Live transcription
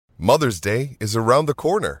Mother's Day is around the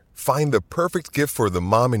corner. Find the perfect gift for the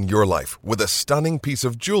mom in your life with a stunning piece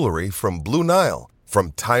of jewelry from Blue Nile.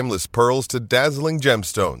 From timeless pearls to dazzling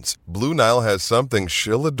gemstones, Blue Nile has something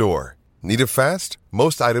she'll adore. Need it fast?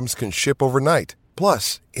 Most items can ship overnight.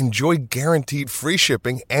 Plus, enjoy guaranteed free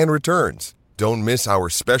shipping and returns. Don't miss our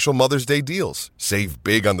special Mother's Day deals. Save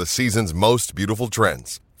big on the season's most beautiful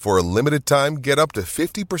trends. For a limited time, get up to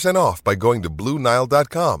 50% off by going to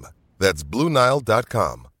BlueNile.com. That's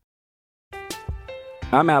BlueNile.com.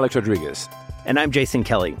 I'm Alex Rodriguez. And I'm Jason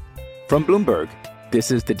Kelly. From Bloomberg,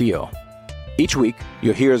 this is The Deal. Each week,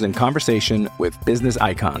 you'll hear us in conversation with business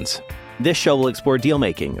icons. This show will explore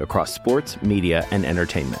deal-making across sports, media, and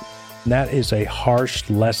entertainment. That is a harsh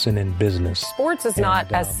lesson in business. Sports is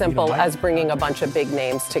not as simple as bringing a bunch of big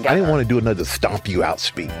names together. I didn't want to do another stomp you out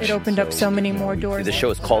speech. It opened up so many more doors. The show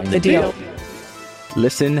is called The Deal.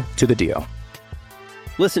 Listen to The Deal.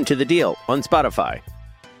 Listen to The Deal on Spotify.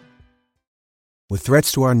 With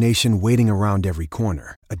threats to our nation waiting around every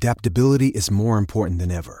corner, adaptability is more important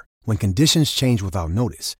than ever. When conditions change without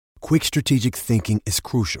notice, quick strategic thinking is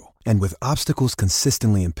crucial. And with obstacles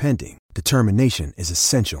consistently impending, determination is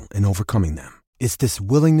essential in overcoming them. It's this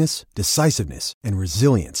willingness, decisiveness, and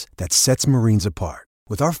resilience that sets Marines apart.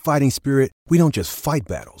 With our fighting spirit, we don't just fight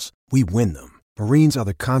battles, we win them. Marines are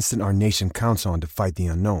the constant our nation counts on to fight the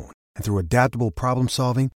unknown. And through adaptable problem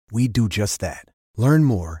solving, we do just that. Learn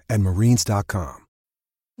more at marines.com.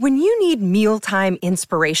 When you need mealtime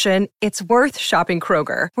inspiration, it's worth shopping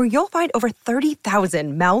Kroger, where you'll find over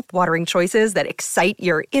 30,000 mouth-watering choices that excite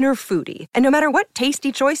your inner foodie. And no matter what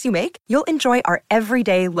tasty choice you make, you'll enjoy our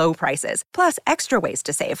everyday low prices, plus extra ways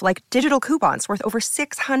to save, like digital coupons worth over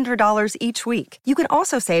 $600 each week. You can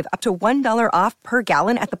also save up to $1 off per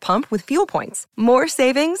gallon at the pump with fuel points. More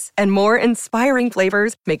savings and more inspiring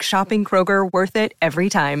flavors make shopping Kroger worth it every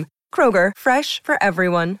time. Kroger, fresh for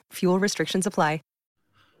everyone. Fuel restrictions apply.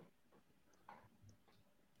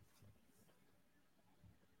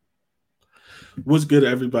 What's good,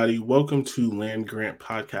 everybody? Welcome to Land Grant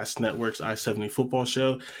Podcast Network's I-70 football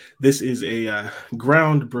show. This is a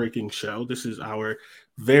groundbreaking show. This is our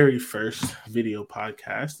very first video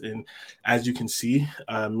podcast. And as you can see,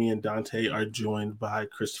 me and Dante are joined by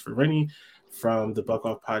Christopher Rennie from the Buck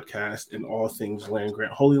Off Podcast and all things Land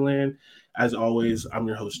Grant Holy Land. As always, I'm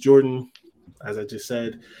your host, Jordan. As I just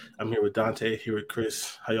said, I'm here with Dante, here with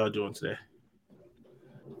Chris. How y'all doing today?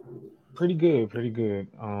 Pretty good.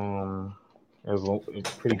 It's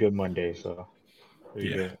a pretty good Monday, so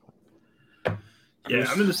good. Yeah,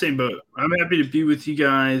 I'm in the same boat. I'm happy to be with you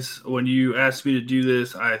guys. When you asked me to do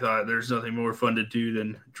this, I thought there's nothing more fun to do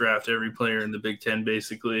than draft every player in the Big Ten,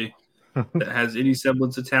 basically, that has any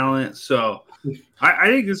semblance of talent. So I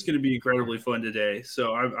think this is going to be incredibly fun today.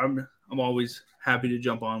 So I'm always happy to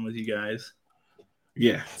jump on with you guys.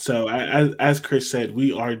 Yeah, so as Chris said,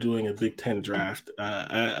 we are doing a Big Ten draft,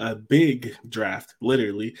 a big draft,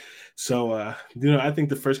 literally. So, I think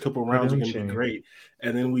the first couple of rounds are going to be great.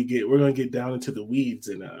 And then we're going to get down into the weeds,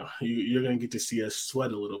 and you're going to get to see us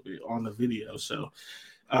sweat a little bit on the video. So,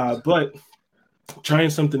 but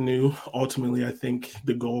trying something new, ultimately, I think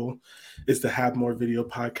the goal is to have more video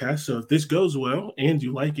podcasts. So if this goes well and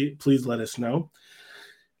you like it, please let us know.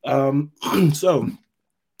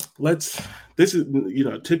 This is,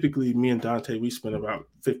 typically me and Dante, we spend about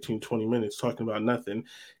 15, 20 minutes talking about nothing.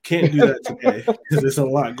 Can't do that today because there's a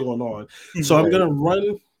lot going on. So I'm going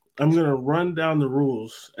to run down the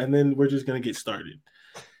rules and then we're just going to get started.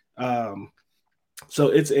 So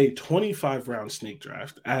it's a 25 round snake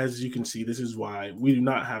draft. As you can see, this is why we do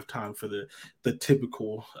not have time for the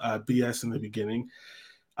typical BS in the beginning.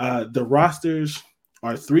 The rosters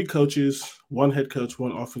are 3 coaches, 1 head coach,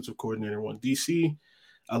 1 offensive coordinator, 1 DC.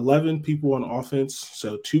 11 people on offense,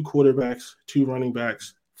 so 2 quarterbacks, 2 running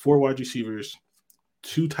backs, 4 wide receivers,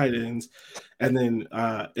 2 tight ends, and then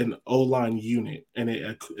an O-line unit, and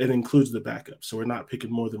it includes the backup. So we're not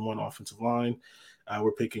picking more than 1 offensive line.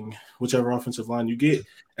 We're picking whichever offensive line you get,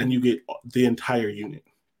 and you get the entire unit.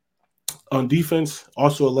 On defense,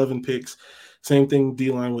 also 11 picks. Same thing,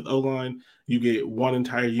 D-line with O-line. You get 1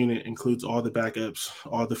 entire unit, includes all the backups,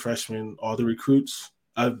 all the freshmen, all the recruits.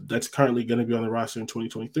 That's currently going to be on the roster in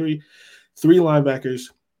 2023. 3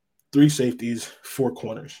 linebackers, 3 safeties, 4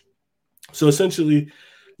 corners. So essentially,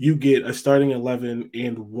 you get a starting 11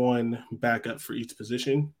 and 1 backup for each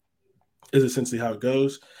position is essentially how it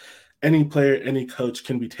goes. Any player, any coach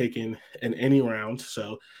can be taken in any round.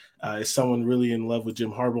 So is someone really in love with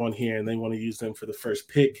Jim Harbaugh in here and they want to use them for the first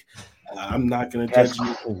pick, I'm not going to That's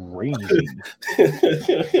judge you. crazy.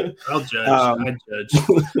 I'll judge. I judge.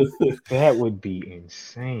 That would be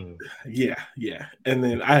insane. Yeah. And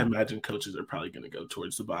then I imagine coaches are probably going to go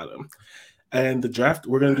towards the bottom. And the draft,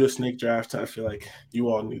 we're going to do a snake draft. I feel like you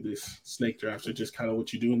all knew this. Snake drafts are just kind of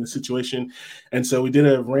what you do in this situation. And so we did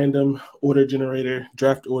a random order generator.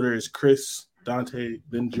 Draft order is Chris, Dante,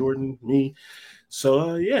 then Jordan, me.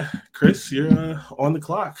 So, Chris, you're on the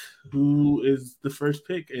clock. Who is the first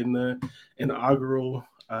pick in the inaugural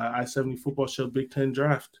I-70 Football Show Big Ten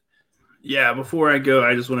draft? Yeah, before I go,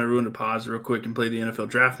 I just want everyone to pause real quick and play the NFL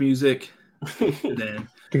draft music. And then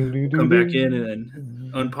come back in and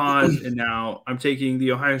then unpause. And now I'm taking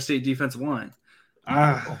the Ohio State defensive line.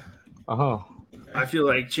 I feel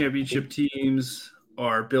like championship teams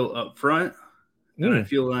are built up front. And I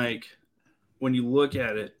feel like when you look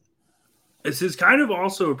at it, this is kind of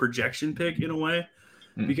also a projection pick in a way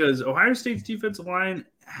because Ohio State's defensive line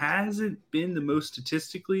hasn't been the most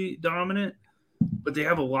statistically dominant, but they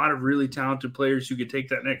have a lot of really talented players who could take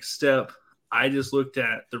that next step. I just looked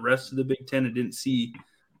at the rest of the Big Ten and didn't see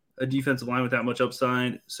a defensive line with that much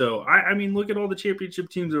upside. So, I mean, look at all the championship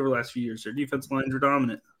teams over the last few years. Their defensive lines are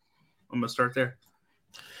dominant. I'm going to start there.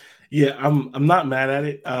 Yeah, I'm not mad at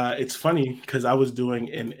it. It's funny because I was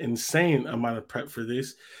doing an insane amount of prep for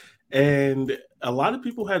this. And a lot of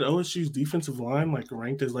people had OSU's defensive line like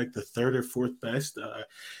ranked as like the third or fourth best.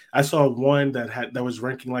 I saw one that was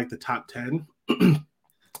ranking like the top 10.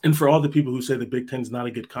 And for all the people who say the Big Ten is not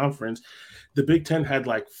a good conference, the Big Ten had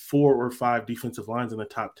like 4 or 5 defensive lines in the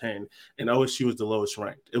top 10, and OSU was the lowest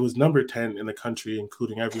ranked. It was number 10 in the country,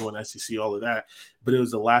 including everyone, SEC, all of that, but it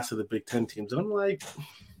was the last of the Big Ten teams. And I'm like,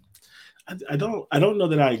 I don't know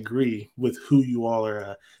that I agree with who you all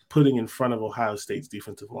are putting in front of Ohio State's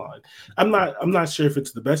defensive line. I'm not sure if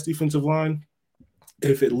it's the best defensive line.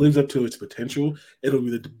 If it lives up to its potential, it'll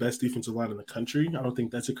be the best defensive line in the country. I don't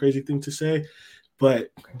think that's a crazy thing to say.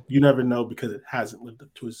 But you never know because it hasn't lived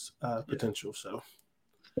up to its potential. So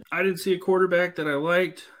I didn't see a quarterback that I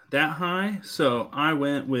liked that high, so I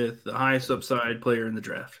went with the highest upside player in the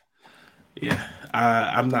draft. Yeah,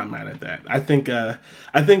 I'm not mad at that. I think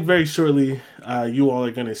very shortly you all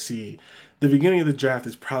are going to see the beginning of the draft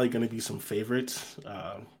is probably going to be some favorites.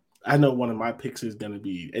 I know one of my picks is going to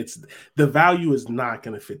be the value is not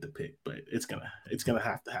going to fit the pick, but it's gonna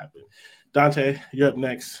have to happen. Dante, you're up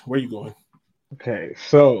next. Where are you going? Okay,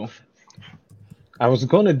 so I was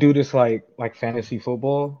going to do this like fantasy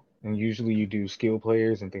football, and usually you do skill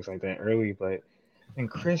players and things like that early, but and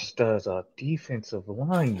Chris does a defensive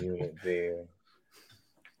line unit there.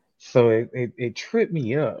 So it tripped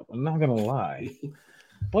me up. I'm not going to lie.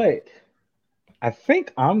 But I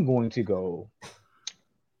think I'm going to go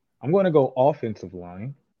offensive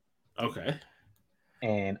line. Okay.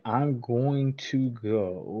 And I'm going to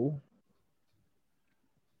go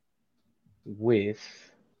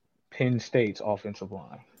with Penn State's offensive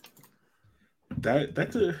line.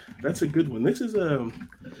 That's a good one. This is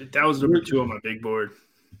that was number 2 on my big board.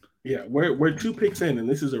 Yeah, we're 2 picks in, and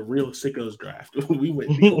this is a real sickos draft. We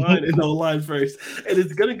went D-line and O-line first, and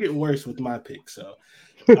it's gonna get worse with my pick. So,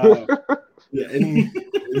 yeah. Do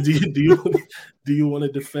you want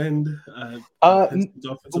to defend?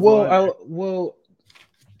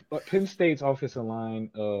 Penn State's offensive line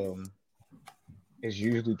is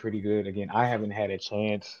usually pretty good. Again, I haven't had a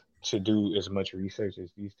chance to do as much research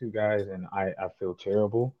as these 2 guys, and I feel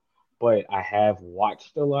terrible. But I have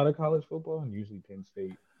watched a lot of college football, and usually Penn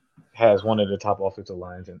State has one of the top offensive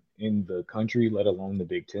lines in the country, let alone the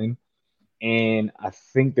Big Ten. And I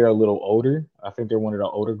think they're a little older. I think they're one of the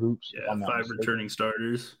older groups. Yeah, 5 returning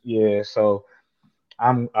starters. Yeah, so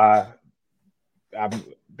that's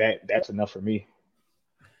enough for me.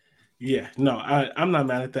 Yeah, no, I'm not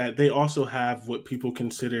mad at that. They also have what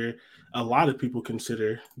a lot of people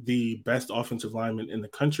consider the best offensive lineman in the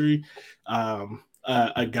country.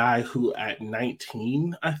 A guy who at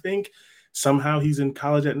 19, I think, somehow he's in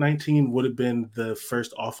college at 19, would have been the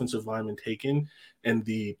first offensive lineman taken in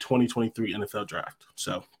the 2023 NFL draft.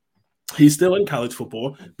 So he's still in college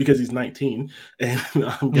football because he's 19, and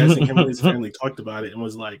I'm guessing him and his family talked about it and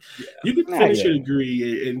was like, you can finish your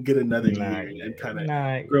degree and get another year and kind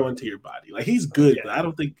of grow into your body. Like, he's good, but I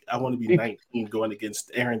don't think I want to be 19 going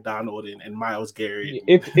against Aaron Donald and Myles Garrett.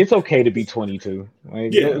 It's okay to be 22.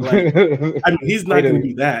 Like, I mean, he's not going to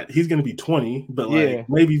be that. He's going to be 20, but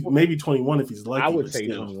maybe 21 if he's lucky. I would say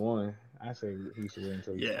 21. I say he should wait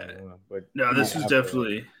until he's 21. But no, this is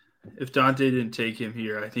definitely – if Dante didn't take him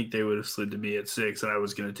here, I think they would have slid to me at 6, and I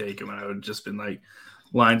was going to take him, and I would have just been like,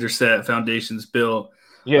 lines are set, foundations built.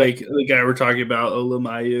 Yeah. Like the guy we're talking about,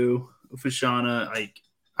 Olamayu, Fashana. Like,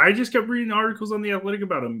 I just kept reading articles on The Athletic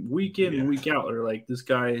about him week in and week out. Or like, this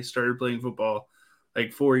guy started playing football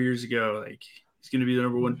like 4 years ago. Like, he's going to be the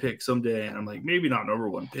number one pick someday. And I'm like, maybe not number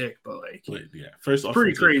one pick, but like, first off,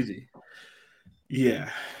 pretty crazy. Yeah.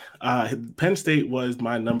 Penn State was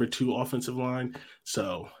my number 2 offensive line.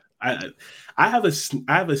 So I have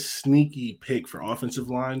a sneaky pick for offensive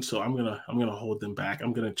line. So I'm gonna hold them back.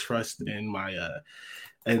 I'm gonna trust in my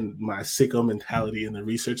sicko mentality and the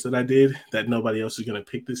research that I did that nobody else is gonna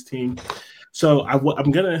pick this team. So I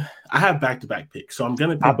have back-to-back picks. So I'm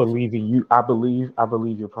gonna pick. I believe in you. I believe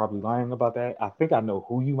you're probably lying about that. I think I know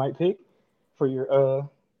who you might pick for your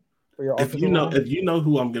if you know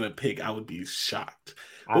who I'm gonna pick, I would be shocked.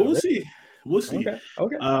 But we'll see.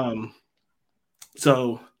 Okay.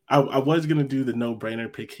 So I was gonna do the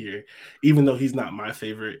no-brainer pick here, even though he's not my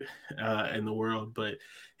favorite in the world, but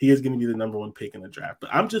he is gonna be the number 1 pick in the draft. But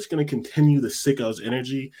I'm just gonna continue the sickos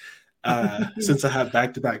energy since I have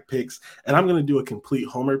back-to-back picks, and I'm gonna do a complete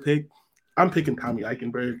homer pick. I'm picking Tommy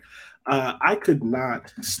Eichenberg. I could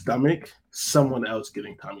not stomach someone else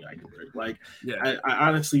getting Tommy Eichenberg. Like, I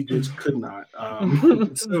honestly just could not.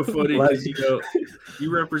 It's so funny because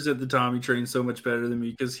you represent the Tommy train so much better than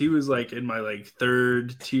me, because he was like in my like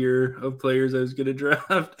 3rd tier of players I was going to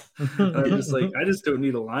draft. I'm just like, I just don't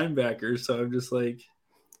need a linebacker, so I'm just like,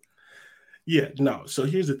 no. So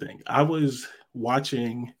here's the thing: I was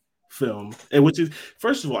watching film, and which is,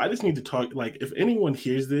 first of all, I just need to talk. Like, if anyone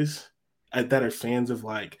hears this that are fans of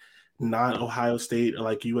like non-Ohio State or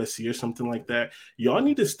like USC or something like that, y'all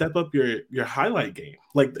need to step up your highlight game.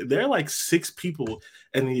 Like, there are like 6 people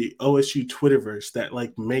in the OSU Twitterverse that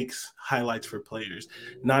like makes highlights for players,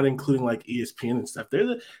 not including like ESPN and stuff.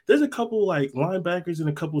 There's a couple like linebackers and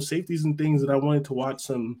a couple safeties and things that I wanted to watch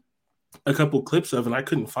a couple clips of, and I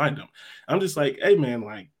couldn't find them. I'm just like, hey man,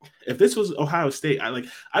 like, if this was Ohio State,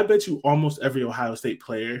 I bet you almost every Ohio State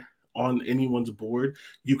player on anyone's board,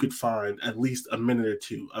 you could find at least a minute or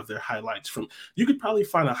 2 of their highlights from. You could probably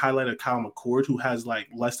find a highlight of Kyle McCord who has like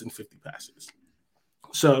less than 50 passes.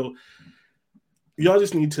 So y'all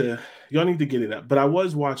need to get it up. But I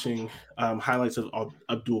was watching highlights of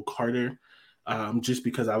Abdul Carter, just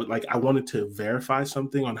because I wanted to verify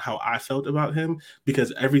something on how I felt about him,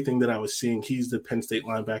 because everything that I was seeing, he's the Penn State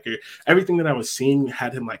linebacker, everything that I was seeing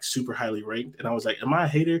had him like super highly ranked, and I was like, am I a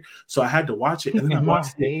hater? So I had to watch it, and then I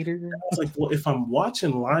watched it. I was like, well, if I'm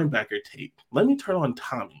watching linebacker tape, let me turn on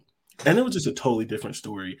Tommy. And it was just a totally different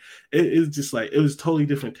story. It was totally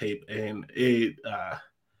different tape, and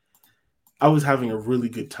I was having a really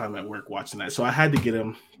good time at work watching that. So I had to get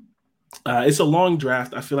him. It's a long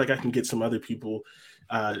draft. I feel like I can get some other people,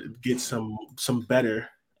 get some better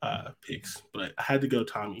picks, but I had to go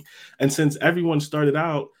Tommy. And since everyone started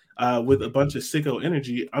out with a bunch of sicko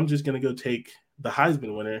energy, I'm just going to go take the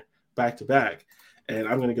Heisman winner back to back, and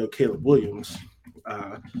I'm going to go Caleb Williams.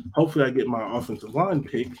 Hopefully I get my offensive line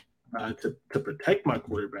pick to protect my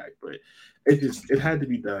quarterback, but it had to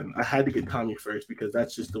be done. I had to get Tommy first because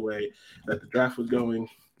that's just the way that the draft was going.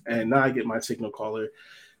 And now I get my signal caller.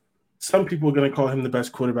 Some people are going to call him the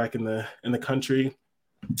best quarterback in the country.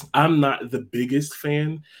 I'm not the biggest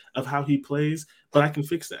fan of how he plays, but I can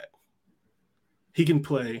fix that. He can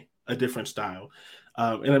play a different style.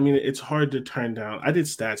 And I mean, it's hard to turn down. I did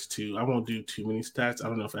stats too. I won't do too many stats. I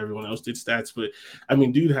don't know if everyone else did stats, but I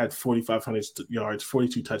mean, dude had 4,500 yards,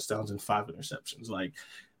 42 touchdowns, and 5 interceptions. Like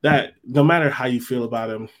that, no matter how you feel about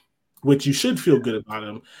him, which you should feel good about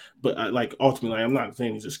him, but ultimately, I'm not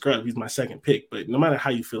saying he's a scrub. He's my second pick, but no matter how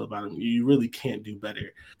you feel about him, you really can't do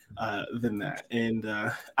better than that. And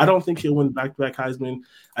I don't think he'll win back-to-back Heisman.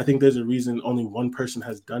 I think there's a reason only one person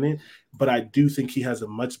has done it, but I do think he has a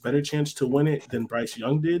much better chance to win it than Bryce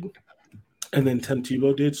Young did, and then Tim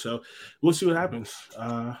Tebow did. So we'll see what happens.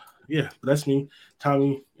 But that's me,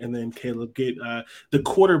 Tommy, and then Caleb get the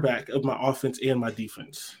quarterback of my offense and my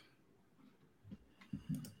defense.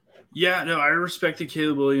 Yeah, no, I respect the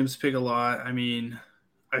Caleb Williams pick a lot. I mean,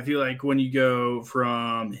 I feel like when you go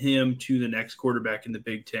from him to the next quarterback in the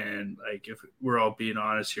Big Ten, like if we're all being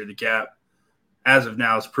honest here, the gap as of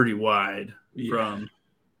now is pretty wide from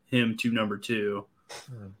him to number 2.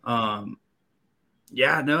 I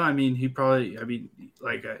mean, he probably,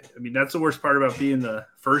 that's the worst part about being the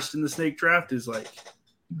first in the snake draft is like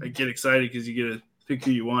I get excited because you get to pick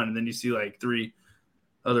who you want, and then you see like 3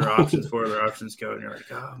 other options, 4 other options go, and you're like,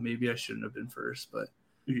 oh, maybe I shouldn't have been first. But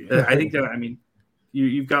I think that, I mean,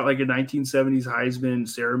 you've got like a 1970s Heisman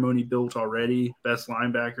ceremony built already, best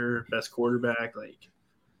linebacker, best quarterback, like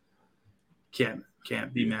can't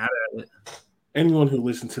be mad at it. Anyone who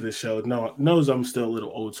listens to this show knows I'm still a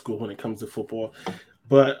little old school when it comes to football,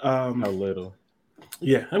 but a little.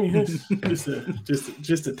 Yeah, I mean, it's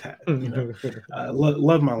just a tad.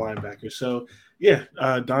 Love my linebacker. So yeah,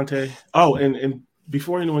 Dante. Oh, and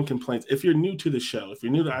before anyone complains, if you're new to the show, if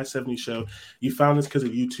you're new to I-70 show, you found this because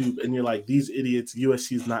of YouTube, and you're like, these idiots,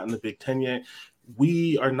 USC is not in the Big Ten yet.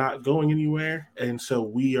 We are not going anywhere, and so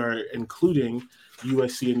we are including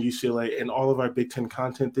USC and UCLA in all of our Big Ten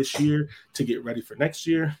content this year to get ready for next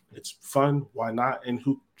year. It's fun. Why not? And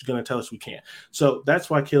who's going to tell us we can't? So that's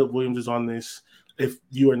why Caleb Williams is on this. If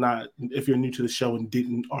you're new to the show and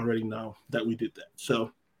didn't already know that we did that.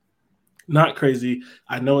 So not crazy.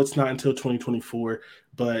 I know it's not until 2024,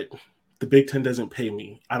 but the Big Ten doesn't pay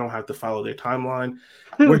me. I don't have to follow their timeline.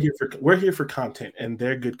 We're here for content, and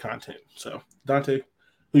they're good content. So Dante,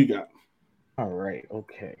 who you got? All right.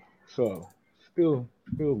 Okay. So still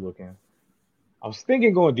looking. I was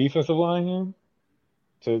thinking going defensive line here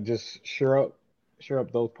to just shore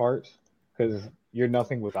up those parts, because you're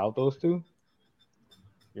nothing without those two.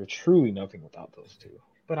 You're truly nothing without those two.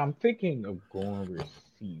 But I'm thinking of going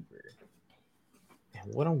receiver.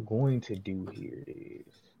 And what I'm going to do here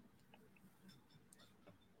is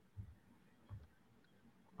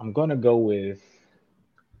I'm going to go with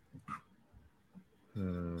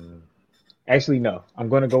actually, no. I'm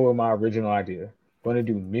going to go with my original idea. I'm going to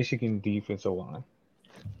do Michigan defensive line.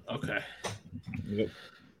 Okay. Yep.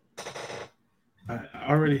 I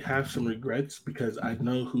already have some regrets because I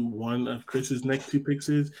know who one of Chris's next two picks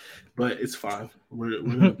is, but it's fine. We're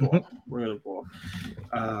gonna ball. We're gonna ball.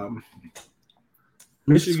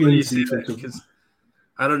 Michigan's defensive.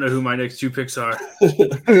 I don't know who my next two picks are.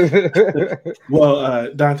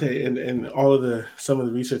 Well, Dante, and all of some of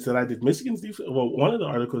the research that I did, Michigan's defense. Well, one of the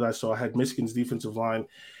articles I saw had Michigan's defensive line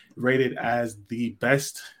rated as the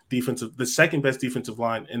second best defensive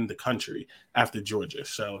line in the country after Georgia.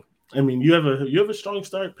 So. I mean, you have a strong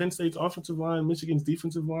start. Penn State's offensive line, Michigan's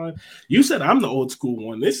defensive line. You said I'm the old school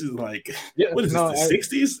one. This is like, what is this,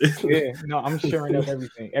 the 60s? Yeah, no, I'm shoring up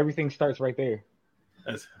everything. Everything starts right there.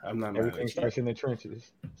 I'm not. Everything starts in the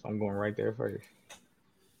trenches, so I'm going right there first.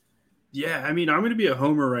 Yeah, I mean, I'm going to be a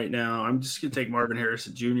homer right now. I'm just going to take Marvin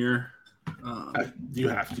Harrison Jr. You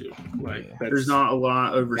have to. Like, there's not a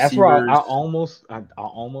lot of receivers. That's where I almost.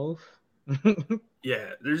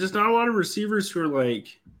 Yeah, there's just not a lot of receivers who are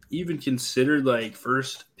like even considered like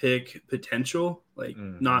first pick potential, like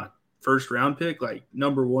not first round pick, like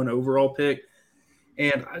number one overall pick.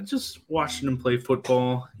 And I just watching him play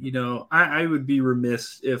football, I would be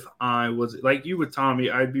remiss if I was like you with Tommy.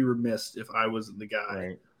 I'd be remiss if I wasn't the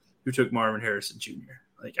guy who took Marvin Harrison Jr.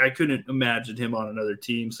 Like I couldn't imagine him on another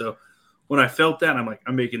team. So when I felt that, I'm like,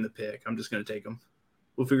 I'm making the pick. I'm just going to take him.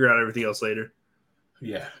 We'll figure out everything else later.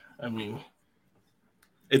 Yeah, I mean.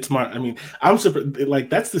 I'm surprised. Like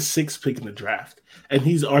that's the sixth pick in the draft, and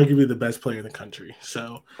he's arguably the best player in the country.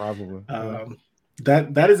 So probably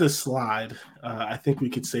that is a slide. I think we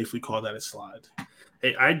could safely call that a slide.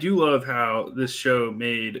 Hey, I do love how this show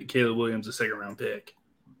made Caleb Williams a second round pick.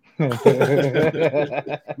 You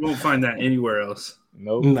won't find that anywhere else.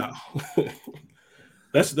 Nope. No.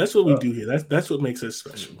 That's what we do here. That's what makes us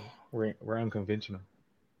special. We're unconventional.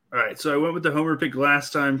 All right, so I went with the homer pick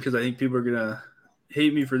last time because I think people are gonna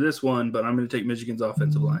hate me for this one, but I'm going to take Michigan's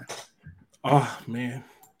offensive line. Oh, man.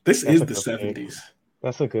 That's is the 70s. Pick.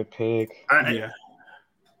 That's a good pick. Yeah.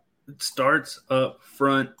 It starts up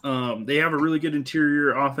front. They have a really good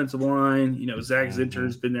interior offensive line. Zach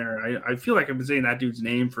Zinter's been there. I feel like I've been saying that dude's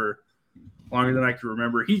name for longer than I can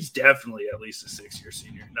remember. He's definitely at least a 6-year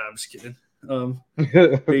senior. No, I'm just kidding.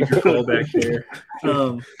 Major call back there.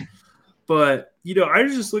 But, I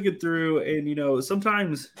was just looking through and,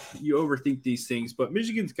 sometimes you overthink these things, but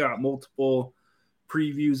Michigan's got multiple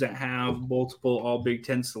previews that have multiple all Big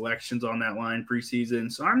Ten selections on that line preseason.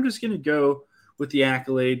 So I'm just going to go with the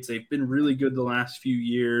accolades. They've been really good the last few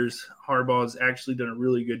years. Harbaugh's actually done a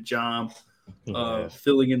really good job of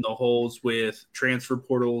filling in the holes with transfer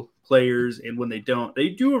portal players. And when they don't, they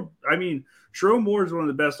do. Sherrone Moore is one of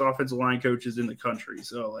the best offensive line coaches in the country.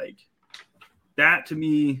 So, that to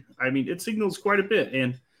me, it signals quite a bit.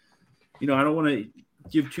 And, I don't want to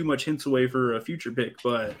give too much hints away for a future pick,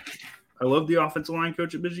 but I love the offensive line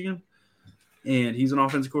coach at Michigan, and he's an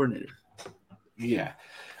offensive coordinator. Yeah.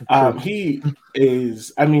 He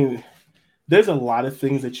is, there's a lot of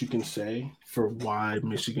things that you can say for why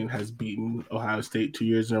Michigan has beaten Ohio State 2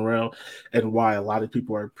 years in a row and why a lot of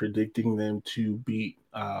people are predicting them to beat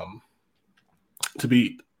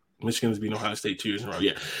Michigan's beaten Ohio State 2 years in a row.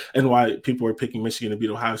 Yeah. And why people are picking Michigan to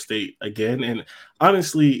beat Ohio State again. And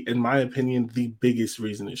honestly, in my opinion, the biggest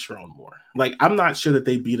reason is Sherrone Moore. Like, I'm not sure that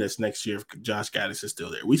they beat us next year if Josh Gaddis is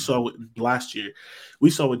still there. We saw what Josh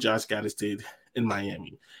Gaddis did in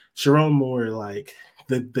Miami. Sharon Moore, like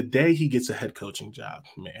the day he gets a head coaching job,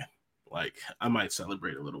 man, like I might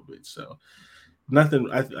celebrate a little bit. So nothing.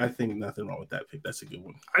 I think nothing wrong with that pick. That's a good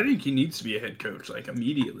one. I think he needs to be a head coach like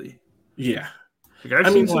immediately. Yeah, like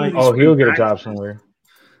I've seen some of these. He'll get a job somewhere.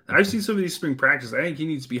 I've seen some of these spring practices. I think he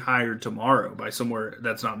needs to be hired tomorrow by somewhere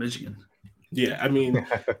that's not Michigan. Yeah, I mean,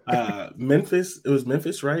 Memphis. It was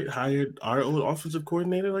Memphis, right? Hired our old offensive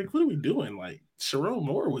coordinator. Like, what are we doing? Like, Sharon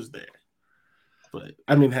Moore was there. But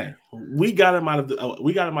I mean, hey, we got him out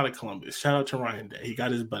of Columbus. Shout out to Ryan Day. He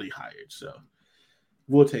got his buddy hired, so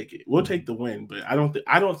we'll take it. We'll take the win. But I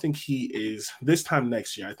don't think he is this time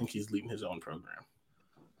next year. I think he's leading his own program.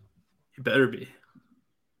 He better be.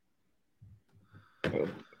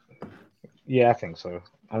 Yeah, I think so.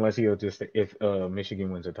 Unless he'll just if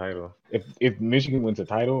Michigan wins a title. If Michigan wins a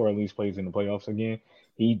title or at least plays in the playoffs again,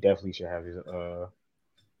 he definitely should have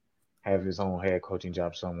his own head coaching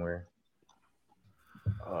job somewhere.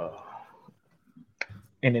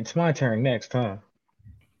 And it's my turn next, huh?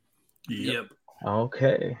 Yep.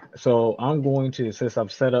 Okay. So I'm going to, since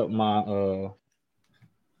I've set up my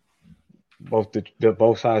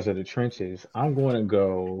both sides of the trenches, I'm going to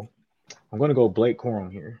go Blake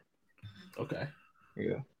Corum here. Okay.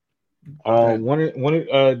 Yeah.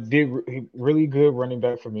 Did really good running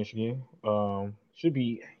back for Michigan.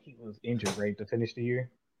 He was injured, right, to finish the year.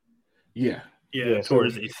 Yeah,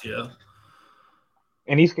 towards ACL.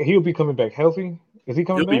 And he'll be coming back healthy. Is he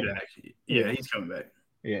coming back? He'll be back. Yeah, he's coming back.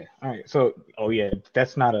 Yeah. All right. So,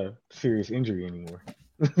 that's not a serious injury anymore.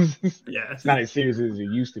 Yeah, it's not as serious as it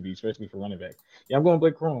used to be, especially for running back. Yeah, I'm going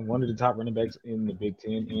Blake Corum, one of the top running backs in the Big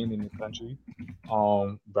Ten and in the country.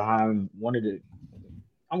 Behind one of the,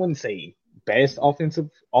 I wouldn't say best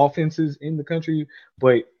offenses in the country,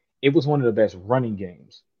 but it was one of the best running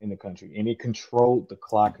games in the country, and it controlled the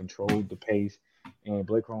clock, controlled the pace, and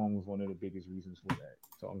Blake Corum was one of the biggest reasons for that.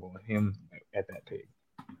 So I'm going him at that pick.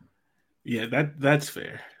 Yeah, that's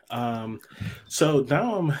fair. So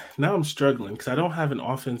now I'm struggling because I don't have an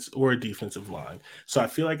offense or a defensive line. So I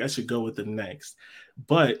feel like I should go with the next.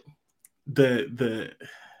 But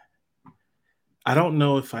I don't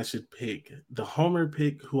know if I should pick the homer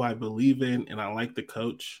pick who I believe in and I like the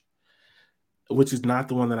coach, which is not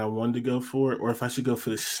the one that I wanted to go for, or if I should go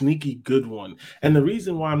for the sneaky good one. And the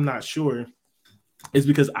reason why I'm not sure is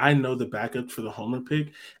because I know the backup for the homer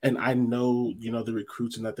pick, and I know, the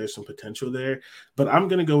recruits and that there's some potential there. But I'm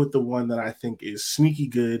going to go with the one that I think is sneaky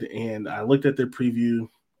good, and I looked at their preview.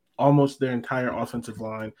 Almost their entire offensive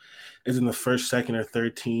line is in the first, second, or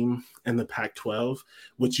third team in the Pac-12,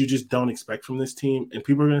 which you just don't expect from this team. And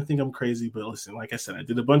people are going to think I'm crazy, but listen, like I said, I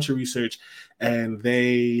did a bunch of research, and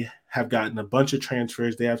they have gotten a bunch of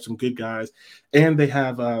transfers. They have some good guys, and they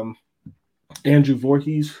have Andrew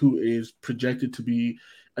Voorhees, who is projected to be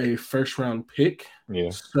a first-round pick. Yeah.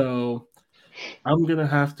 So I'm going to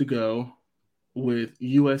have to go with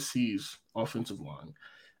USC's offensive line.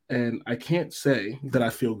 And I can't say that I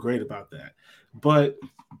feel great about that. But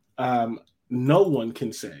no one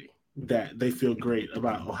can say that they feel great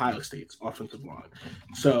about Ohio State's offensive line.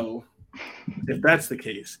 So if that's the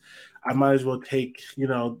case, I might as well take,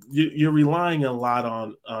 you're relying a lot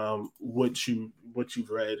on what you've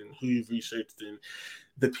read and who you've researched and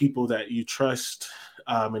the people that you trust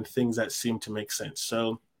and things that seem to make sense.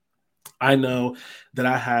 So I know that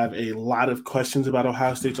I have a lot of questions about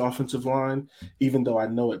Ohio State's offensive line, even though I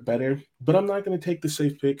know it better, but I'm not going to take the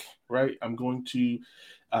safe pick, right? I'm going to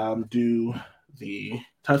do the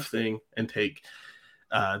tough thing and take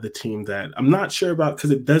the team that I'm not sure about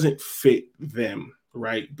because it doesn't fit them,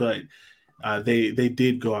 right? But they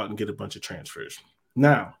did go out and get a bunch of transfers.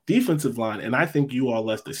 Now, defensive line, and I think you all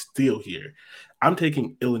left a steal here. I'm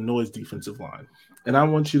taking Illinois' defensive line, and I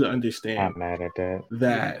want you to understand I'm mad at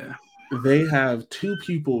that they have two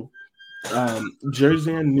people,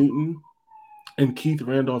 Jerzan Newton and Keith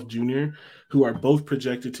Randolph Jr., who are both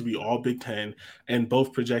projected to be all Big Ten and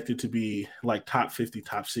both projected to be like top 50,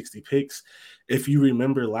 top 60 picks. If you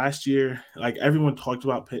remember last year, like everyone talked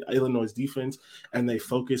about Illinois' defense and they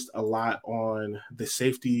focused a lot on the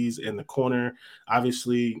safeties and the corner.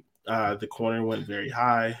 Obviously, the corner went very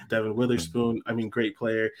high. Devin Witherspoon, great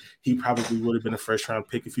player. He probably would have been a first-round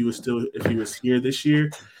pick if he was here this year.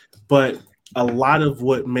 But a lot of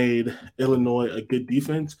what made Illinois a good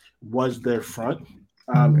defense was their front,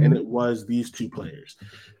 and it was these two players.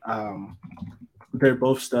 They're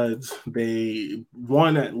both studs.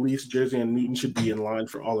 At least Jersey and Newton should be in line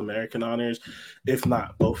for All-American honors, if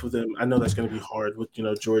not both of them. I know that's going to be hard with,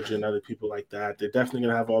 Georgia and other people like that. They're definitely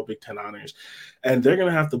going to have all Big Ten honors. And they're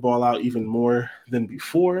going to have to ball out even more than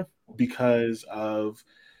before because of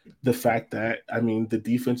the fact that, I mean, the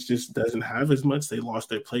defense just doesn't have as much. They lost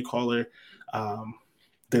their play caller.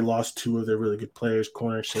 They lost two of their really good players,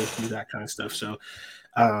 corner, safety, that kind of stuff. So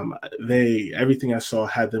everything I saw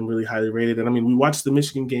had them really highly rated. And I mean, we watched the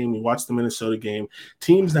Michigan game, we watched the Minnesota game.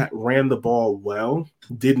 Teams that ran the ball well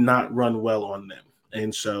did not run well on them.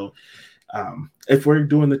 And so if we're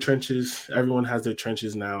doing the trenches, everyone has their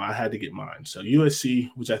trenches now. I had to get mine. So USC,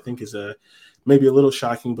 which I think is maybe a little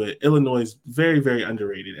shocking, but Illinois is very, very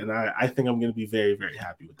underrated. And I think I'm going to be very, very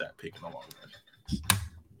happy with that pick in the long run.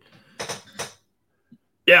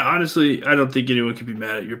 Yeah, honestly, I don't think anyone can be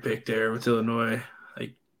mad at your pick there with Illinois.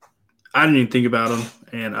 Like, I didn't even think about them,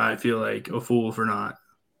 and I feel like a fool for not.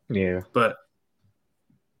 Yeah. But,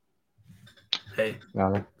 hey.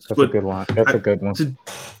 No, that's a good one. That's a good one.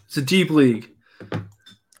 It's a deep league.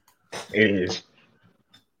 It is.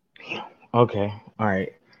 Okay. All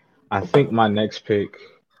right. I think my next pick.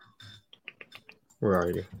 Where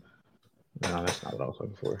are you? No, that's not what I was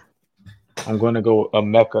looking for. I'm going to go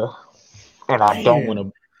Emeka, and I don't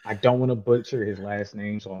want to butcher his last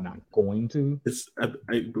name, so I'm not going to. It's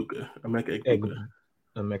Egbuka. Emeka Egbuka.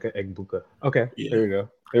 Emeka Egbuka. Okay. Yeah.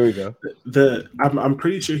 There we go. I'm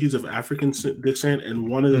pretty sure he's of African descent, and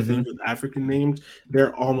one of the things with African names,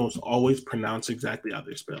 they're almost always pronounced exactly how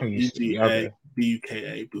they're spelled.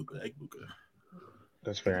 E-G-A-B-U-K-A, Egbuka.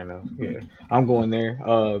 That's fair enough. Yeah, I'm going there.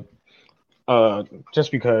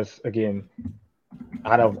 Just because, again,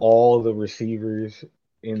 out of all the receivers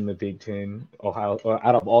in the Big Ten, out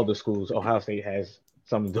of all the schools, Ohio State has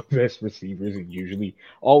some of the best receivers, and usually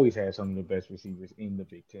always has some of the best receivers in the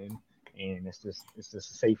Big Ten. And it's just a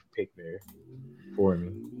safe pick there for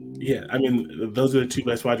me. Yeah, I mean, those are the two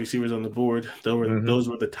best wide receivers on the board. Those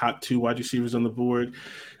were the top two wide receivers on the board.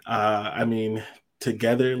 I mean,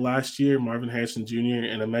 together last year, Marvin Harrison Jr.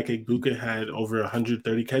 and Emeka Egbuka had over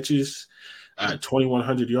 130 catches,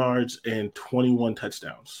 2,100 yards, and 21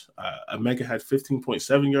 touchdowns. Emeka had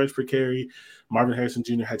 15.7 yards per carry. Marvin Harrison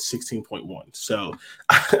Jr. had 16.1. So,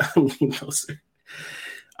 I mean,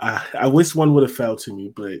 I wish one would have fell to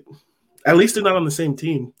me, but at least they're not on the same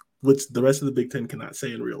team, which the rest of the Big Ten cannot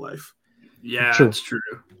say in real life. Yeah, that's true.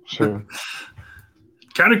 True.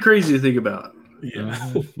 Kind of crazy to think about.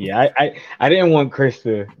 Yeah. Yeah, I didn't want Chris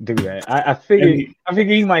to do that. I figured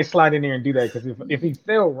he might slide in there and do that, because if he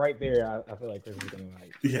fell right there, I feel like Chris is going to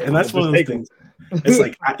like. Yeah, and that's one of those things. It's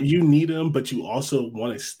like you need him, but you also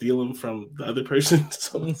want to steal him from the other person.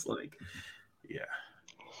 So it's like, yeah.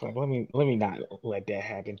 So let me not let that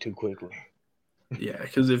happen too quickly. Yeah,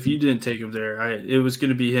 because if you didn't take him there, it was going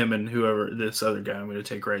to be him and whoever this other guy I'm going to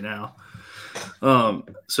take right now.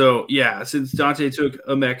 So yeah, since Dante took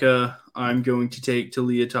Emeka, I'm going to take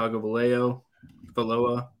Talia Tagovailoa.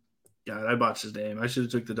 God, I botched his name. I should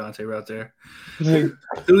have took the Dante route there.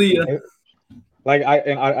 Talia. Like I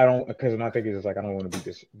don't, because my thing is like I don't want to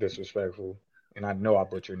be disrespectful, and I know I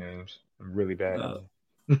butcher names. I'm really bad.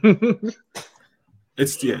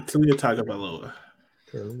 It's Talia Tagovailoa.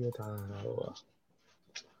 Talia Tagovailoa.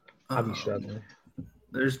 I'll be struggling.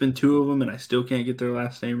 There's been two of them, and I still can't get their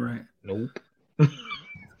last name right. Nope.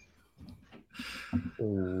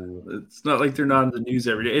 It's not like they're not in the news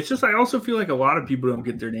every day. It's just I also feel like a lot of people don't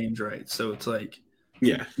get their names right. So it's like,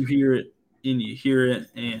 yeah, you hear it and you hear it,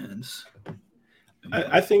 and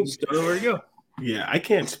I think you don't know where to go. Yeah, I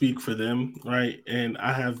can't speak for them, right? And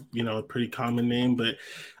I have, a pretty common name, but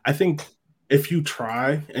I think if you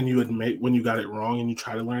try and you admit when you got it wrong and you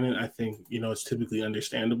try to learn it, I think, it's typically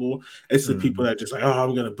understandable. It's the people that just like, oh,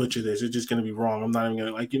 I'm going to butcher this. It's just going to be wrong. I'm not even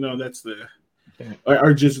going to, that's the –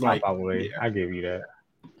 or just like – I give you that.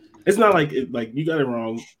 It's not like you got it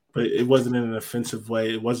wrong, but it wasn't in an offensive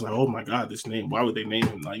way. It wasn't like, oh, my God, this name. Why would they name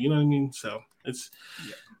him? Like, you know what I mean? So it's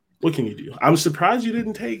what can you do? I'm surprised you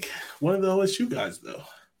didn't take one of the OSU guys, though.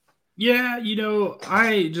 Yeah,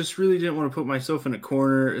 I just really didn't want to put myself in a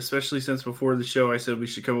corner, especially since before the show I said we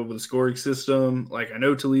should come up with a scoring system. Like, I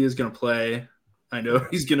know Talia's going to play. I know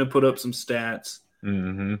he's going to put up some stats.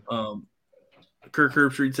 Mm-hmm. Kirk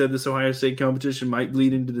Herbstreit said this Ohio State competition might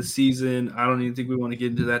bleed into the season. I don't even think we want to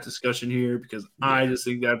get into that discussion here because I just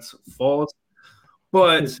think that's false.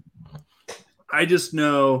 But I just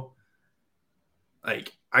know,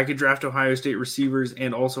 like, I could draft Ohio State receivers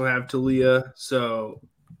and also have Talia, so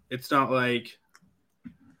it's not like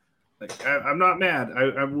I'm not mad.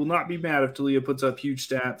 I will not be mad if Talia puts up huge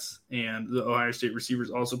stats and the Ohio State receivers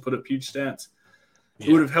also put up huge stats. Yeah.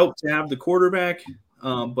 It would have helped to have the quarterback,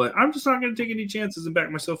 but I'm just not going to take any chances and back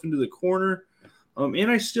myself into the corner. And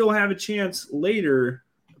I still have a chance later,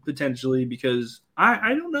 potentially, because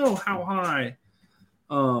I don't know how high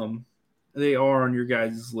they are on your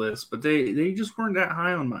guys' list, but they just weren't that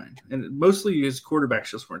high on mine. And mostly his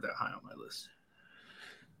quarterbacks just weren't that high on my list.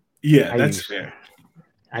 Yeah, that's fair.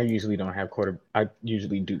 I usually don't have I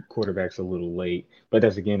usually do quarterbacks a little late, but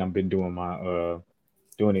that's again, I've been doing my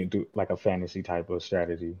like a fantasy type of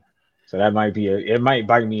strategy. So that might be it might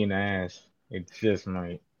bite me in the ass. It just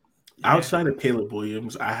might. Outside of Caleb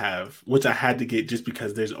Williams, which I had to get just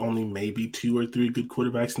because there's only maybe 2 or 3 good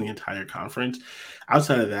quarterbacks in the entire conference.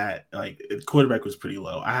 Outside of that, like, quarterback was pretty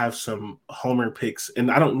low. I have some homer picks, and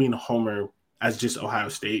I don't mean homer as just Ohio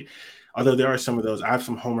State, although there are some of those. I have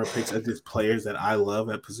some homer picks as just players that I love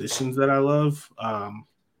at positions that I love.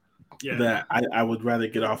 That I would rather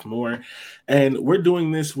get off more. And we're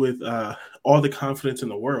doing this with all the confidence in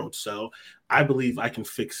the world. So I believe I can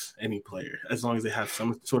fix any player as long as they have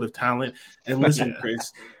some sort of talent. And listen,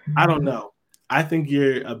 Chris, I don't know. I think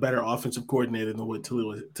you're a better offensive coordinator than what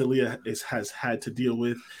Talia has had to deal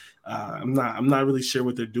with. I'm not really sure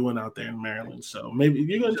what they're doing out there in Maryland. So maybe if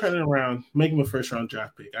you're going to turn it around, make him a first-round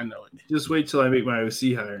draft pick. I know it. Just wait till I make my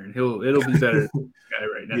OC hire, and it'll be better than the guy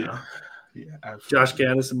right now. Yeah, absolutely. Josh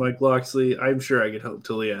Gaddis and Mike Locksley. I'm sure I could help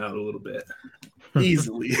Talia out a little bit.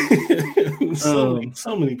 Easily. so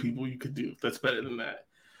many people you could do that's better than that.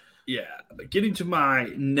 Yeah. Getting to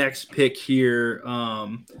my next pick here,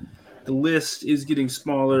 the list is getting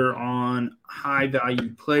smaller on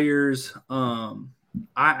high-value players. I'm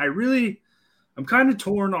kind of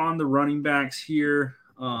torn on the running backs here.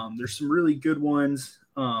 There's some really good ones.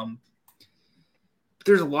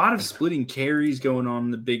 There's a lot of splitting carries going on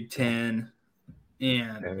in the Big Ten.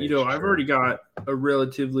 And, I've already got a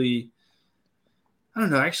relatively – I don't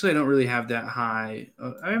know. Actually, I don't really have that high.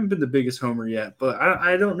 I haven't been the biggest homer yet, but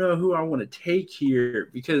I don't know who I want to take here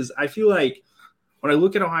because I feel like when I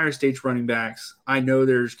look at Ohio State's running backs, I know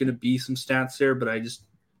there's going to be some stats there, but I just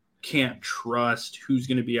can't trust who's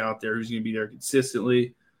going to be out there, who's going to be there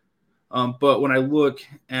consistently. But when I look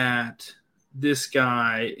at – this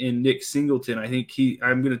guy in Nick Singleton, I think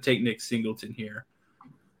I'm going to take Nick Singleton here.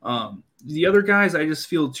 The other guys, I just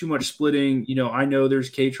feel too much splitting. I know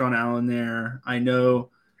there's Katron Allen there. I know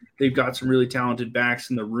they've got some really talented backs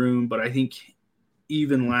in the room, but I think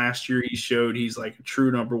even last year he showed he's like a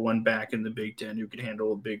true number 1 back in the Big Ten who can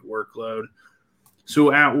handle a big workload.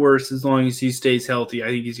 So at worst, as long as he stays healthy, I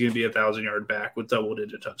think he's going to be 1,000-yard back with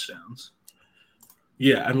double-digit touchdowns.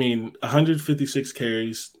 Yeah, I mean, 156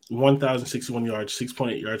 carries, 1,061 yards,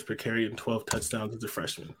 6.8 yards per carry, and 12 touchdowns as a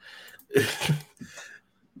freshman.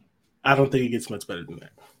 I don't think it gets much better than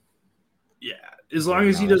that. Yeah, as long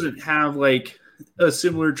as he doesn't have like a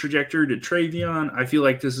similar trajectory to Travion, I feel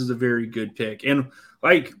like this is a very good pick. And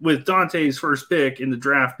like with Dante's first pick in the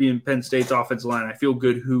draft being Penn State's offensive line, I feel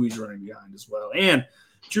good who he's running behind as well. And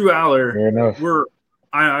Drew Aller,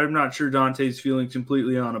 I'm not sure Dante's feeling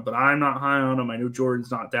completely on him, but I'm not high on him. I know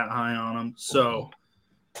Jordan's not that high on him. So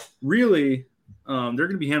really, they're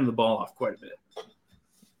going to be handing the ball off quite a bit.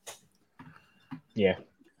 Yeah,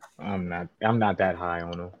 I'm not that high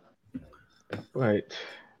on him, but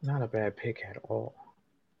not a bad pick at all.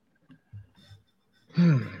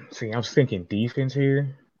 See, I was thinking defense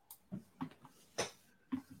here,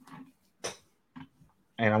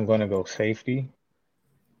 and I'm going to go safety.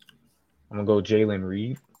 I'm going to go Jalen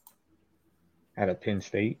Reed out of Penn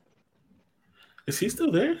State. Is he still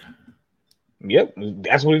there? Yep.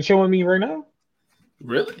 That's what it's showing me right now.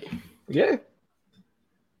 Really? Yeah.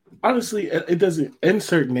 Honestly, it doesn't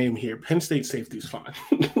insert name here. Penn State safety is fine.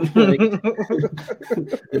 Like,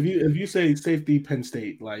 if you say safety Penn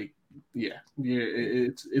State, like,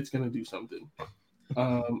 it's going to do something.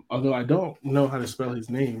 Although I don't know how to spell his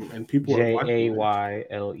name, and people are watching.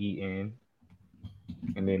 Jaylen.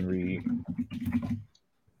 And then Reed.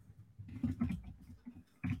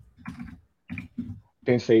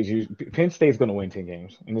 Penn State's going to win 10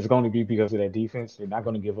 games, and it's going to be because of that defense. They're not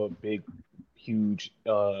going to give up big, huge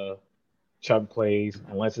chunk plays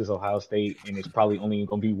unless it's Ohio State, and it's probably only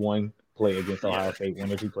going to be one play against Ohio State,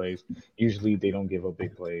 1 or 2 plays. Usually they don't give up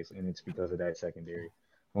big plays, and it's because of that secondary.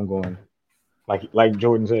 I'm going, like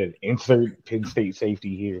Jordan said, insert Penn State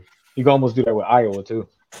safety here. You can almost do that with Iowa too.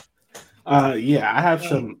 Yeah, I have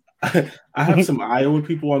some. I have some Iowa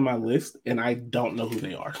people on my list, and I don't know who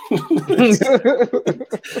they are.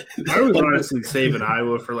 I was honestly saving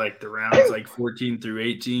Iowa for like the rounds like 14 through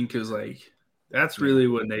 18 because like that's really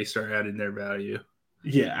when they start adding their value.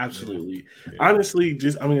 Yeah, absolutely. Yeah. Honestly,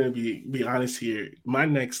 I'm going to be honest here. My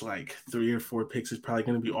next like 3 or 4 picks is probably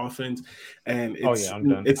going to be offense, and I'm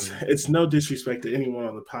done. It's no disrespect to anyone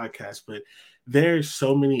on the podcast, but there's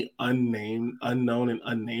so many unknown and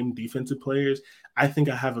unnamed defensive players. I think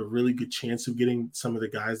I have a really good chance of getting some of the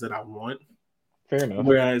guys that I want. Fair enough.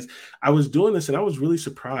 Whereas I was doing this and I was really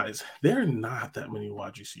surprised. There are not that many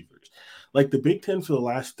wide receivers. Like the Big Ten for the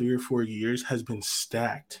last 3 or 4 years has been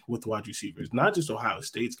stacked with wide receivers, not just Ohio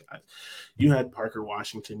State's guys. You had Parker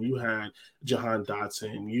Washington, you had Jahan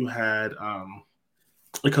Dotson, you had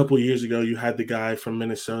a couple of years ago, you had the guy from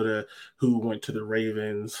Minnesota who went to the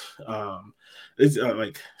Ravens. It's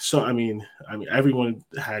so. I mean, everyone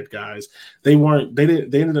had guys. They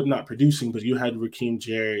ended up not producing, but you had Raheem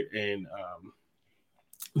Jarrett and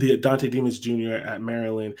the Dante Demas Jr. at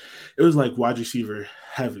Maryland. It was like wide receiver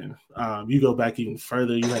heaven. You go back even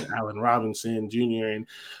further, you had Allen Robinson Jr. and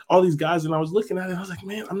all these guys. And I was looking at it, I was like,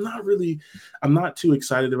 man, I'm not too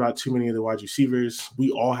excited about too many of the wide receivers.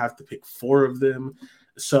 We all have to pick 4 of them.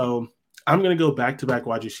 So I'm going to go back-to-back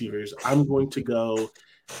wide receivers. I'm going to go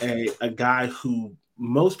a guy who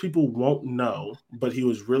most people won't know, but he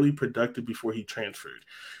was really productive before he transferred.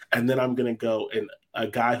 And then I'm going to go a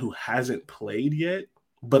guy who hasn't played yet,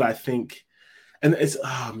 but I think, and it's,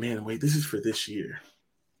 oh man, wait, this is for this year.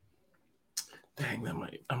 Dang, that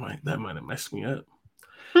might have messed me up.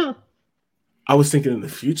 I was thinking in the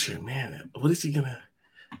future, man, what is he going to?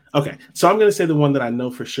 Okay, so I'm going to say the one that I know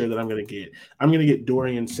for sure that I'm going to get. I'm going to get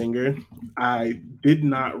Dorian Singer. I did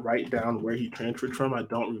not write down where he transferred from. I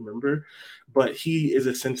don't remember, but he is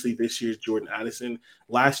essentially this year's Jordan Addison.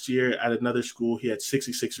 Last year at another school, he had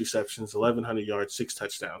 66 receptions, 1,100 yards, 6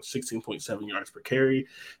 touchdowns, 16.7 yards per carry,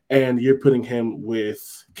 and you're putting him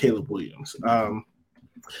with Caleb Williams.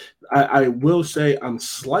 I will say I'm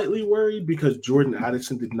slightly worried because Jordan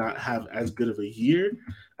Addison did not have as good of a year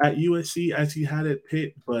at USC as he had at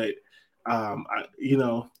Pitt, but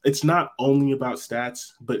it's not only about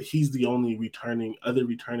stats, but he's the only returning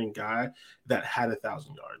guy that had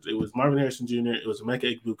 1,000 yards. It was Marvin Harrison Jr., it was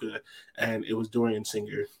Emeka Egbuka, and it was Dorian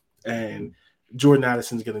Singer. And Jordan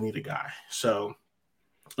Addison's going to need a guy. So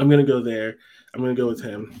I'm going to go there. I'm going to go with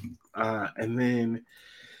him. And then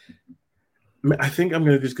I think I'm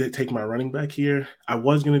going to just take my running back here. I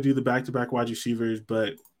was going to do the back-to-back wide receivers,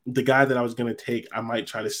 but the guy that I was going to take, I might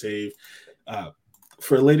try to save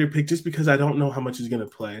for a later pick just because I don't know how much he's going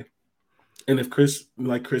to play. And if Chris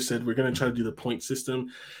said, we're going to try to do the point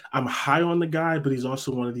system. I'm high on the guy, but he's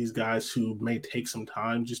also one of these guys who may take some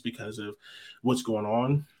time just because of what's going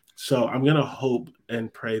on. So I'm going to hope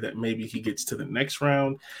and pray that maybe he gets to the next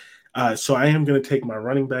round. So I am going to take my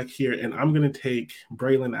running back here, and I'm going to take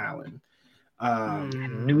Braylon Allen. I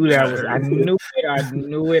knew it. I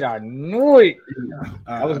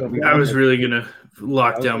was really gonna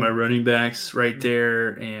lock down my running backs right there,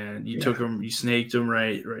 and you took them. You snaked them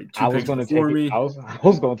right. I was going to take me. I was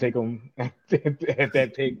going to take him at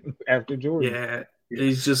that pick after Jordan. Yeah,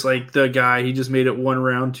 he's just like the guy. He just made it one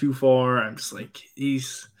round too far. I'm just like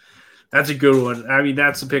that's a good one. I mean,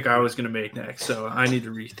 that's the pick I was going to make next. So I need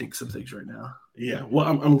to rethink some things right now. Yeah, well,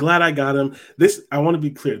 I'm glad I got him. I want to be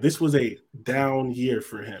clear. This was a down year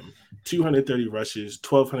for him. 230 rushes,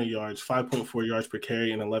 1,200 yards, 5.4 yards per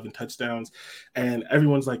carry, and 11 touchdowns. And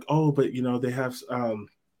everyone's like, oh, but, they have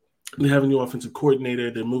a new offensive coordinator.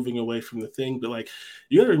 They're moving away from the thing. But,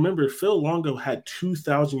 you got to remember, Phil Longo had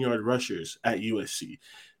 2,000-yard rushers at USC.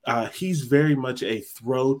 He's very much a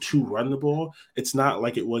throw to run the ball. It's not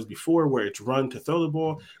like it was before where it's run to throw the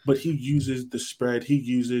ball, but he uses the spread. He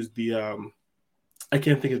uses the I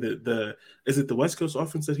can't think of is it the West Coast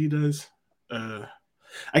offense that he does?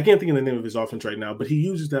 I can't think of the name of his offense right now, but he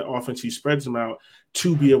uses that offense. He spreads them out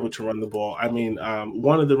to be able to run the ball. I mean,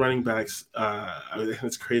 one of the running backs,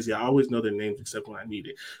 it's crazy. I always know their names except when I need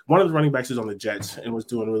it. One of the running backs is on the Jets and was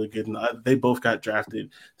doing really good. And they both got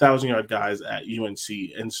drafted 1,000-yard guys at UNC.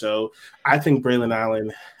 And so I think Braylon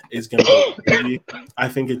Allen is going to go crazy. I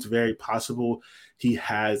think it's very possible he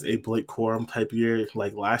has a Blake Corum type year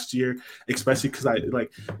like last year, especially because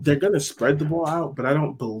they're going to spread the ball out, but I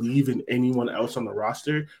don't believe in anyone else on the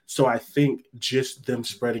roster. So I think just them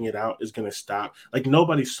spreading it out is going to stop.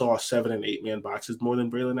 Nobody saw 7 and 8 man boxes more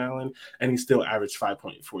than Braylon Allen, and he still averaged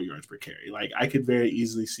 5.4 yards per carry. I could very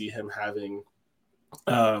easily see him having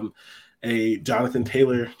a Jonathan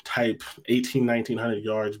Taylor type 1,900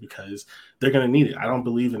 yards because they're going to need it. I don't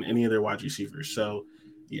believe in any of their wide receivers. So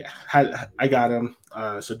yeah, I got him.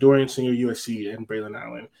 So Dorian Singer, USC, and Braylon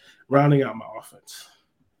Allen rounding out my offense.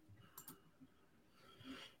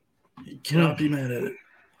 You cannot be mad at it.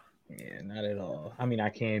 Yeah, not at all. I mean, I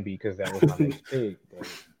can be because that was my next pick. But...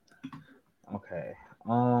 Okay.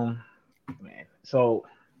 Man. So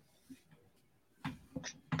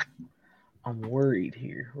I'm worried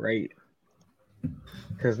here, right?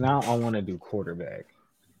 Because now I want to do quarterback.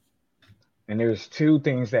 And there's 2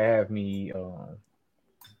 things that have me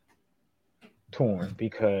torn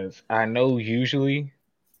because I know usually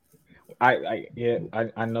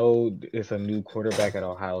I know it's a new quarterback at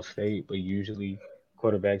Ohio State, but usually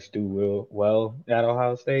quarterbacks do well at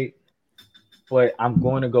Ohio State. But I'm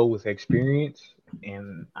going to go with experience,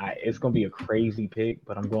 and it's going to be a crazy pick,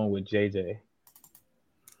 but I'm going with JJ.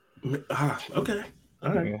 Okay.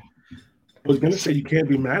 All right. Yeah. I was going to say you can't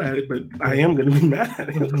be mad at it, but I am going to be mad at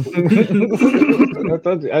it. I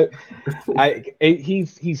told you,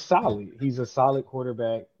 he's solid. He's a solid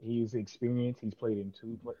quarterback. He's experienced. He's played in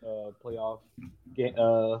two playoff.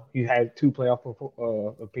 He had two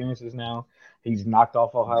playoff appearances now. He's knocked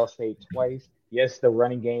off Ohio State twice. Yes, the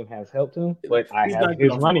running game has helped him, but I have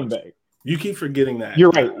his running back. You keep forgetting that.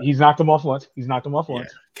 You're right. He's knocked him off once.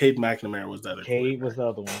 Cade McNamara was the other. Cade was the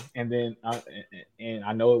other one, and then and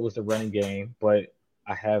I know it was the running game, but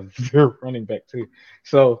I have their running back too.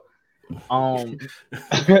 So, he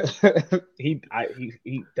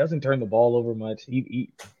doesn't turn the ball over much.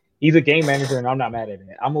 He's a game manager, and I'm not mad at it.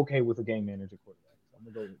 I'm okay with a game manager quarterback. So I'm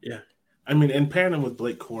gonna go with that. I mean, and pairing him with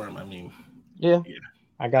Blake Corum, I mean,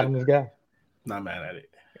 I got him as guy. Not mad at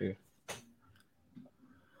it. Yeah.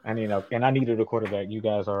 I needed a quarterback. You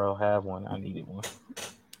guys all have one. I needed one.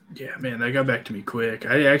 Yeah, man, that got back to me quick.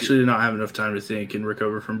 I actually did not have enough time to think and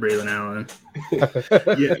recover from Braylon Allen.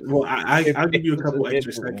 Well, I'll give you a couple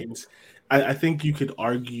extra seconds. I think you could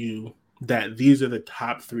argue that these are the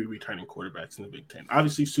top three returning quarterbacks in the Big Ten.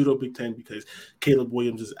 Obviously, pseudo Big Ten because Caleb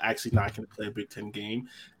Williams is actually not going to play a Big Ten game.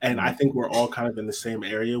 And I think we're all kind of in the same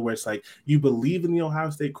area where it's like you believe in the Ohio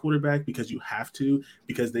State quarterback because you have to,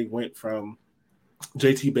 because they went from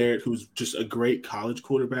JT Barrett, who's just a great college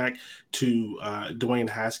quarterback, to Dwayne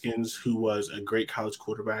Haskins, who was a great college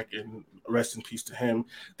quarterback, and rest in peace to him.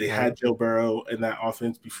 They had Joe Burrow in that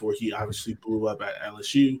offense before he obviously blew up at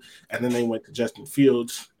LSU, and then they went to Justin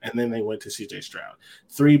Fields, and then they went to CJ Stroud.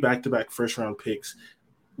 3 back-to-back first-round picks.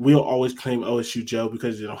 We'll always claim OSU Joe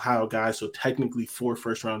because he's an Ohio guy, so technically 4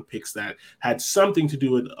 first-round picks that had something to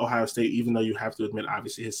do with Ohio State, even though you have to admit,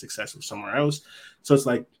 obviously, his success was somewhere else. So it's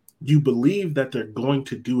like, you believe that they're going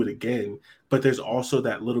to do it again, but there's also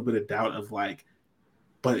that little bit of doubt of like,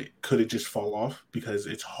 but could it just fall off? Because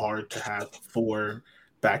it's hard to have 4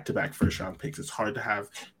 back-to-back first-round picks. It's hard to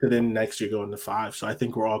have to then next year go into 5. So I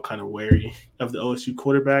think we're all kind of wary of the OSU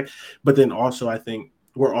quarterback. But then also I think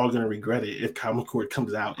we're all going to regret it if Kyle McCord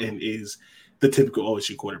comes out and is the typical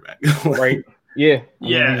OSU quarterback. Right. Yeah.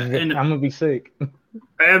 And I'm going to be sick.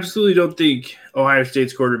 I absolutely don't think Ohio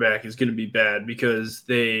State's quarterback is going to be bad because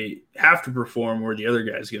they have to perform where the other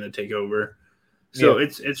guy's going to take over. So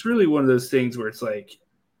it's really one of those things where it's like,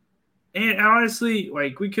 and honestly,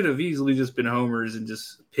 like we could have easily just been homers and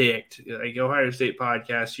just picked like Ohio State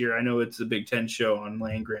podcast here. I know it's a Big Ten show on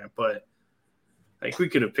land grant, but like we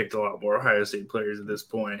could have picked a lot more Ohio State players at this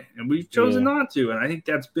point, and we've chosen not to. And I think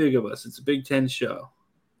that's big of us. It's a Big Ten show.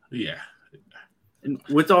 Yeah. And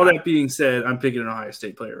with all that being said, I'm picking an Ohio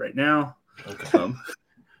State player right now. Okay.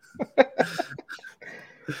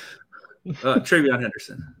 Travion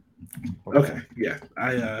Henderson. Okay. Yeah.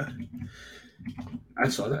 I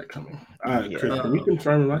saw that coming. Chris, can you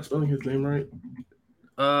confirm am I spelling his name right?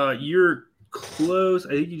 You're close. I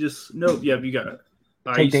think you just you got it.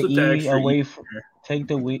 Take the E away from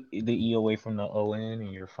the E away from the O-N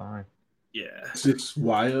and you're fine. Yeah. Is it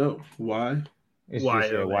Y-O-Y? It's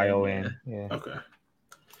Y-O-N. Yeah. Okay.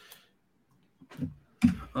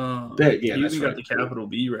 You even got the capital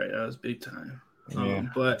B right. That was big time.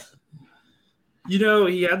 But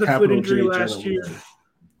he had the foot injury last year.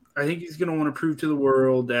 I think he's going to want to prove to the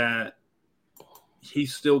world that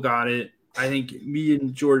he's still got it. I think me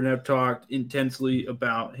and Jordan have talked intensely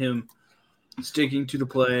about him sticking to the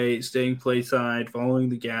play, staying play side, following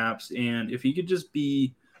the gaps, and if he could just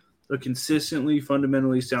be a consistently,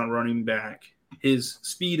 fundamentally sound running back, his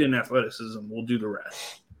speed and athleticism will do the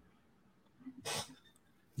rest.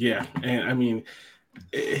 Yeah, and I mean,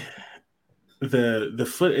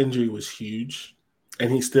 the foot injury was huge,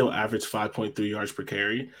 and he still averaged 5.3 yards per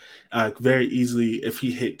carry. Very easily, if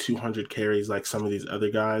he hit 200 carries like some of these other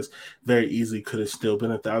guys, very easily could have still been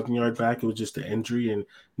 1,000-yard back. It was just an injury, and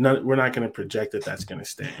we're not going to project that that's going to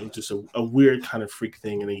stay. It was just a weird kind of freak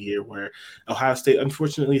thing in a year where Ohio State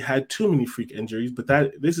unfortunately had too many freak injuries, but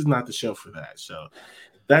this is not the show for that. So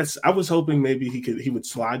I was hoping maybe he would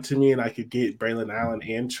slide to me and I could get Braylon Allen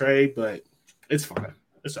and Trey, but it's fine.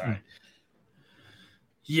 It's all right.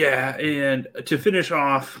 Yeah, and to finish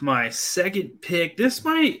off my second pick, this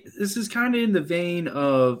is kind of in the vein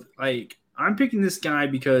of like I'm picking this guy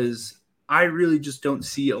because I really just don't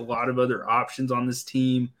see a lot of other options on this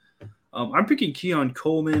team. I'm picking Keon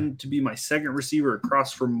Coleman to be my second receiver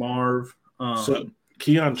across from Marv. So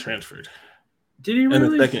Keon transferred. Did he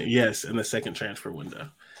really? In the second transfer window.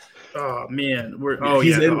 Oh man,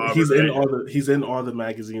 he's in all the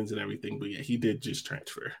magazines and everything. But yeah, he did just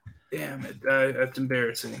transfer. Damn it, that's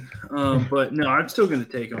embarrassing. But no, I'm still going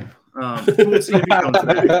to take him. We'll see if he comes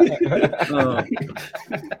back.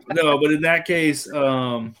 No, but in that case,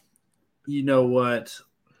 you know what?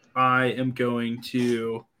 I am going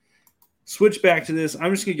to switch back to this.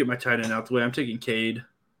 I'm just going to get my tight end out the way. I'm taking Cade.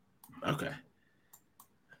 Okay.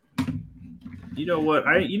 You know what?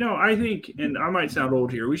 I think, and I might sound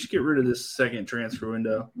old here, we should get rid of this second transfer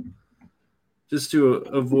window just to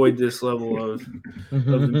avoid this level of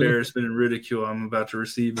embarrassment and ridicule I'm about to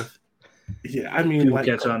receive. Yeah, I mean, people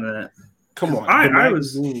catch on to that. Come on. I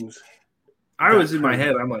was in my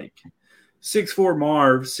head, I'm like, 6'4"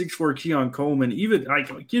 Marv, 6'4" Keon Coleman, even like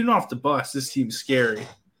getting off the bus, this team's scary.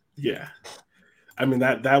 Yeah. I mean,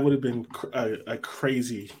 that would have been a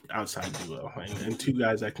crazy outside duo, and two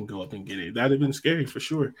guys that can go up and get it. That would have been scary for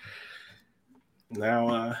sure.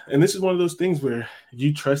 Now, and this is one of those things where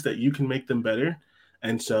you trust that you can make them better,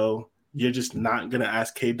 and so you're just not going to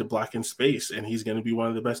ask Cade to block in space, and he's going to be one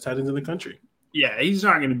of the best tight ends in the country. Yeah, he's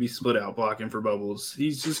not going to be split out blocking for bubbles.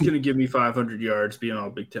 He's just going to give me 500 yards, be an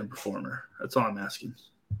all Big Ten performer. That's all I'm asking.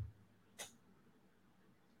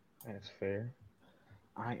 That's fair.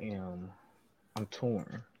 I'm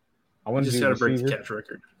torn. I want to just got to break the catch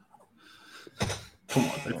record. Come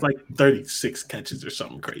on, it's like 36 catches or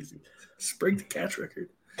something crazy. Just break the catch record.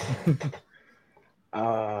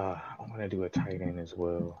 I want to do a tight end as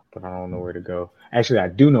well, but I don't know where to go. Actually, I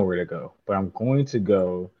do know where to go, but I'm going to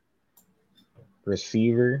go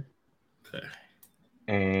receiver. Okay.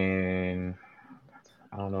 And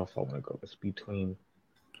I don't know if I want to go between.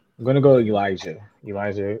 I'm going to go Elijah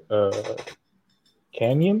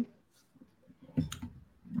Canyon.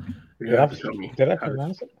 Did I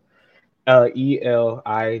pronounce it?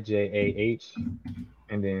 Elijah,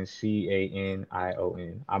 and then Canion.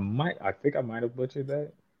 I think I might have butchered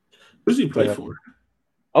that. Who's he play for?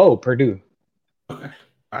 Oh, Purdue. Okay.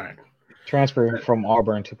 All right. Transfer from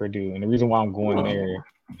Auburn to Purdue. And the reason why I'm going there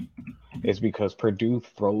is because Purdue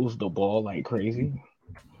throws the ball like crazy.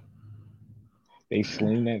 They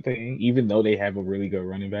sling that thing, even though they have a really good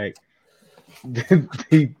running back.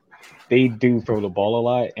 They do throw the ball a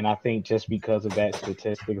lot, and I think just because of that,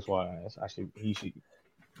 statistics wise, he should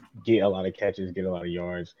get a lot of catches, get a lot of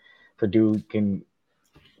yards. Purdue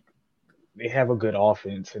they have a good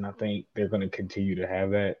offense, and I think they're going to continue to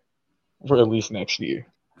have that for at least next year.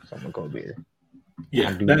 So I'm gonna go there.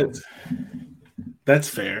 Yeah, that's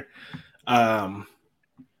fair.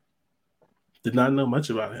 Did not know much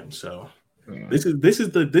about him, so yeah. This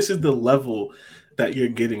is the level that you're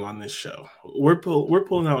getting on this show. We're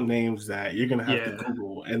pulling out names that you're gonna have to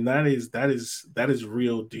Google, and that is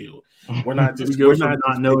real deal. We're not just we're not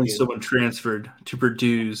knowing someone transferred to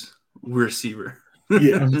Purdue's receiver.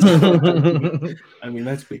 Yeah, I mean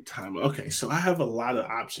that's big time. Okay, so I have a lot of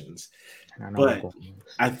options, but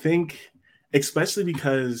I think especially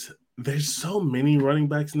because there's so many running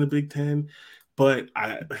backs in the Big Ten, but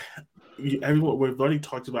we've already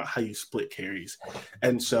talked about how you split carries.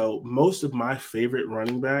 And so most of my favorite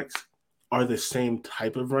running backs are the same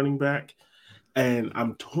type of running back. And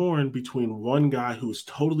I'm torn between one guy who's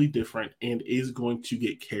totally different and is going to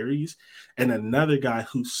get carries and another guy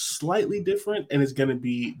who's slightly different and is going to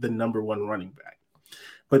be the number one running back.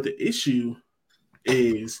 But the issue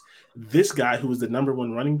is this guy who was the number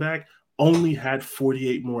one running back only had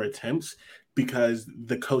 48 more attempts because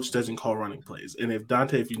the coach doesn't call running plays. And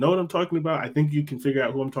if you know what I'm talking about, I think you can figure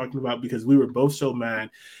out who I'm talking about because we were both so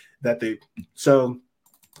mad that so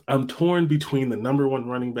I'm torn between the number one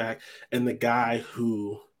running back and the guy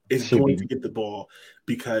who is going to get the ball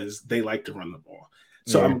because they like to run the ball.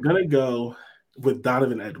 So I'm going to go with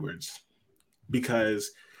Donovan Edwards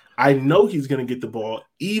because I know he's going to get the ball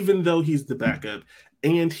even though he's the backup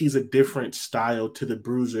and he's a different style to the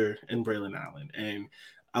bruiser and Braylon Allen. And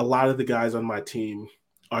a lot of the guys on my team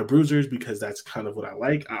are bruisers because that's kind of what I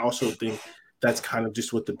like. I also think that's kind of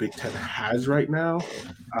just what the Big Ten has right now.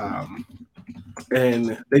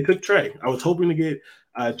 And they took Trey. I was hoping to get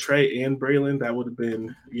Trey and Braylon. That would have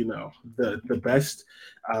been, the best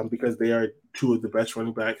because they are two of the best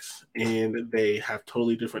running backs and they have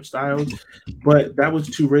totally different styles. But that was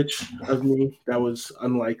too rich of me. That was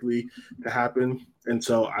unlikely to happen. And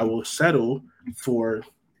so I will settle for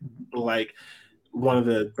one of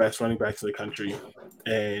the best running backs in the country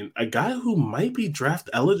and a guy who might be draft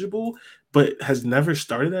eligible but has never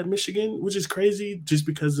started at Michigan, which is crazy just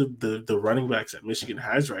because of the running backs that Michigan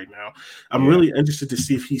has right now. I'm really interested to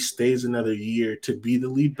see if he stays another year to be the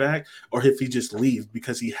lead back or if he just leaves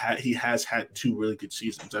because he has had 2 really good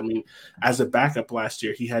seasons. I mean, as a backup last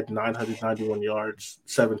year, he had 991 yards,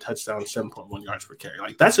 7 touchdowns, 7.1 yards per carry.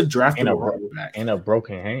 Like that's a draftable running back. And a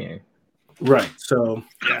broken hand. Right. So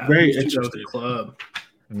very interested. The club.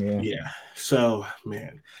 Yeah. So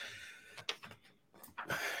man.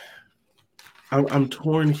 I'm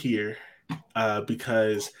torn here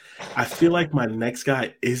because I feel like my next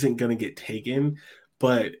guy isn't going to get taken.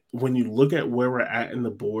 But when you look at where we're at in the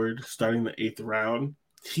board, starting the 8th round,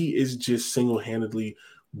 he is just single-handedly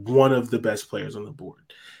one of the best players on the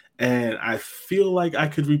board. And I feel like I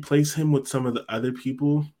could replace him with some of the other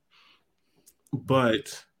people,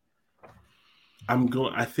 but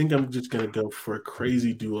I think I'm just going to go for a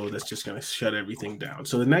crazy duo that's just going to shut everything down.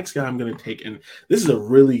 So the next guy I'm going to take, and this is a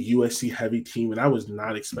really USC heavy team, and I was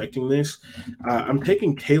not expecting this. I'm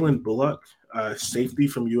taking Kalen Bullock, safety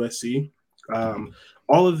from USC.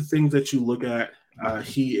 All of the things that you look at,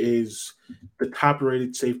 he is the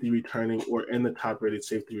top-rated safety returning or in the top-rated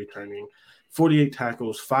safety returning. 48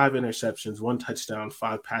 tackles, 5 interceptions, 1 touchdown,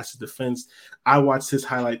 5 passes defense. I watched his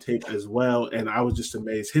highlight tape as well, and I was just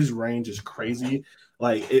amazed. His range is crazy.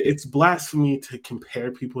 Like, it's blasphemy to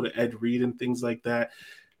compare people to Ed Reed and things like that.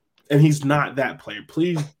 And he's not that player.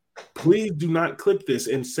 Please do not clip this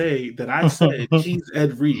and say that I said he's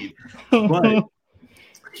Ed Reed. But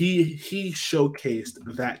he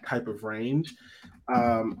showcased that type of range.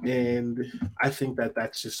 And I think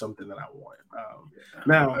that's just something that I want.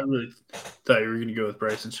 Now, I really thought you were going to go with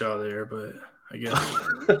Bryson Shaw there, but I guess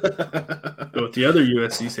go with the other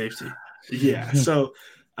USC safety. Yeah. So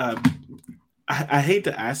I hate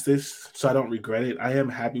to ask this, so I don't regret it. I am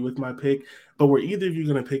happy with my pick, but were either of you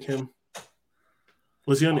going to pick him?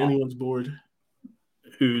 Was he on anyone's board?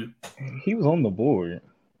 Who? He was on the board.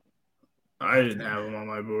 I didn't have him on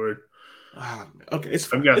my board. Okay, it's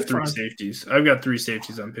fine. I've got 3 safeties. I've got 3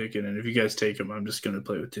 safeties I'm picking, and if you guys take them, I'm just going to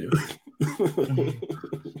play with 2.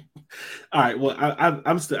 All right. Well,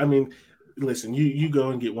 I'm still. I mean, listen. You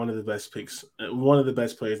go and get one of the best picks, one of the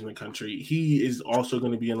best players in the country. He is also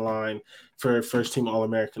going to be in line for first team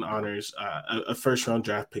All-American honors, a first-round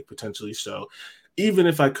draft pick potentially. So, even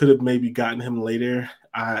if I could have maybe gotten him later,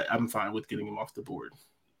 I'm fine with getting him off the board.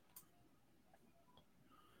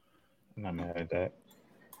 I'm not mad at that.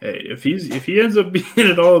 Hey, if he ends up being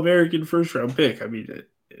an All-American first-round pick, I mean,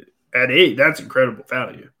 at 8, that's incredible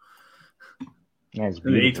value. That's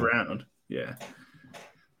in the 8th round, yeah.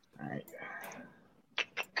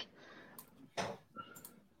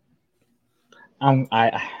 All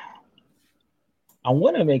right. I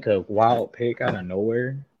want to make a wild pick out of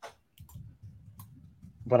nowhere,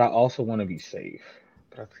 but I also want to be safe.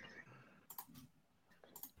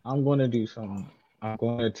 I'm going to do something. I'm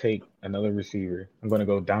going to take another receiver. I'm going to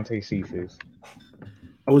go Dante Cephas.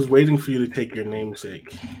 I was waiting for you to take your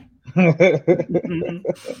namesake.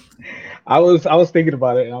 I was thinking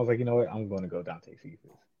about it, and I was like, you know what? I'm going to go Dante Cephas.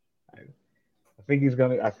 I think he's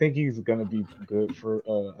gonna be good for.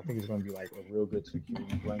 I think he's gonna be like a real good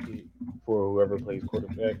security blanket for whoever plays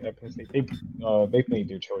quarterback at Penn State. They made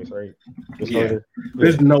their choice, right?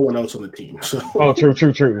 There's no one else on the team. So. Oh,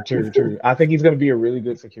 true. I think he's gonna be a really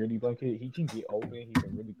good security blanket. He can get open. He's a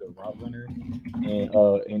really good route runner,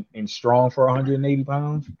 and strong for 180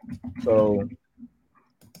 pounds. So,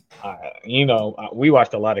 we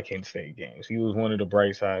watched a lot of Kent State games. He was one of the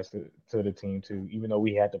bright sides to the team too. Even though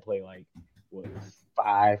we had to play like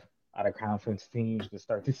 5 out of conference teams to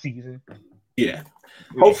start the season. Yeah.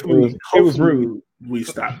 Hopefully it was rude. We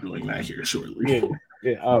stop doing that here shortly.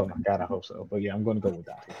 Yeah. Oh my God, I hope so. But yeah, I'm going to go with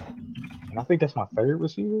that. And I think that's my third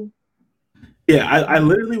receiver. Yeah, I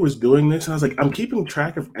literally was doing this, and I was like, I'm keeping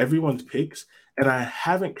track of everyone's picks, and I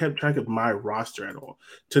haven't kept track of my roster at all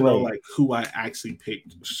to know like who I actually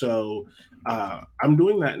picked. So I'm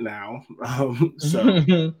doing that now.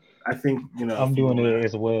 So I think I'm doing it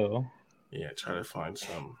as well. Yeah, try to find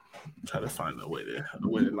a way to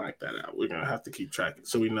knock that out. We're gonna have to keep track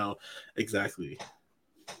so we know exactly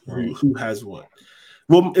who has what.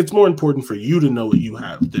 Well, it's more important for you to know what you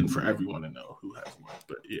have than for everyone to know who has what.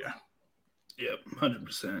 But yeah. Yep,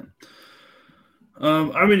 100%.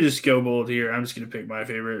 I'm gonna just go bold here. I'm just gonna pick my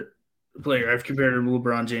favorite player. I've compared him to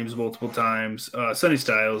LeBron James multiple times. Sonny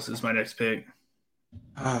Styles is my next pick.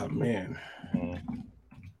 Oh man.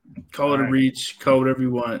 Call it a reach, call whatever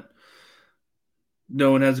you want.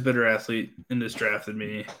 No one has a better athlete in this draft than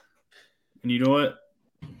me. And you know what?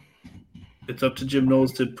 It's up to Jim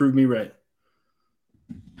Knowles to prove me right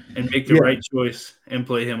and make the right choice and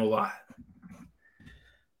play him a lot.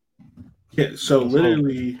 Yeah, so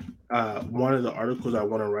literally, one of the articles I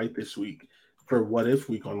want to write this week for What If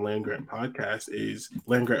Week on Land Grant Podcast is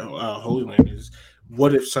Land Grant Holy Land is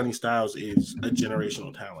what if Sonny Styles is a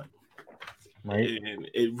generational talent? Right. And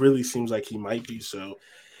it really seems like he might be. So,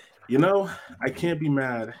 you know, I can't be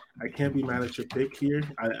mad. I can't be mad at your pick here.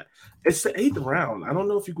 It's the 8th round. I don't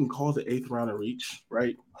know if you can call the 8th round a reach,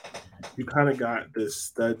 right? You kind of got the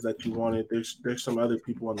studs that you wanted. There's some other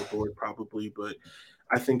people on the board probably, but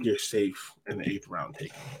I think you're safe in the 8th round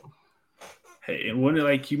taking him. Hey, and when you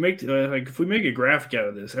make if we make a graphic out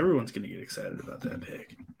of this, everyone's going to get excited about that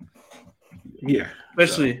pick. Yeah,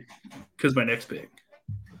 especially because my next pick.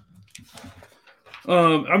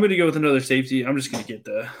 I'm going to go with another safety. I'm just going to get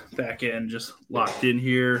the back end just locked in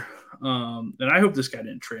here, and I hope this guy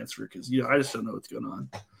didn't transfer because I just don't know what's going on.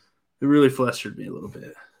 It really flustered me a little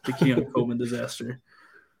bit. The Keon Coleman disaster.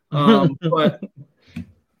 But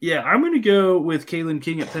yeah, I'm going to go with Kalen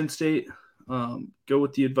King at Penn State. Go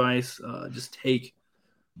with the advice. Just take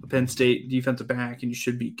a Penn State defensive back, and you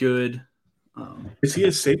should be good. Is he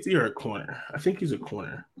a safety or a corner? I think he's a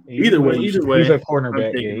corner. Either way, he's a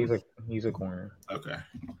cornerback. Yeah, he's a corner. Okay,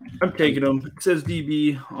 I'm taking him. It says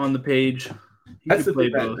DB on the page. That's the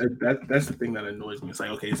thing that's the thing that annoys me. It's like,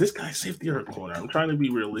 okay, is this guy safety or a corner? I'm trying to be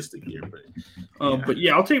realistic here, but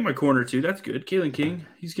yeah, I'll take my corner too. That's good. Kalen King,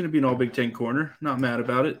 he's going to be an All Big Ten corner. Not mad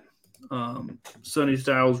about it. Sonny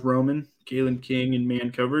Styles, Roman, Kalen King in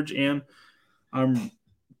man coverage, and I'm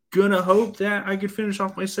gonna hope that I could finish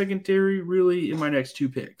off my secondary really in my next 2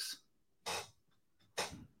 picks.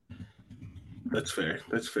 That's fair.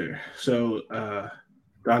 So,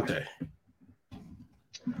 Dante.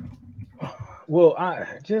 Well,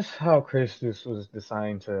 just how Chris just was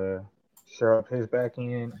deciding to shore up his back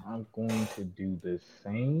end, I'm going to do the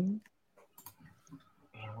same.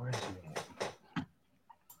 And where is he at?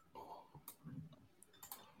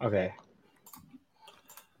 Okay.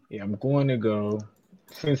 Yeah, I'm going to go,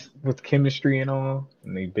 since with chemistry and all,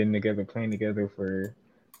 and they've been together, playing together for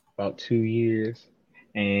about 2 years,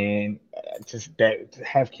 and just that to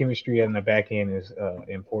have chemistry on the back end is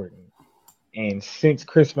important. And since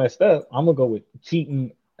Chris messed up, I'm gonna go with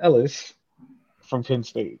Keaton Ellis from Penn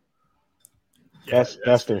State. Yeah,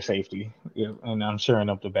 that's their safety. Yeah, and I'm shoring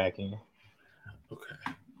up the back end. Okay.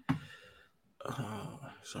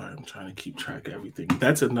 Sorry, I'm trying to keep track of everything.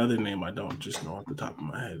 That's another name I don't just know off the top of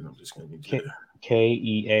my head. I'm just gonna need to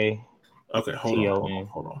K-E-A. Okay, hold on.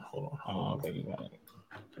 Oh, okay, you got it.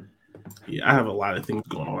 Yeah, I have a lot of things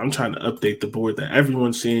going on. I'm trying to update the board that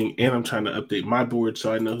everyone's seeing, and I'm trying to update my board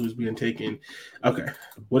so I know who's being taken. Okay,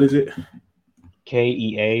 what is it?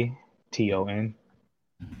 Keaton,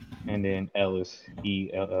 and then Ellis,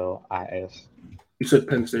 Ellis. You said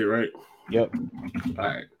Penn State, right? Yep. All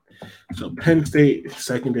right. So Penn State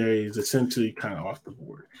secondary is essentially kind of off the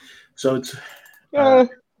board. So it's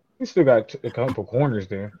you still got a couple corners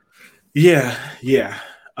there. Yeah.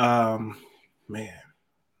 Man.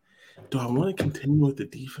 Do I want to continue with the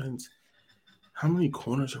defense? How many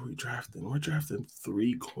corners are we drafting? We're drafting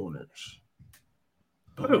 3 corners.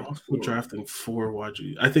 But we're also drafting 4 wide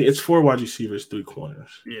receivers. I think it's 4 wide receivers, 3 corners.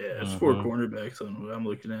 Yeah, it's 4 cornerbacks on what I'm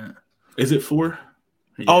looking at. Is it 4?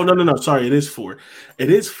 Yeah. Oh, no. Sorry, it is 4. It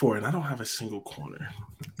is 4, and I don't have a single corner.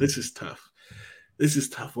 This is tough.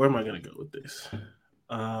 Where am I going to go with this?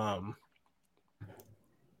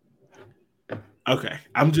 Okay,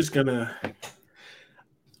 I'm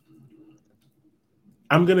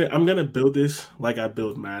gonna build this like I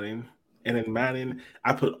build Madden, and in Madden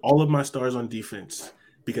I put all of my stars on defense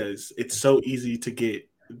because it's so easy to get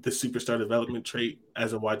the superstar development trait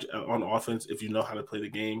as on offense if you know how to play the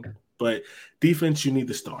game. But defense, you need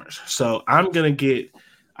the stars. So I'm going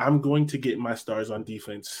to get my stars on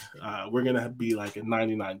defense. We're gonna be like a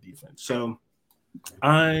 99 defense. So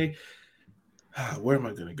where am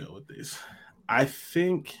I gonna go with this? I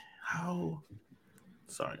think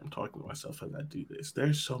Sorry, I'm talking to myself as I do this.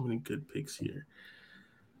 There's so many good picks here.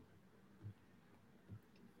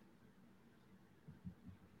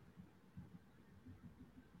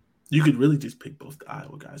 You could really just pick both the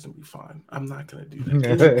Iowa guys and be fine. I'm not going to do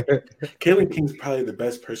that. Kalen King's probably the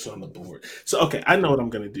best person on the board. So, okay, I know what I'm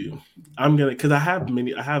going to do. Because I have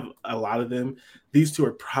a lot of them. These 2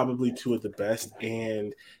 are probably 2 of the best.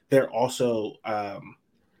 And they're also,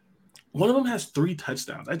 one of them has 3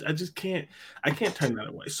 touchdowns. I just can't turn that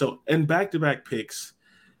away. So, in back-to-back picks,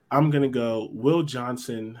 I'm going to go Will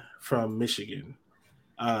Johnson from Michigan.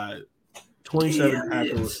 27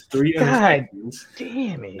 tackles, 3 interceptions.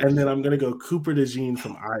 Damn it. And then I'm going to go Cooper DeJean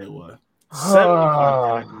from Iowa.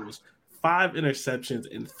 75 tackles, 5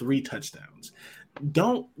 interceptions, and 3 touchdowns.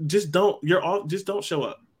 Just don't show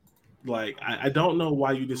up. Like, I don't know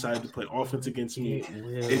why you decided to play offense against me.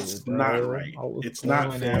 It's not right. It's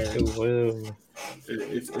not fair.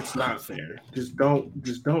 It's not fair. Just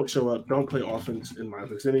don't show up. Don't play offense in my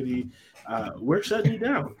vicinity. We're shutting you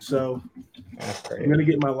down. So I'm gonna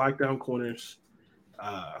get my lockdown corners.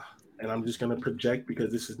 And I'm just going to project,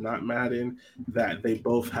 because this is not Madden, that they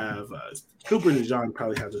both have Cooper DeJean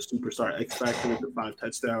probably has a superstar X factor with the 5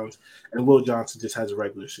 touchdowns, and Will Johnson just has a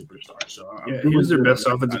regular superstar. So he was their best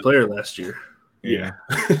offensive player last year. Yeah.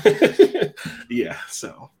 Yeah.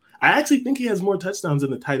 So I actually think he has more touchdowns than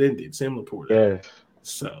the tight end did, Sam Laporta. Yes.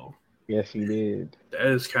 So yes, he did. That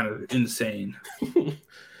is kind of insane.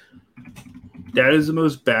 That is the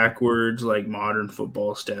most backwards, like, modern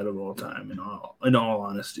football stat of all time, in all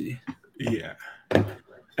honesty. Yeah.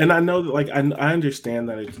 And I know that, like, I understand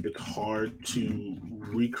that it's hard to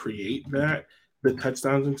recreate that, the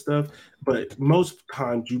touchdowns and stuff, but most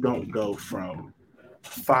times you don't go from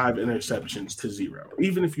 5 interceptions to 0,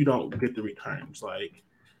 even if you don't get the returns. Like,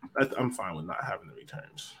 I'm fine with not having the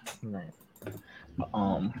returns. Right.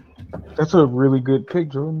 That's a really good pick,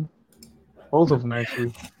 Jordan. Both of them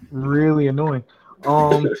actually really annoying.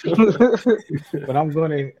 But I'm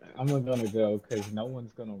gonna go because no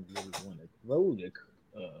one's gonna really want to throw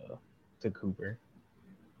to Cooper,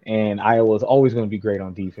 and Iowa's always going to be great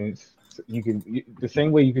on defense. So the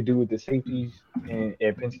same way you could do with the safeties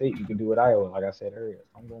at Penn State, you can do at Iowa. Like I said earlier,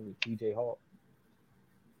 I'm going with TJ Hall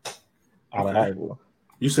out of Iowa.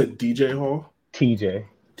 You said DJ Hall? TJ.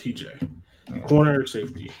 Yeah. Corner or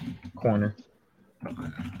safety? Corner.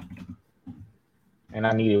 Okay. And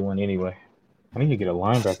I needed one anyway. I need to get a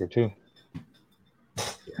linebacker too.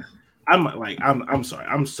 Yeah. I'm sorry.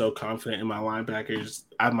 I'm so confident in my linebackers.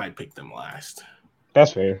 I might pick them last.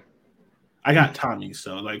 That's fair. I got Tommy,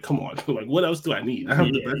 so, like, come on. Like, what else do I need?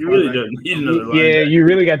 You really don't need another linebacker. Yeah, you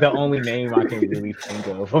really got the only name I can really think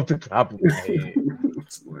of off the top of my head.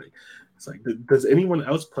 It's like, does anyone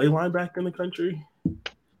else play linebacker in the country? Who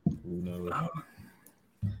knows?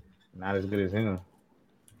 Not as good as him.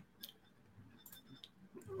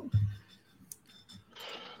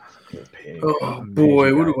 Oh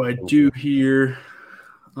boy, what do I do here?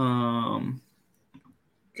 Gotta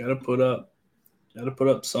put up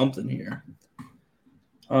something here.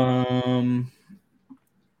 I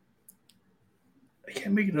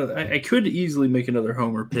can't make another. I could easily make another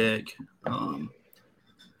homer pick,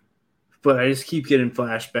 but I just keep getting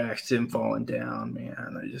flashbacks to him falling down.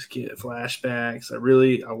 Man, I just get flashbacks. I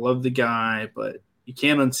love the guy, but you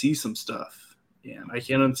can't unsee some stuff. Yeah, I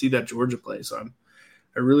can't unsee that Georgia play. So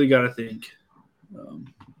I really got to think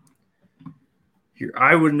here.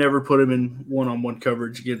 I would never put him in one-on-one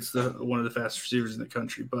coverage against one of the fastest receivers in the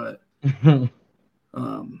country, but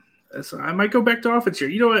so I might go back to offense here.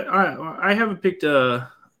 You know what? I haven't picked a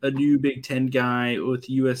new Big Ten guy with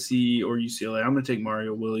USC or UCLA. I'm going to take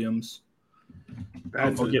Mario Williams.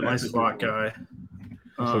 I'll get my slot guy.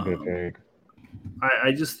 That's a good pick.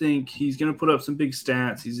 I just think he's going to put up some big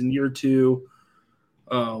stats. He's in year 2.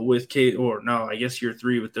 With Kate, or no, I guess year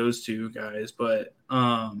 3 with those two guys. But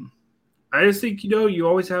I just think, you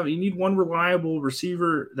need one reliable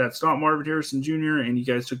receiver. That's not Marvin Harrison Jr., and you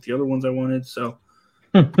guys took the other ones I wanted. So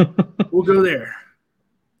we'll go there.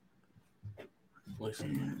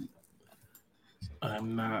 Listen,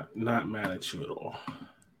 I'm not mad at you at all.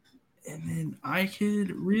 And then I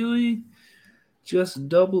could really just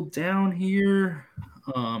double down here.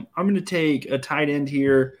 I'm going to take a tight end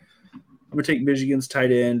here. I'm going to take Michigan's tight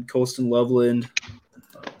end, Colston Loveland.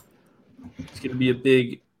 It's going to be a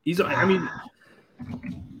big –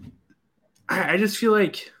 I just feel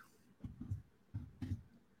like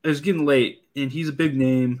it's getting late, and he's a big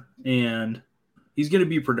name, and he's going to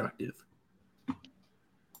be productive.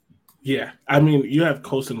 Yeah. You have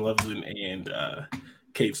Colston Loveland and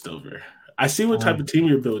Kate Stover. I see what type of team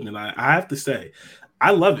you're building, and I have to say,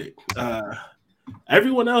 I love it.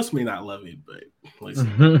 Everyone else may not love it, but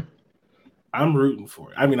listen, I'm rooting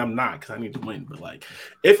for it. I'm not, because I need to win. But, like,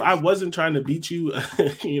 if I wasn't trying to beat you,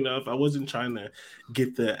 if I wasn't trying to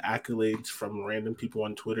get the accolades from random people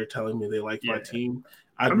on Twitter telling me they like my team,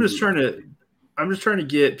 I'm just trying to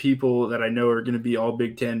get people that I know are going to be all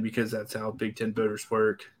Big Ten, because that's how Big Ten voters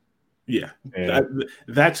work. Yeah.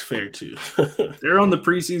 That's fair too. They're on the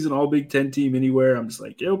preseason all Big Ten team anywhere. I'm just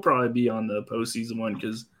like, it'll probably be on the postseason one,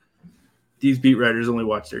 because these beat writers only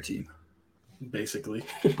watch their team, basically.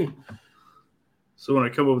 So when I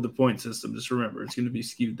come up with the point system, just remember it's going to be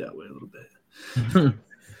skewed that way a little bit.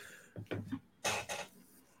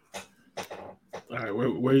 All right,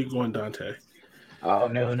 where are you going, Dante? Oh,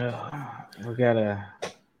 no. We got to –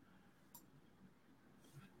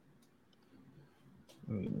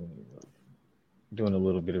 doing a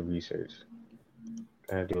little bit of research.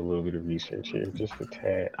 Gotta do a little bit of research here, just a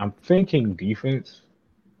tad. I'm thinking defense.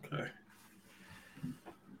 Okay.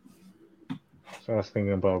 So I was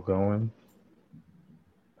thinking about going.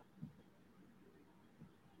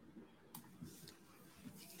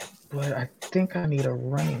 But I think I need a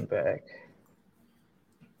running back.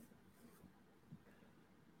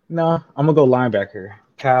 No, I'm gonna go linebacker.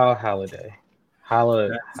 Cal Halliday.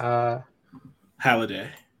 Halliday.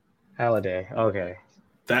 Halliday. Okay.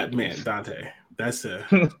 That man, Dante. That's a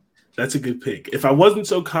good pick. If I wasn't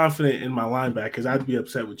so confident in my linebackers, I'd be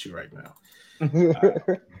upset with you right now.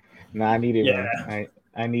 No, I needed one.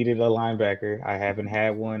 I needed a linebacker. I haven't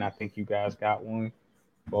had one. I think you guys got one.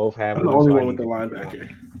 Both have I'm one. the only So one with the linebacker.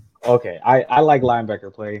 Okay, I like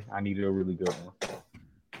linebacker play. I needed a really good one.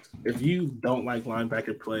 If you don't like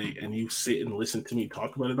linebacker play and you sit and listen to me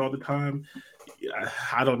talk about it all the time,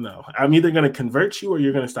 I don't know. I'm either going to convert you or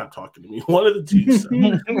you're going to stop talking to me. One of the two. So.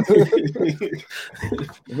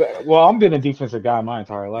 Well, I've been a defensive guy my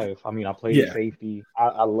entire life. I mean, I played safety.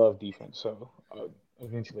 I love defense. So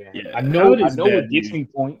eventually, I know what gets me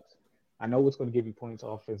points. I know what's going to give me points.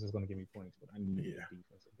 Offense is going to give me points, but I need a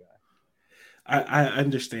defensive guy. I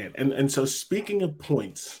understand. And so speaking of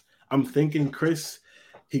points, I'm thinking Chris,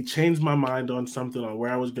 he changed my mind on something on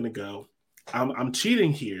where I was going to go. I'm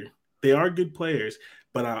cheating here. They are good players,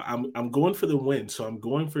 but I'm going for the win. So I'm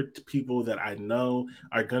going for people that I know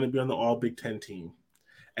are going to be on the All Big Ten team.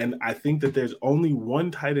 And I think that there's only one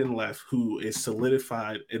tight end left who is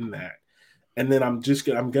solidified in that. And then I'm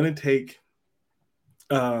going to take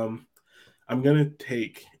a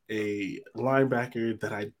linebacker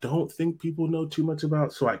that I don't think people know too much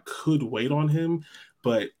about, so I could wait on him,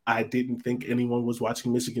 but I didn't think anyone was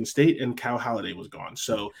watching Michigan State, and Cal Halliday was gone.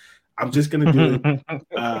 So I'm just going to do it.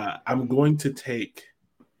 I'm going to take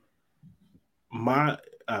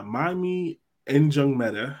Miami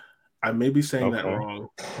Njungmeta. I may be saying that wrong,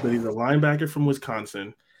 but he's a linebacker from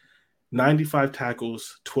Wisconsin. 95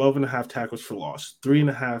 tackles, 12.5 tackles for loss,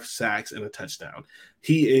 3.5 sacks, and a touchdown.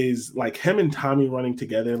 He is like him and Tommy running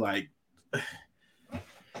together. Like,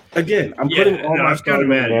 again, I'm putting all my stuff.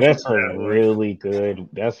 That's really good.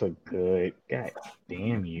 That's a good. God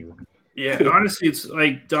damn you. Yeah, honestly, it's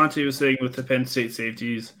like Dante was saying with the Penn State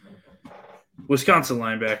safeties, Wisconsin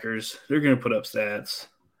linebackers, they're going to put up stats.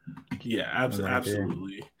 Yeah,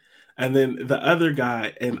 absolutely. And then the other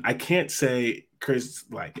guy, and I can't say, Chris,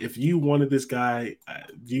 like, if you wanted this guy,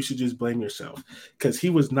 you should just blame yourself because he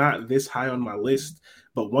was not this high on my list.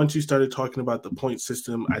 But once you started talking about the point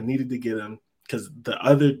system, I needed to get him because the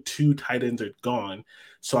other two tight ends are gone.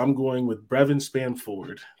 So I'm going with Brevin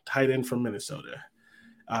Spanford, tight end from Minnesota.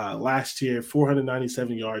 Last year,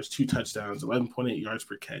 497 yards, 2 touchdowns, 11.8 yards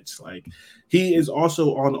per catch. Like, he is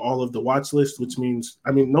also on all of the watch list, which means,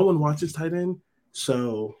 I mean, no one watches tight end.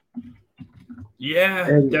 So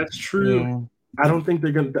that's true. Yeah. I don't think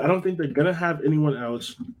they're gonna have anyone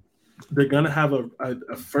else. They're gonna have a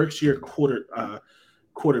first year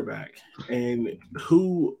quarterback, and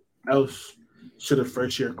who else should a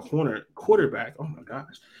first year quarterback? Oh my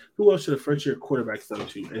gosh, who else should a first year quarterback throw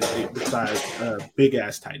to besides big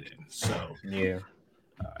ass tight end? So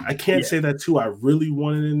I can't say that's who I really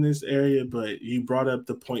wanted in this area, but you brought up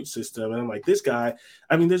the point system, and I'm like, this guy.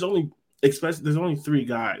 I mean, there's only 3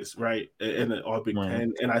 guys, right, in the All Big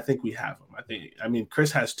Ten, and I think we have them. I mean,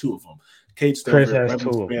 Chris has 2 of them. Cade Stover,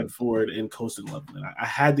 Brevin Spanford, and Colston Loveland. I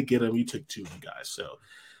had to get him. You took 2 of the guys, so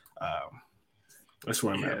that's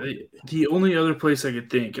where I'm at. The only other place I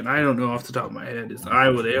could think, and I don't know off the top of my head, is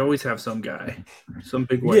Iowa. They always have some guy, some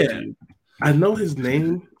big white dude. I know his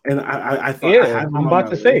name, and I thought I had him I'm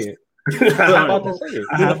about to say it. I'm about to say it.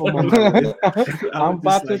 I have him on my list. I'm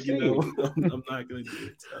about to say it. I'm not going to do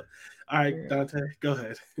it. So. All right, Dante, go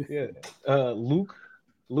ahead. Luke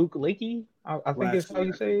Lakey, I think that's how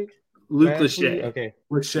you say it. Luke Lachey. Okay.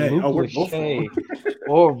 Lachey. Luke Lachey.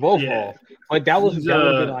 Or both off. But that would have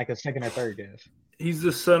been like a second or third guess. He's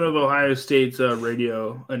the son of Ohio State's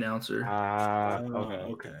radio announcer.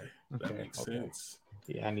 Okay. That makes sense.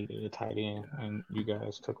 Yeah, I needed a tight end, and you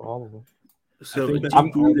guys took all of them. So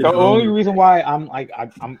the only reason why I'm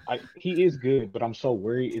he is good, but I'm so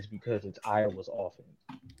worried is because it's Iowa's offense.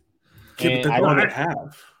 And I don't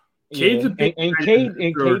have. Cade's a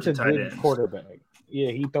good quarterback.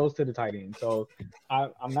 Yeah, he throws to the tight end. So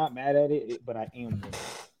I'm not mad at it, but I am worried.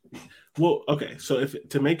 Well, okay. So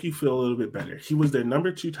to make you feel a little bit better, he was their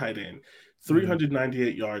number 2 tight end,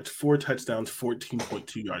 398 yards, 4 touchdowns,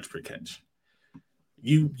 14.2 yards per catch.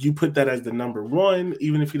 You put that as the number 1,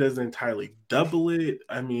 even if he doesn't entirely double it.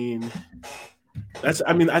 I mean,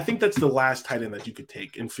 I think that's the last tight end that you could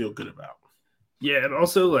take and feel good about. Yeah, and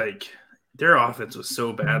also like their offense was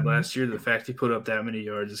so bad last year. The fact he put up that many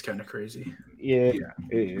yards is kind of crazy. Yeah,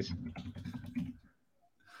 it is.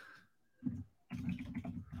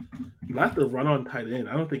 Not the run on tight end.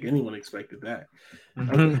 I don't think anyone expected that.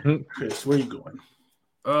 Chris, where are you going?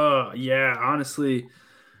 Yeah, honestly,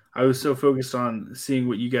 I was so focused on seeing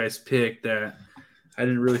what you guys picked that I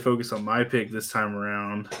didn't really focus on my pick this time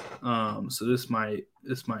around. So this might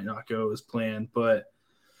not go as planned, but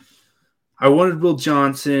I wanted Will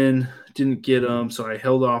Johnson, didn't get him, so I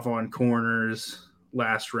held off on corners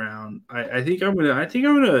last round. I think I'm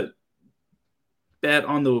gonna bet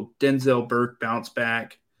on the Denzel Burke bounce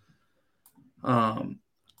back. I've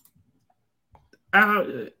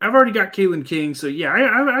already got Kalen King, so yeah,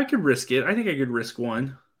 I could risk it. I think I could risk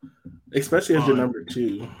one, especially as your number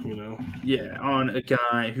 2. Yeah, on a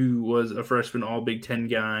guy who was a freshman All Big Ten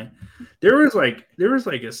guy. There was like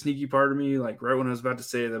a sneaky part of me, like right when I was about to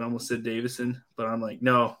say it, that almost said Davison, but I'm like,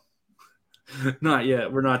 no, not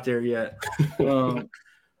yet. We're not there yet. And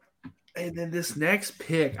then this next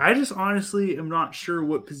pick, I just honestly am not sure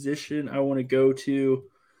what position I want to go to.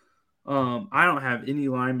 I don't have any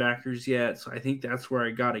linebackers yet, so I think that's where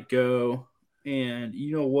I got to go. And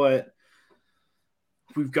you know what?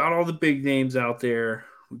 We've got all the big names out there.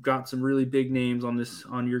 We've got some really big names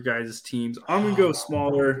on your guys' teams. I'm gonna go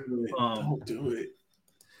smaller. Don't do it.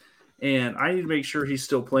 And I need to make sure he's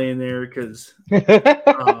still playing there because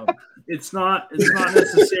it's not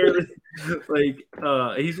necessarily like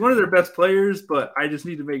he's one of their best players, but I just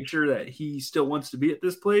need to make sure that he still wants to be at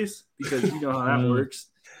this place because you know how that works.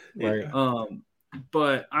 Right.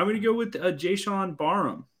 But I'm going to go with Jayshawn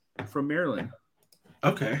Barham from Maryland.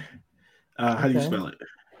 Okay. How do you spell it?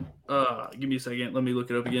 Give me a second. Let me look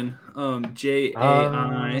it up again. Jaishawn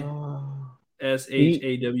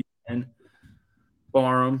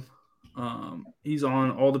Barham. He's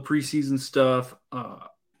on all the preseason stuff.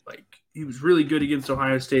 Like he was really good against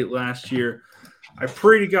Ohio State last year. I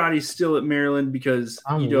pray to God he's still at Maryland because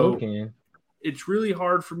it's really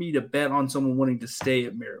hard for me to bet on someone wanting to stay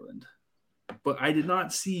at Maryland. But I did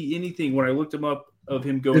not see anything when I looked him up of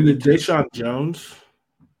him going to Deshaun Jones.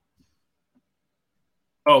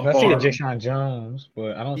 Oh, I see a Deshaun Jones,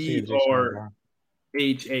 but I don't see a Deshaun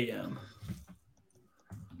H-A-M.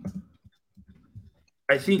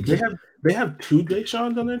 I think they have 2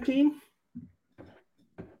 Deshaun's on their team.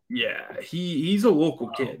 Yeah, he's a local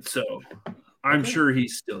kid, so I'm sure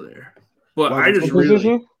he's still there. But What I just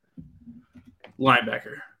position?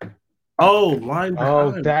 linebacker. Oh,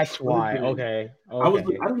 linebacker. Oh, that's why. Okay. I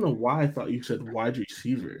don't know why I thought you said wide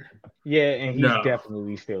receiver. Yeah, and he's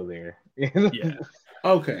definitely still there. Yeah.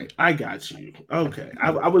 Okay, I got you. Okay,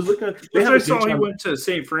 I was looking at. I saw he went to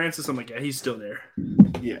St. Francis. I'm like, yeah, he's still there.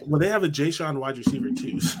 Yeah, well, they have a Jayshawn wide receiver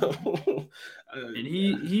too. So, and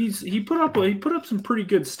he put up some pretty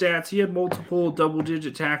good stats. He had multiple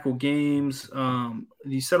double-digit tackle games.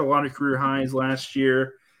 He set a lot of career highs last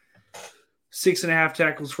year. 6.5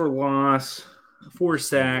 tackles for loss, 4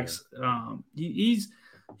 sacks. He's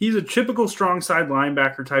a typical strong side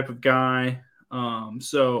linebacker type of guy.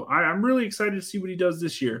 So I'm really excited to see what he does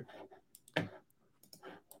this year.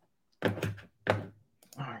 All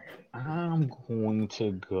right, I'm going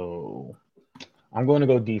to go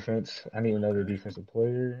defense. I need another defensive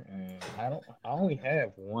player, and I only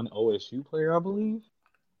have one OSU player, I believe.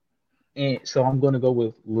 And so I'm going to go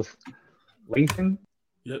with Lathan.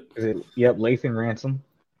 Yep. Lathan Ransom,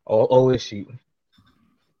 OSU.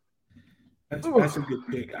 That's a good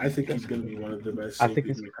pick. I think he's going to be one of the best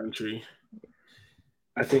safeties in the country.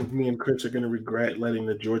 I think me and Chris are going to regret letting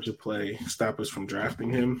the Georgia play stop us from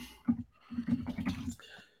drafting him.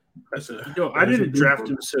 I didn't draft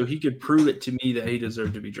him so he could prove it to me that he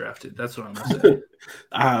deserved to be drafted. That's what I'm going to say.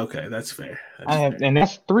 Okay. That's fair. And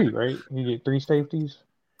that's 3, right? You get 3 safeties?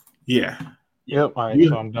 Yeah. Yep. All right,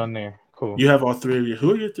 so I'm done there. Cool. You have all 3 of your –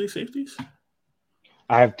 who are your 3 safeties?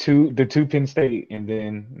 I have the 2 Penn State, and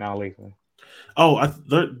then now Lakeland. Oh,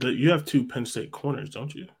 you have 2 Penn State corners,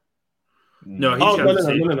 don't you? No, no.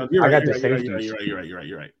 You're right.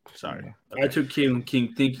 You're right. Sorry. Okay. I took Kalen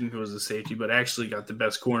King thinking he was a safety, but actually got the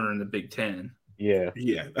best corner in the Big Ten. Yeah.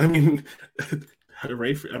 Yeah. I mean,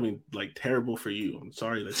 terrible for you. I'm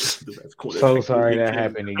sorry that's the best corner. So sorry that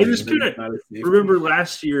happened. I just couldn't remember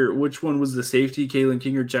last year which one was the safety, Kalen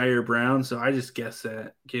King or Jair Brown. So I just guessed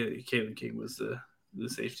that Kalen King was the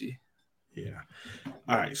safety. Yeah.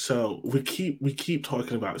 All right. So we keep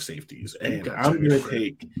talking about safeties, and I'm going to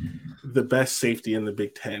take the best safety in the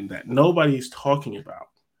Big Ten that nobody's talking about.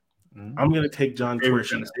 I'm going to take John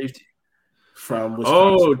Torchio safety from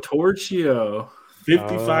Wisconsin. Oh, Torchio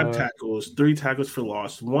 55 tackles, 3 tackles for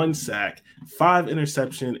loss, 1 sack, 5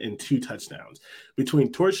 interception, and 2 touchdowns.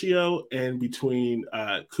 Between Torchio and between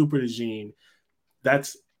Cooper DeJean,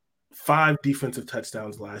 that's 5 defensive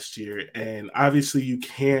touchdowns last year. And obviously you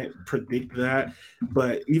can't predict that,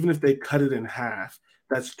 but even if they cut it in half,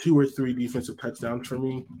 that's 2 or 3 defensive touchdowns for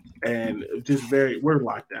me. And just we're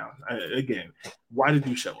locked down. Again, why did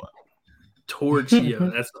you show up?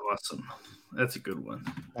 Torchio, that's awesome. That's a good one.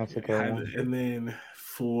 That's a good one. And then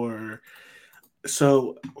we're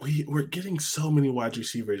getting so many wide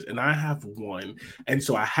receivers, and I have one, and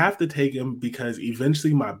so I have to take him because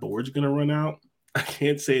eventually my board's gonna run out. I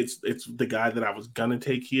can't say it's the guy that I was gonna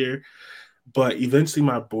take here, but eventually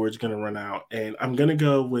my board's gonna run out, and I'm gonna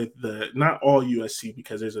go with not all USC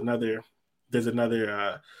because I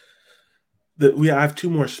have 2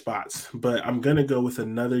 more spots, but I'm gonna go with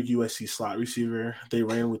another USC slot receiver. They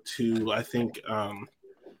ran with 2. I think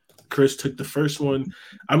Chris took the first one.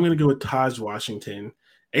 I'm going to go with Taj Washington,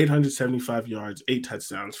 875 yards, 8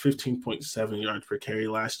 touchdowns, 15.7 yards per carry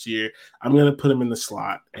last year. I'm going to put him in the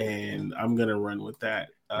slot, and I'm going to run with that.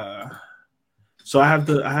 So I have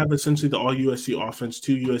essentially the all USC offense,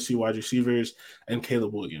 2 USC wide receivers, and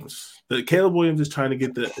Caleb Williams. Caleb Williams is trying to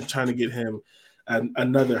get him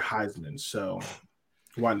another Heisman. So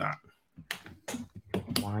why not?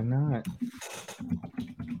 Why not?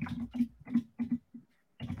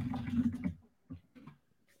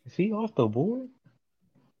 Is he off the board?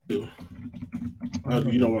 Oh,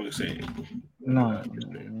 you don't want to say it. No. I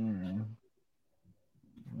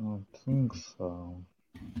don't think so. All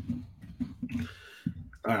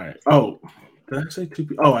right. Oh, did I say 2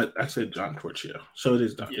 people? Oh, I said John Torchio. So it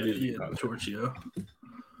is John. Yeah, it is John Torchio.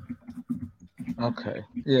 Okay.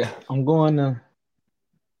 Yeah, I'm going to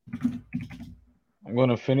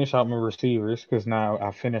finish out my receivers because now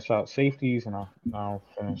I finish out safeties and I'll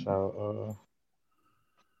finish out.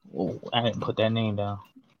 I didn't put that name down,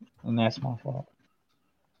 and that's my fault.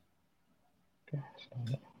 Okay,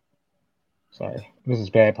 sorry. This is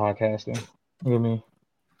bad podcasting. Look at me.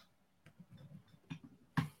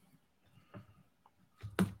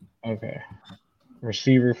 Okay.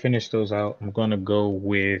 Receiver, finish those out. I'm going to go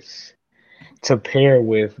to pair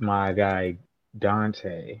with my guy,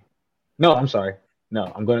 Dante. No, I'm sorry. No,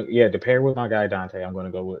 to pair with my guy, Dante, I'm going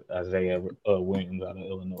to go with Isaiah Williams out of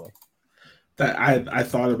Illinois. That I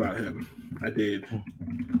thought about him. I did.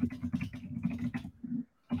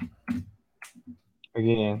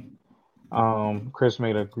 Again, Chris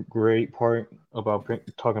made a great part about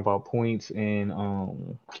talking about points in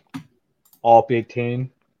all Big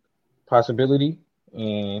Ten possibility,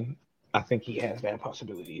 and I think he has that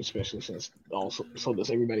possibility, especially since so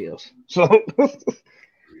does everybody else. So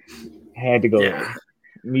had to go there.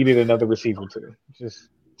 Needed another receiver too. Just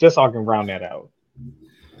so I can round that out.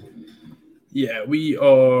 Yeah, we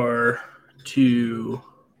are to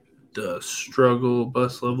the struggle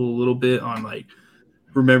bus level a little bit on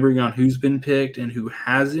remembering on who's been picked and who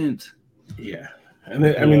hasn't. Yeah, and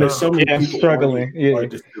then, there's so many people struggling.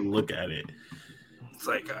 Just to look at it. It's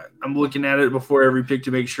I'm looking at it before every pick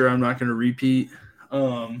to make sure I'm not going to repeat.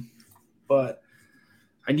 But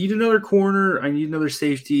I need another corner. I need another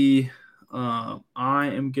safety. I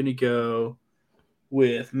am going to go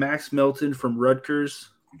with Max Melton from Rutgers.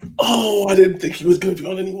 Oh, I didn't think he was going to be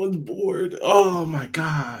on anyone's board. Oh, my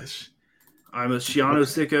gosh. I'm a Shiano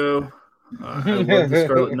sicko. I love the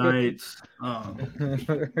Scarlet Knights.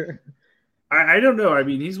 I don't know. I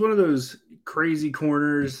mean, he's one of those crazy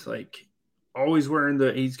corners, always wearing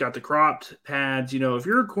he's got the cropped pads. If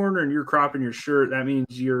you're a corner and you're cropping your shirt, that means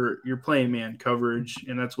you're playing man coverage,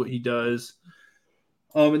 and that's what he does.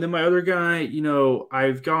 And then my other guy,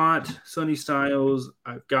 I've got Sonny Styles,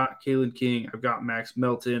 I've got Kalen King, I've got Max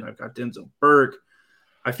Melton, I've got Denzel Burke.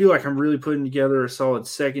 I feel like I'm really putting together a solid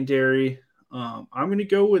secondary. I'm going to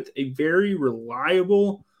go with a very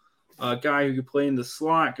reliable guy who can play in the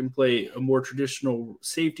slot, can play a more traditional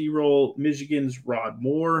safety role. Michigan's Rod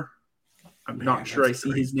Moore. I'm not sure I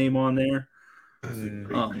see his name on there.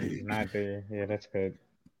 Not there. Yeah, that's good.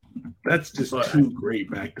 That's just 2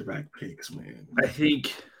 great back-to-back picks, man. I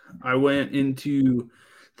think I went into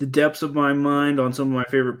the depths of my mind on some of my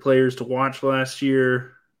favorite players to watch last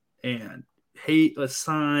year, and hate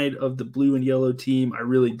aside of the blue and yellow team, I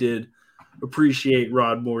really did appreciate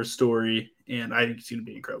Rod Moore's story, and I think he's going to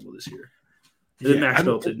be incredible this year. Max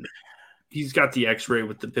Melton, he's got the X-ray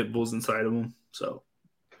with the pit bulls inside of him, so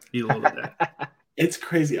need a little bit of that. It's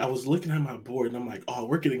crazy. I was looking at my board and I'm like, oh,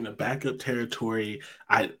 we're getting the backup territory.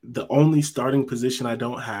 The only starting position I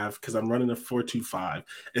don't have, because I'm running a 4-2-5,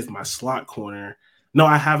 is my slot corner. No,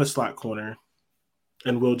 I have a slot corner.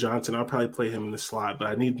 and Will Johnson. I'll probably play him in the slot, but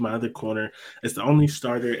I need my other corner. It's the only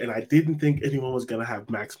starter, and I didn't think anyone was going to have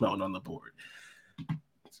Max Melton on the board.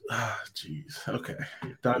 Jeez. Okay.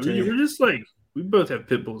 Dante. We're just like, we both have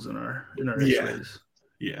pit bulls in our X-rays.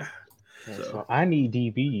 Yeah. So I need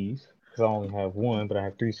DBs because I only have one, but I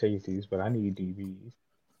have 3 safeties, but I need DBs.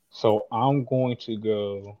 So I'm going to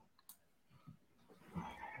go.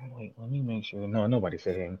 Wait, let me make sure. No, nobody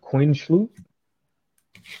said him. Quinn Schlup.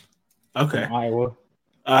 Okay. From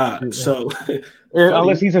Iowa. So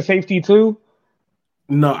unless he's a safety too.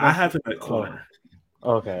 No, I have him at corner.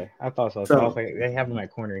 Okay, I thought so. So I was like, they have him at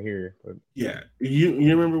corner here. But... Yeah, you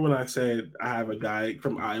remember when I said I have a guy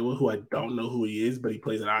from Iowa who I don't know who he is, but he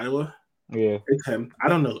plays at Iowa? Yeah, it's him. I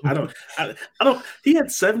don't know. I don't. He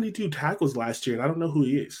had 72 tackles last year, and I don't know who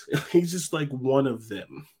he is. He's just like one of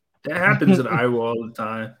them. That happens at Iowa all the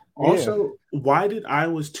time. Also, why did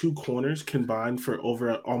Iowa's 2 corners combine for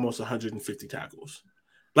over almost 150 tackles?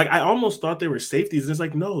 Like, I almost thought they were safeties. It's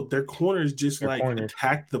like, no, their corners just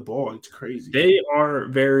attack the ball. It's crazy. They are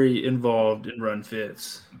very involved in run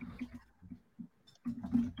fits.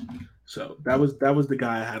 So that was the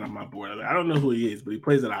guy I had on my board. I don't know who he is, but he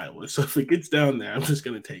plays at Iowa. So if it gets down there, I'm just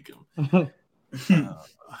going to take him. Man.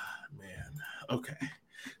 Okay.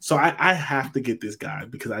 So I have to get this guy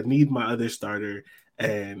because I need my other starter,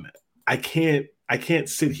 and I can't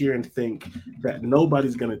sit here and think that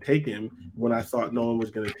nobody's going to take him when I thought no one was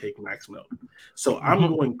going to take Max Melton. So I'm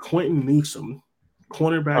going Quentin Newsome,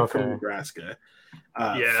 cornerback from Nebraska.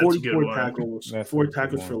 44 tackles, 4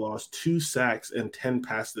 tackles for loss, 2 sacks, and 10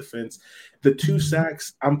 pass defense. The 2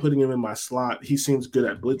 sacks, I'm putting him in my slot. He seems good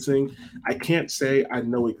at blitzing. I can't say I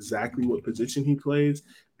know exactly what position he plays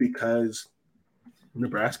because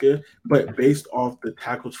Nebraska, but based off the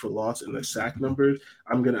tackles for loss and the sack numbers,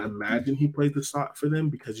 I'm going to imagine he plays the slot for them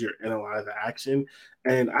because you're in a lot of the action.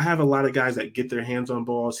 And I have a lot of guys that get their hands on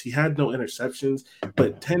balls. He had no interceptions,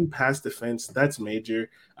 but 10 pass defense, that's major.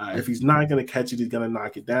 If he's not going to catch it, he's going to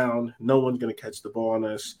knock it down. No one's going to catch the ball on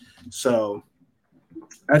us. So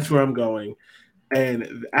that's where I'm going.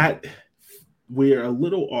 And we're a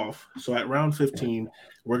little off. So at round 15,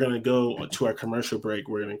 we're going to go to our commercial break.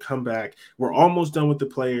 We're going to come back. We're almost done with the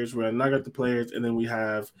players. We're going to knock out the players, and then we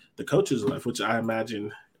have the coaches left, which I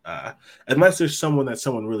imagine, unless there's someone that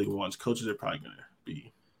someone really wants, coaches are probably going to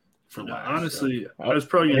be for last. Honestly, I was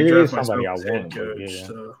probably going to draft somebody I want.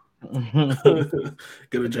 So.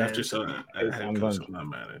 Gonna draft yourself at head coach. I'm not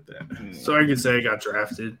mad at that. So I can say I got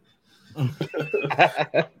drafted. All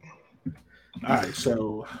right,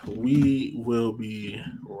 so we will be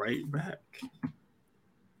right back.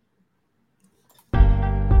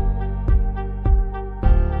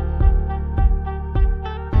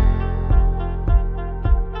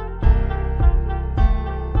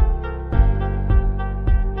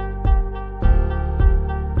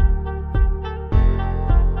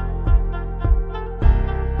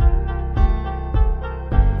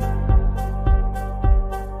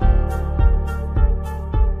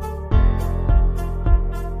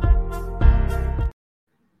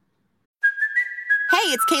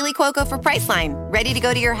 It's Kaylee Cuoco for Priceline. Ready to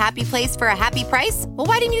go to your happy place for a happy price? Well,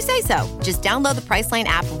 why didn't you say so? Just download the Priceline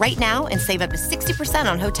app right now and save up to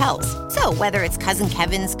 60% on hotels. So whether it's Cousin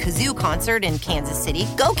Kevin's Kazoo Concert in Kansas City,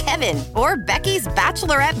 go Kevin, or Becky's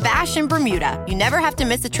Bachelorette Bash in Bermuda, you never have to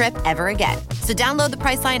miss a trip ever again. So download the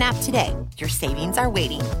Priceline app today. Your savings are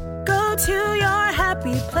waiting. Go to your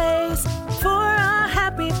happy place for a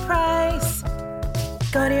happy price.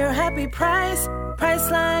 Go to your happy price,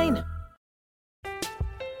 Priceline.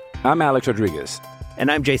 I'm Alex Rodriguez.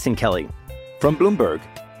 And I'm Jason Kelly. From Bloomberg,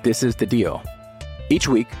 this is The Deal. Each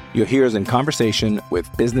week, you'll hear us in conversation with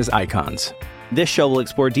business icons. This show will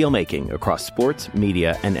explore deal-making across sports,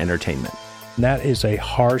 media, and entertainment. That is a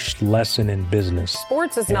harsh lesson in business.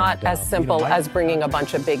 Sports is not as simple as bringing a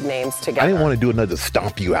bunch of big names together. I didn't want to do another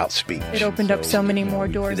stomp you out speech. It opened up so many more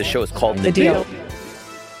doors. The show is called The Deal.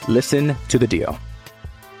 Listen to The Deal.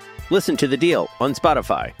 Listen to The Deal on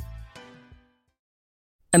Spotify.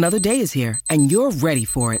 Another day is here, and you're ready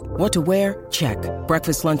for it. What to wear? Check.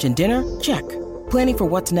 Breakfast, lunch, and dinner? Check. Planning for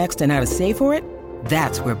what's next and how to save for it?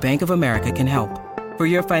 That's where Bank of America can help. For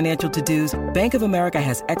your financial to-dos, Bank of America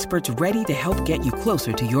has experts ready to help get you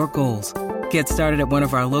closer to your goals. Get started at one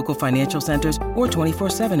of our local financial centers or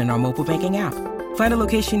 24/7 in our mobile banking app. Find a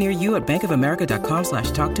location near you at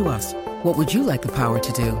bankofamerica.com/talktous. What would you like the power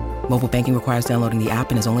to do? Mobile banking requires downloading the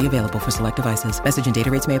app and is only available for select devices. Message and data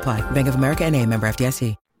rates may apply. Bank of America NA, member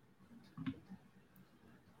FDIC.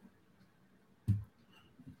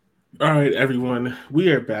 All right, everyone, we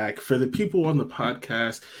are back. For the people on the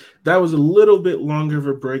podcast, that was a little bit longer of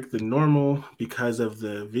a break than normal because of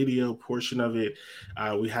the video portion of it.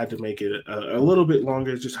 We had to make it a little bit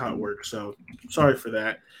longer, just how it works. So sorry for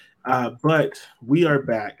that. But we are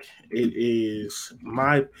back. It is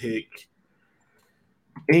my pick.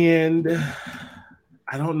 And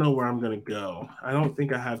I don't know where I'm going to go. I don't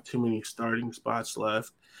think I have too many starting spots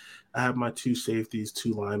left. I have my 2 safeties,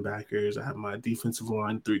 2 linebackers. I have my defensive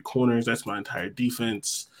line, 3 corners. That's my entire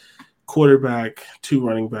defense. Quarterback, 2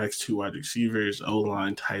 running backs, 2 wide receivers,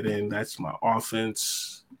 O-line, tight end. That's my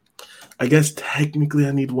offense. I guess technically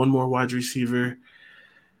I need 1 more wide receiver.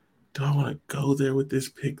 Do I want to go there with this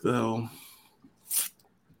pick, though?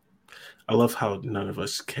 I love how none of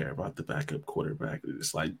us care about the backup quarterback.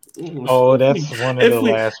 It's like, that's one of the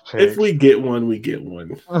last picks. If we get one, we get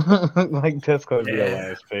one. Like, that's going to be the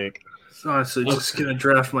last pick. So honestly, just going to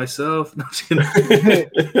draft myself.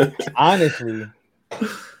 Honestly.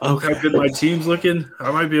 Look how good my team's looking. I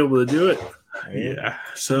might be able to do it. Yeah.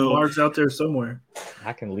 So Lamar's out there somewhere.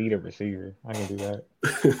 I can lead a receiver. I can do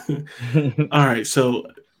that. All right. So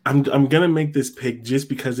I'm gonna make this pick just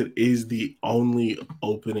because it is the only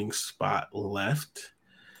opening spot left.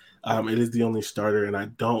 It is the only starter, and I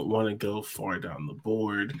don't want to go far down the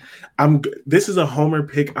board. This is a homer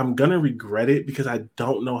pick. I'm gonna regret it because I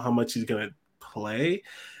don't know how much he's gonna play.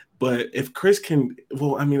 But if Chris can,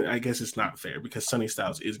 well, I mean, I guess it's not fair because Sonny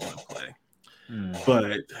Styles is gonna play.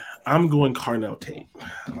 But I'm going Carnell Tate.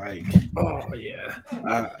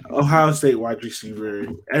 Ohio State wide receiver.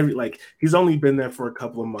 He's only been there for a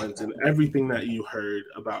couple of months, and everything that you heard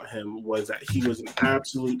about him was that he was an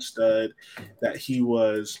absolute stud. That he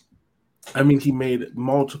made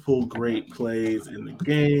multiple great plays in the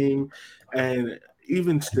game, and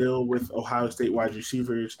even still with Ohio State wide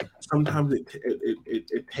receivers, sometimes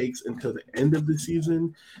it takes until the end of the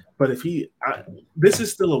season. But this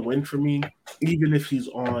is still a win for me, even if he's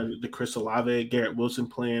on the Chris Olave, Garrett Wilson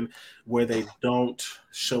plan, where they don't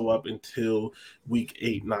show up until week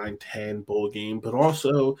 8, 9, 10 bowl game. But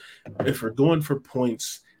also, if we're going for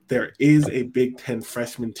points, there is a Big Ten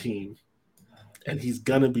freshman team, and he's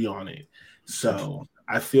gonna be on it. So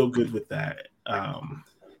I feel good with that.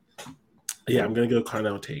 Yeah, I'm gonna go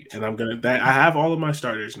Carnell Tate, and I have all of my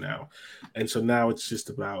starters now, and so now it's just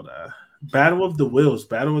about battle of the wills,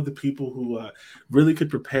 battle of the people who really could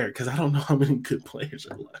prepare, because I don't know how many good players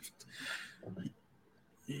are left.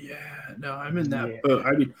 Yeah, no, I'm in that boat.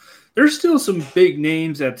 I mean, there's still some big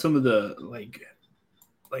names at some of the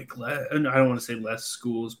I don't want to say less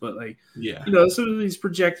schools, but some of these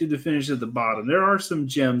projected to finish at the bottom. There are some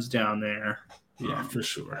gems down there. Yeah, for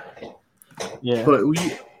sure. Yeah, but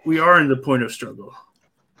we are in the point of struggle.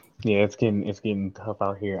 Yeah, it's getting tough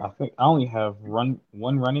out here. I think I only have one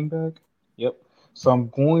running back. Yep. So I'm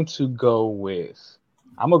going to go with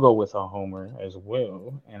a homer as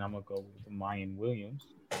well, and I'm gonna go with Mayan Williams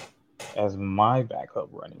as my backup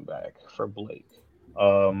running back for Blake.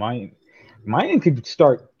 Mayan could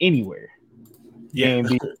start anywhere,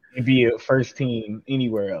 and be a first team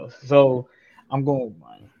anywhere else. So I'm going with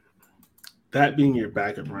Mayan. That being your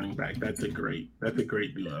backup running back, that's a great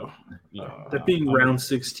duo. That being round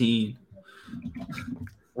 16.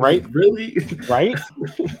 Right? Really? Right?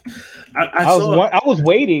 I was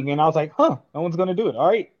waiting, and I was like, no one's going to do it. All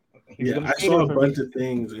right. I saw a bunch of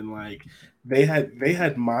things, and they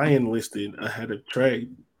had Mayan listed ahead of Trey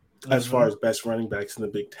as far as best running backs in the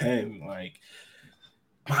Big Ten.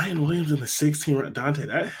 Mayan Williams in the 16,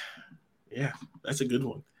 Dante, that's a good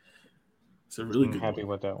one. It's a really good one.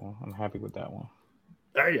 I'm happy with that one.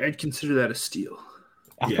 I'd consider that a steal.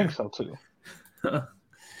 I think so too.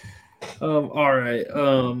 All right.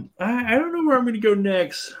 I don't know where I'm going to go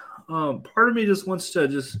next. Part of me just wants to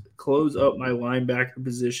just close up my linebacker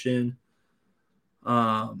position.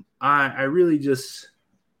 I really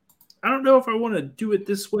I don't know if I want to do it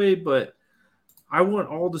this way, but I want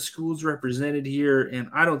all the schools represented here, and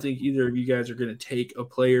I don't think either of you guys are going to take a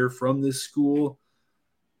player from this school.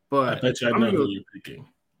 But I bet you I know who you're picking.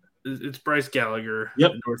 It's Bryce Gallagher.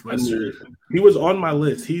 Yep, Northwestern. He was on my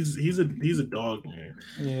list. He's a dog, man.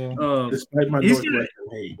 Yeah. Despite my Northwestern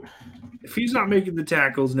hate. If he's not making the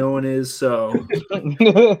tackles, no one is. So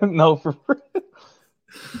no, for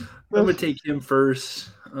I'm gonna take him first.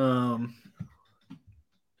 So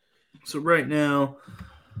right now,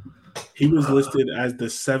 he was listed as the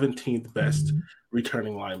 17th best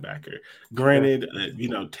returning linebacker. Granted,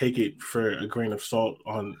 take it for a grain of salt.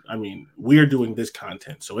 We're doing this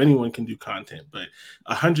content, so anyone can do content. But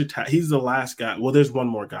 100, he's the last guy. Well, there's one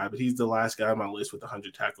more guy, but he's the last guy on my list with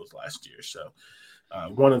 100 tackles last year. So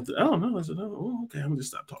one of the, I don't know, there's another. Oh, okay, I'm gonna just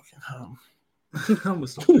stop talking. I'm gonna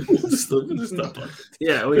stop talking.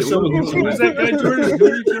 Yeah, wait, who's that guy,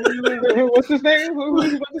 Jordan? What's his name? What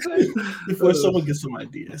was you about to say? Before someone gets some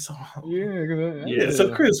ideas. Yeah.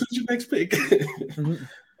 So, Chris, who's your next pick?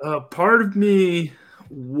 Part of me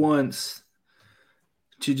wants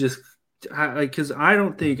to just because I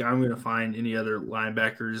don't think I'm going to find any other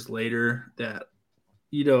linebackers later that,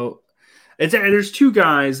 there's two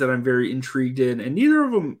guys that I'm very intrigued in, and neither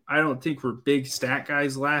of them I don't think were big stat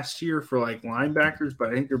guys last year for like linebackers, but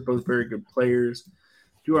I think they're both very good players.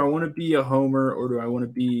 Do I want to be a homer, or do I want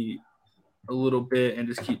to be a little bit and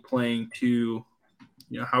just keep playing to,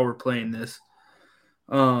 how we're playing this?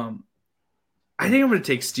 I think I'm going to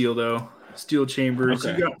take Steele though. Steele Chambers.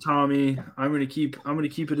 Okay. You got Tommy. I'm going to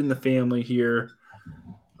keep it in the family here.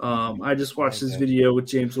 I just watched this video with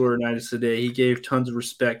James Laurinaitis today. He gave tons of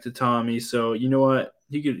respect to Tommy. So you know what?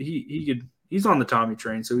 He's on the Tommy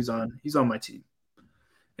train. So he's on my team.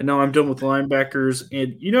 And now I'm done with linebackers.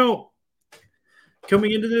 And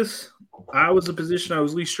coming into this, I was a position I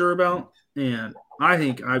was least sure about, and I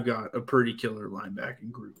think I've got a pretty killer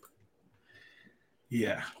linebacking group.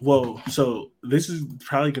 Yeah. Well, so this is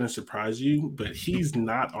probably going to surprise you, but he's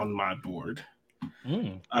not on my board.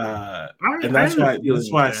 And that's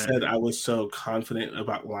why I said I was so confident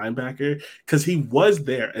about linebacker, because he was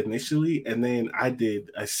there initially, and then I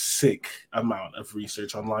did a sick amount of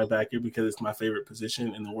research on linebacker because it's my favorite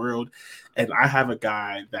position in the world, and I have a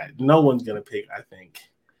guy that no one's gonna pick, I think,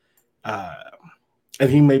 and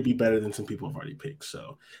he may be better than some people have already picked.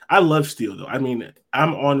 So I love Steele, though. I mean,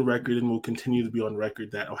 I'm on record and will continue to be on record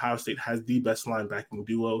that Ohio State has the best linebacking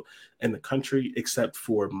duo in the country, except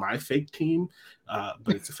for my fake team.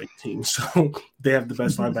 But it's a fake team. So they have the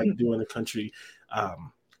best linebacking duo in the country.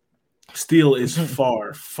 Steele is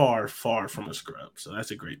far, far, far from a scrub. So that's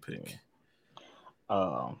a great pick.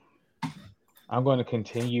 I'm going to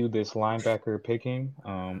continue this linebacker picking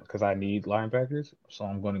because I need linebackers. So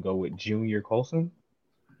I'm going to go with Junior Colson.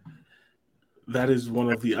 That is one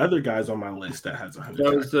of the other guys on my list that has 100.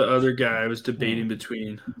 That was the other guy I was debating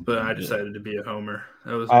between, but I decided to be a homer.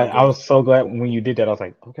 That was I was so glad when you did that. I was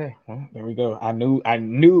like, okay, well, there we go. I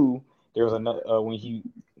knew there was another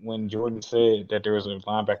when Jordan said that there was a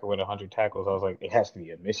linebacker with 100 tackles. I was like, it has to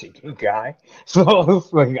be a Michigan guy. So I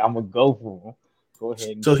was like, I'm gonna go for him. Go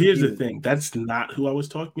ahead. So here's the thing. That's not who I was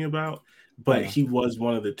talking about, but he was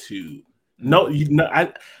one of the two. No,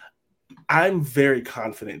 I'm very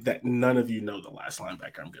confident that none of you know the last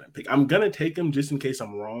linebacker I'm going to pick. I'm going to take him just in case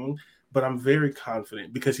I'm wrong, but I'm very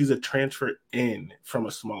confident because he's a transfer in from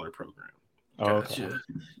a smaller program. Okay.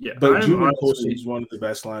 Yeah, but Junior Colson is one of the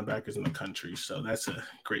best linebackers in the country, so that's a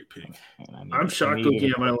great pick. I'm shocked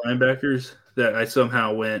looking at my linebackers that I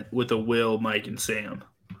somehow went with a Will, Mike, and Sam.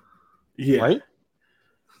 Yeah. Right?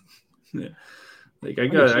 Yeah. Like I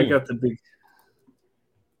got the big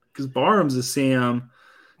because Barham's a Sam,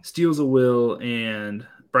 Steele's a Will, and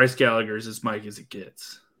Bryce Gallagher's as Mike as it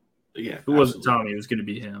gets. Yeah. If it wasn't Tommy, it was going to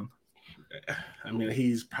be him. I mean,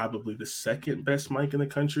 he's probably the second best Mike in the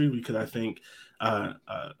country because I think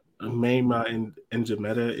Mayma and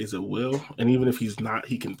Jametta is a Will, and even if he's not,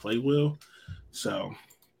 he can play Will. So,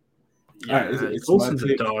 yeah, it's Colson's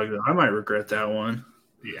a dog. Though. I might regret that one.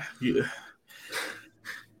 Yeah.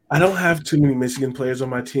 I don't have too many Michigan players on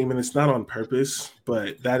my team, and it's not on purpose,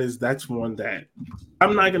 but that's one that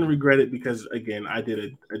I'm not going to regret it because, again, I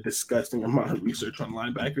did a disgusting amount of research on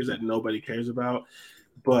linebackers that nobody cares about.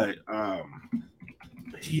 But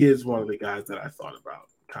he is one of the guys that I thought about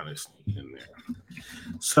kind of sneaking in there.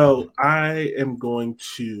 So I am going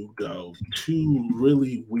to go two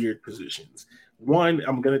really weird positions. One,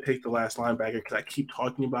 I'm going to take the last linebacker because I keep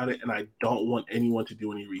talking about it, and I don't want anyone to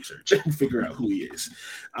do any research and figure out who he is.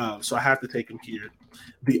 So I have to take him here.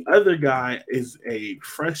 The other guy is a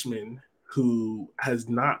freshman who has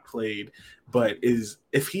not played, but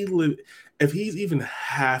if he's even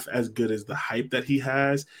half as good as the hype that he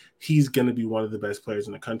has, he's going to be one of the best players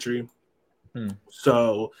in the country.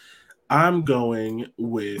 So I'm going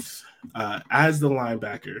with, as the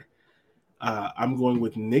linebacker, I'm going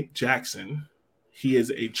with Nick Jackson. He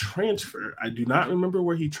is a transfer. I do not remember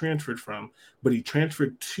where he transferred from, but he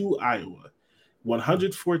transferred to Iowa.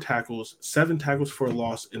 104 tackles, 7 tackles for a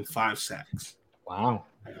loss, and 5 sacks. Wow.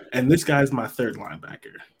 And this guy's my third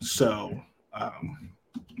linebacker. So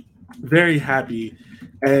very happy.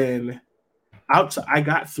 And I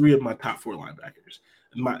got 3 of my top 4 linebackers.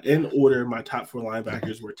 In order, my top 4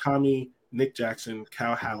 linebackers were Tommy, Nick Jackson,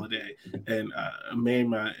 Cal Halliday, and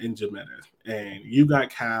Mayma and Jametta. And you got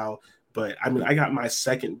Cal. But, I mean, I got my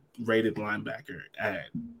second-rated linebacker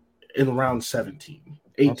in round 17,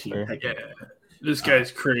 18. This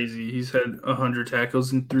guy's crazy. He's had 100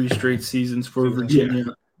 tackles in 3 straight seasons for Virginia.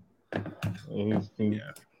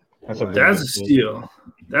 That's a steal.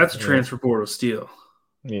 That's a transfer portal steal.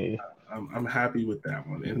 Yeah. I'm happy with that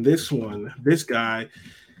one. And this guy,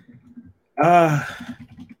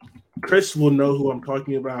 Chris will know who I'm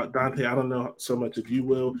talking about. Dante, I don't know so much if you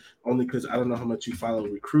will, only because I don't know how much you follow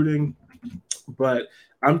recruiting. But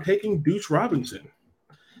I'm taking Deuce Robinson,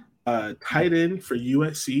 tight end for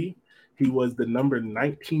USC. He was the number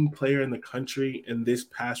 19 player in the country in this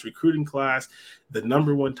past recruiting class, the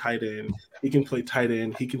number 1 tight end. He can play tight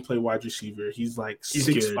end. He can play wide receiver. He's like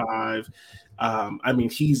 6'5". I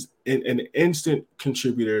mean, he's an instant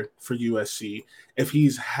contributor for USC. If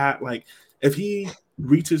he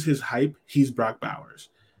reaches his hype, he's Brock Bowers.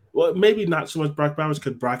 Well, maybe not so much Brock Bowers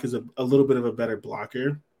because Brock is a little bit of a better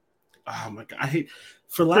blocker. Oh my God, I hate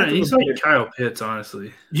for lack of he's like Kyle Pitts,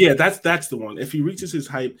 honestly. Yeah, that's the one. If he reaches his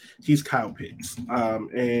hype, he's Kyle Pitts.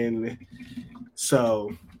 And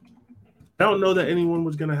so I don't know that anyone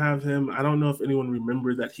was going to have him. I don't know if anyone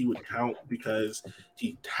remembered that he would count because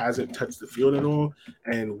he hasn't touched the field at all,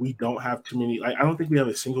 and we don't have too many. I don't think we have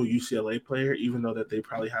a single UCLA player, even though that they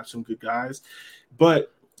probably have some good guys.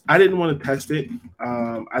 But I didn't want to test it.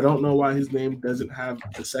 I don't know why his name doesn't have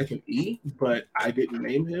the second E, but I didn't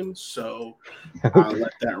name him, so I'll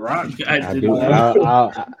let that rock.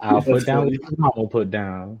 I'll put down what Mama put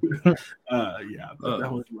down. That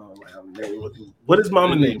was Mama name. What is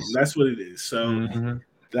Mama name? That's what it is. So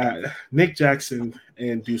that Nick Jackson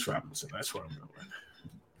and Deuce Robinson. That's what I'm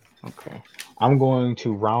going. Okay, I'm going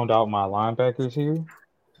to round out my linebackers here,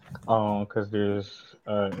 because there's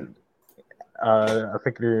I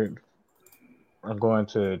think I'm going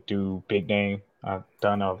to do big name. I've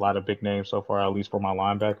done a lot of big names so far, at least for my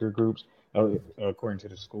linebacker groups, according to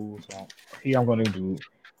the school. So here I'm going to do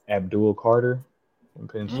Abdul Carter from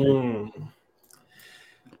Penn State.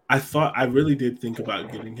 I really did think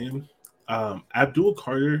about getting him. Abdul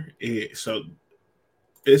Carter, so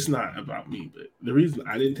it's not about me, but the reason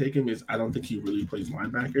I didn't take him is I don't think he really plays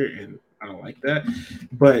linebacker, and I don't like that.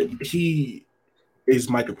 But he is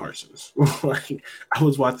Micah Parsons. Like, I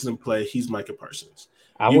was watching him play. He's Micah Parsons.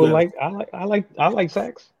 I like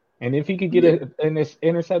sacks, and if he could get an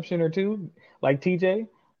interception or two, like TJ,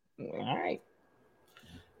 all right.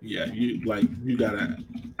 Yeah, you got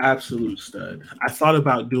an absolute stud. I thought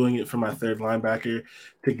about doing it for my third linebacker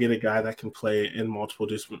to get a guy that can play in multiple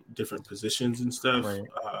different positions and stuff. Right.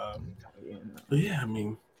 But yeah, I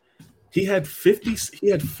mean, he had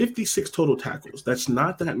 56 total tackles. That's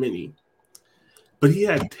not that many. But he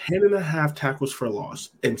had 10.5 tackles for a loss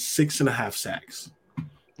and 6.5 sacks.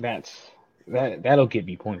 That'll get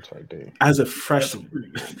me points right there. As a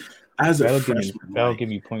freshman. That'll give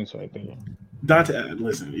me points right there. Dante,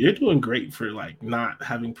 listen, you're doing great for like not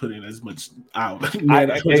having put in as much out. I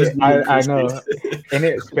know, and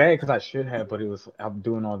it's bad because I should have, but I'm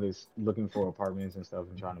doing all this looking for apartments and stuff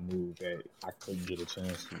and trying to move that I couldn't get a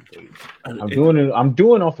chance to. I'm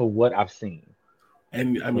doing off of what I've seen.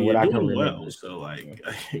 And I mean, you're doing well, so like,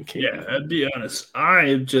 I'd be honest.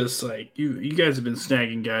 I'm just like you guys have been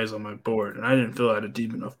snagging guys on my board, and I didn't fill out a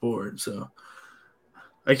deep enough board, so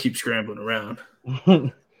I keep scrambling around.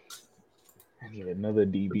 I need another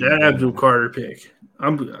DB. That Abdul Carter pick.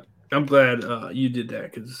 I'm glad you did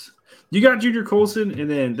that because you got Junior Colson, and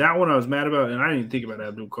then that one I was mad about, and I didn't even think about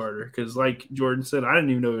Abdul Carter because, like Jordan said, I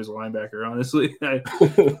didn't even know he was a linebacker. Honestly,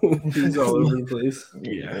 he's all over the place.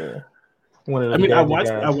 Yeah. I mean, I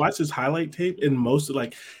watched his highlight tape, and most of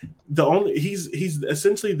he's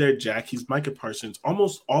essentially their Jack. He's Micah Parsons.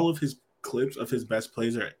 Almost all of his clips of his best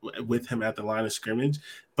plays are with him at the line of scrimmage,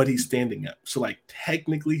 but he's standing up. So like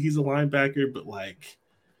technically he's a linebacker, but like,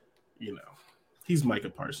 you know, he's Micah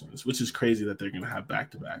Parsons, which is crazy that they're gonna have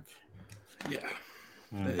back-to-back. Yeah.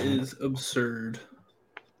 That is absurd.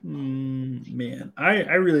 Man,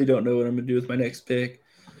 I really don't know what I'm gonna do with my next pick.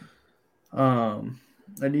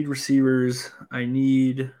 I need receivers. I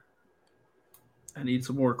need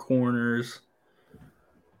some more corners.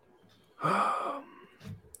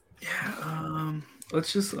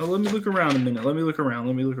 Let's just let me look around a minute. Let me look around.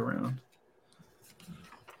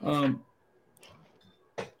 I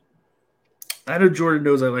know Jordan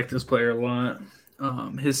knows I like this player a lot.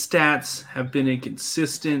 His stats have been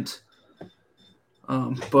inconsistent.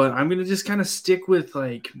 But I'm gonna just kind of stick with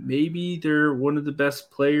like maybe they're one of the best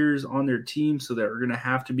players on their team, so they're gonna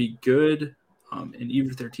have to be good. And even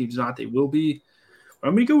if their team's not, they will be.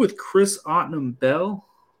 I'm gonna go with Chris Ottenham-Bell.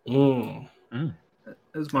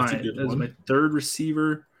 As my third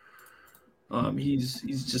receiver. He's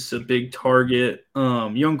just a big target.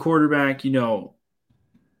 Young quarterback, you know,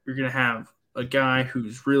 you're gonna have a guy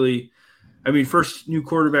who's really I mean, first new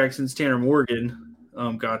quarterback since Tanner Morgan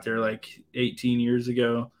got there like 18 years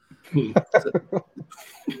ago. So,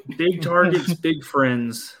 big targets, big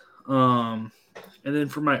friends. And then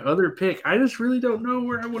for my other pick, I just really don't know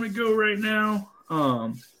where I want to go right now.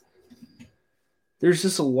 There's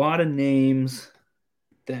just a lot of names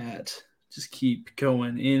that just keep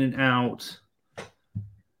going in and out.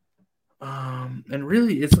 And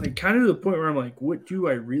really, it's like kind of the point where I'm like, what do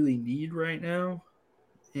I really need right now?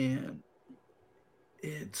 And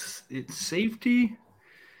it's safety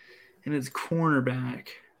and it's cornerback.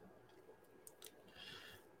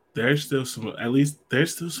 There's still some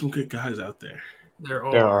good guys out there. There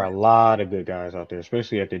are a lot of good guys out there,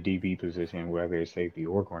 especially at the DB position, whether it's safety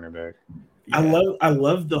or cornerback. Yeah. I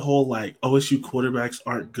love the whole like OSU quarterbacks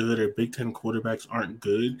aren't good or Big Ten quarterbacks aren't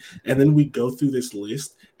good. And then we go through this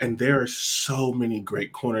list and there are so many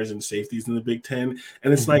great corners and safeties in the Big Ten.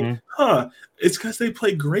 And it's like, it's because they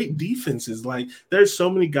play great defenses. Like there's so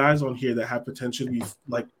many guys on here that have potential to be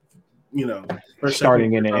like,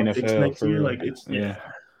 starting in the NFL next year. Like it's They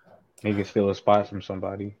can steal a spot from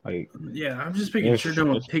somebody. I'm just making sure no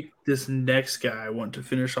one pick this next guy I want to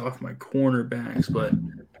finish off my cornerbacks, but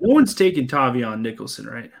no one's taking Tavion Nicholson,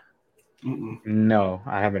 right? No,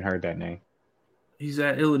 I haven't heard that name. He's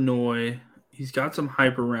at Illinois. He's got some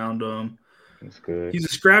hype around him. That's good. He's a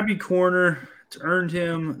scrappy corner. It's earned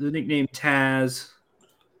him the nickname Taz.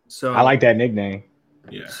 So I like that nickname.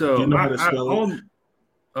 Yeah. So do you know how to spell it?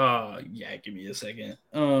 Give me a second.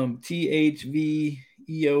 THVEON.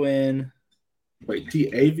 Wait,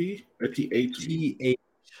 TAV or TH? TH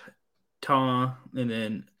Ta and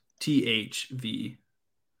then THV.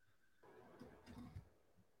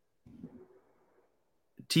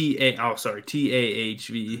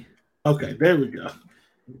 TAHV. Okay, there we go.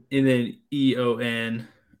 And then EON,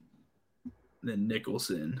 then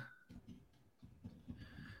Nicholson.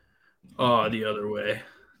 The other way.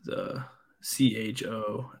 The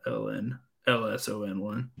CHOLNLSON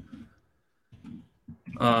one.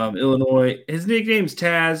 Illinois. His nickname's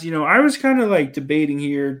Taz. I was kind of like debating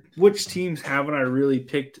here which teams haven't I really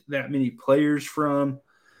picked that many players from.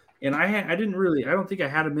 And I don't think I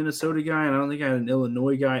had a Minnesota guy, and I don't think I had an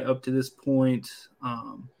Illinois guy up to this point.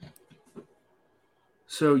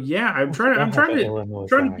 So yeah, I'm trying to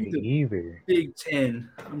be the Big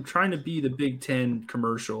Ten. I'm trying to be the Big Ten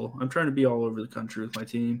commercial. I'm trying to be all over the country with my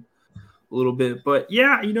team a little bit. But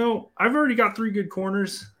yeah, I've already got 3 good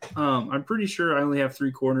corners. I'm pretty sure I only have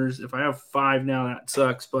 3 corners. If I have 5 now, that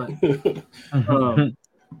sucks. But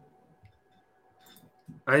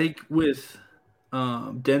I think with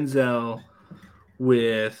Denzel,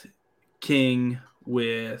 with King,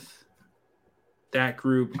 with that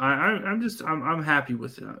group, I'm happy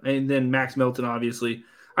with it. And then Max Melton, obviously,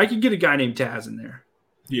 I could get a guy named Taz in there.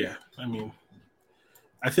 Yeah, I mean,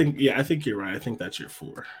 I think you're right. I think that's your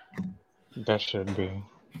 4. That should be.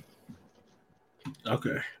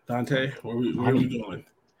 Okay, Dante, where are we going?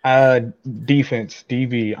 Defense,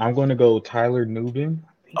 DB. I'm going to go Tyler Nubin.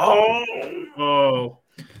 Oh,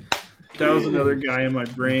 that was another guy in my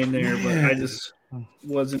brain there, but I just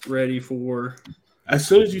wasn't ready for. As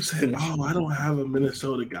soon as you said, I don't have a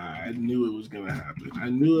Minnesota guy, I knew it was going to happen. I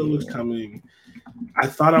knew it was coming. I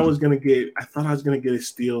thought I was going to get a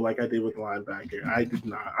steal like I did with linebacker. I did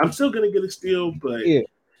not. I'm still going to get a steal, but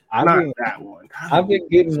that one. I've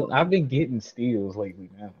been getting steals lately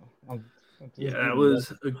now. That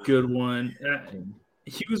was a good one.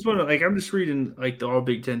 He was one of I'm just reading the All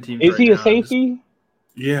Big Ten teams. Is he a safety?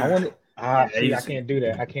 Yeah. I can't do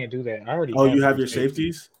that. I already. Oh, you have your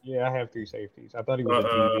safeties? Yeah, I have 3 safeties. I thought he was a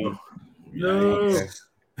DB. No. Okay.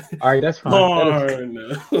 All right, that's fine.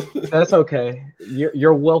 That's okay.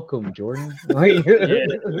 You're welcome, Jordan.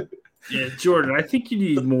 Yeah, Jordan. I think you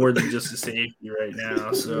need more than just a safety right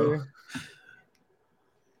now. So.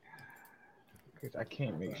 I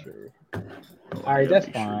can't make sure. All right, that's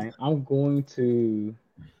fine. I'm going to.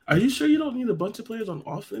 Are you sure you don't need a bunch of players on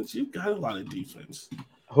offense? You've got a lot of defense.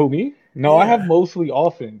 Who, me? No, I have mostly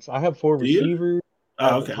offense. I have 4 receivers.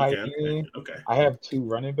 Okay. I have 2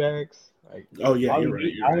 running backs. You're right.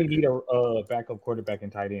 I only need a backup quarterback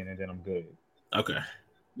and tight end, and then I'm good. Okay.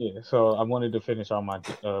 Yeah, so I wanted to finish out my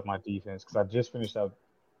defense because I just finished out.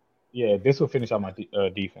 Yeah, this will finish out my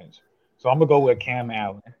defense. So I'm gonna go with Cam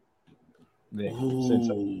Allen.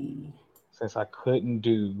 Since I couldn't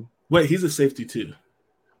do. Wait, he's a safety too.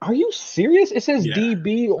 Are you serious? It says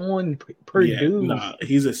DB on Purdue. Nah,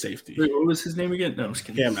 he's a safety. Wait, what was his name again? No, I'm just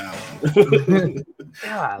kidding. Cam Allen.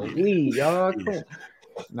 Golly, y'all.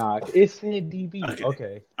 Nah, it said DB.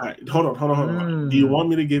 Okay. All right, hold on. Do you want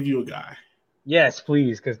me to give you a guy? Yes,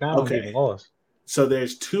 please, because now I'm getting lost. So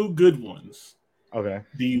there's 2 good ones, Okay.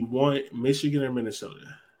 Do you want Michigan or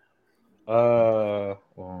Minnesota?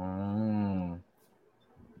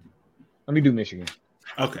 Let me do Michigan.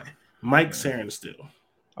 Okay. Mike Sarenstill.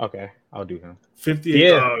 Okay, I'll do him. 58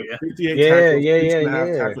 tackles,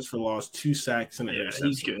 6.5 tackles for loss, 2 sacks, and an interception.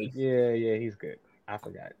 He's good. Yeah, he's good. I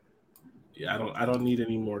forgot. Yeah, I don't need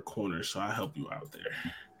any more corners, so I'll help you out there.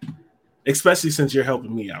 Especially since you're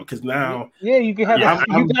helping me out, because now you can have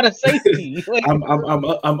you got a safety.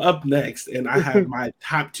 I'm up next, and I have my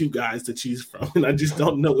top 2 guys to choose from, and I just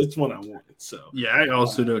don't know which one I want. So yeah, I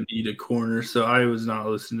also don't need a corner, so I was not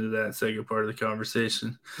listening to that second part of the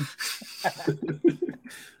conversation.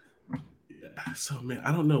 Yeah, so man,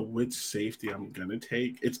 I don't know which safety I'm gonna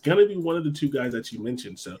take. It's gonna be one of the 2 guys that you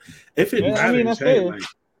mentioned. So if it matters, hey, like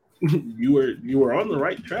you were on the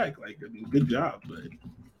right track. Like, I mean, good job, but.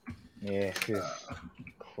 Yeah, it's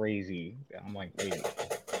crazy. I'm like, wait.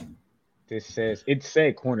 It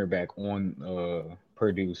said cornerback on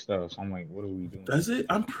Purdue stuff. So I'm like, what are we doing? Does it?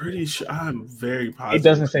 I'm pretty sure. I'm very positive. It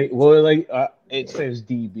doesn't say. Well, like it says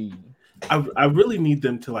DB. I really need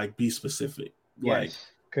them to like be specific. Like,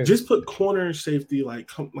 just put corner safety.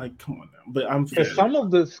 Come on now. But I'm fair. Some of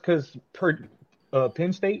this because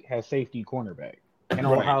Penn State has safety cornerback. And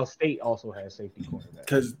Ohio State also has safety cornerback.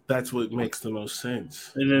 Because that's what makes the most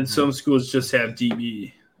sense. And then some schools just have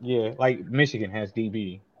DB. Yeah, like Michigan has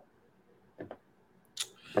DB.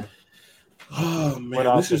 Oh man,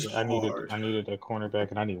 this is hard. I needed a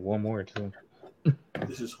cornerback, and I need one more too.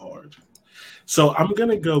 This is hard. So I'm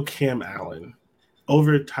gonna go Cam Allen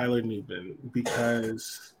over Tyler Newman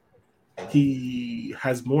because he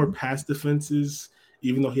has more pass defenses,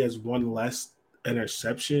 even though he has one less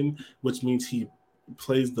interception, which means he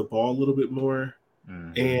plays the ball a little bit more,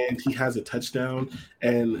 and he has a touchdown.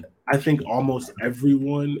 And I think almost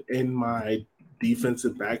everyone in my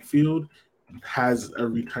defensive backfield has a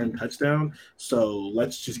return touchdown. So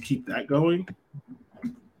let's just keep that going.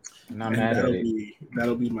 Not mad at it.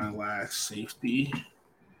 That'll be my last safety.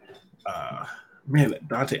 Man,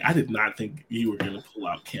 Dante, I did not think you were gonna pull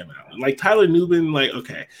out Cam Allen. Like Tyler Newman, like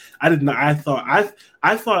okay, I did not. I thought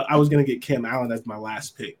I was gonna get Cam Allen as my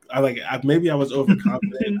last pick. Maybe I was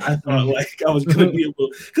overconfident. I thought like I was gonna be able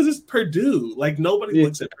because it's Purdue. Like nobody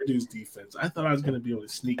looks at Purdue's defense. I thought I was gonna be able to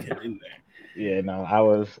sneak him in there. Yeah, no,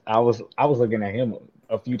 I was looking at him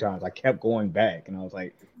a few times. I kept going back, and I was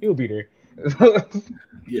like, he'll be there.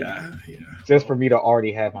 Yeah. Just for me to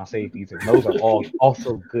already have my safeties, and those are all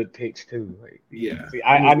also good picks too. Like, yeah, see,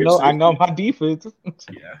 I know my defense.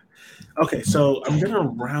 Yeah. Okay, so I'm gonna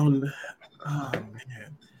round. Oh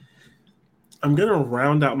man, I'm gonna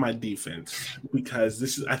round out my defense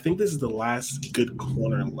because I think this is the last good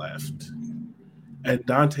corner left. And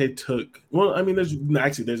Dante took. Well, I mean, there's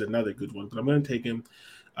another good one, but I'm gonna take him.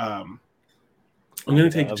 I'm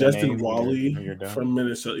going to take Justin Wally from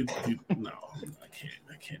Minnesota. No, I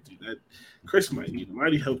can't do that. Chris might need him. I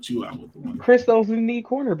already helped you out with the one. Chris doesn't need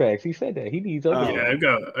cornerbacks. He said that he needs other.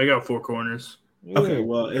 Yeah, I got 4 corners. Yeah. Okay,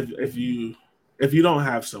 well, if you don't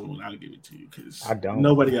have someone, I'll give it to you because I don't.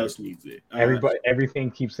 Nobody else needs it.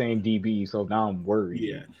 Everything keeps saying DB, so now I'm worried.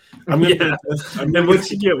 Yeah, and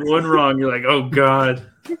once you get one wrong, you're like, oh god.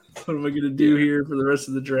 What am I going to do here for the rest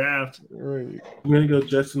of the draft? Right. I'm going to go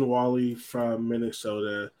Justin Wally from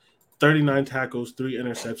Minnesota. 39 tackles, 3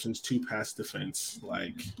 interceptions, 2 pass defense.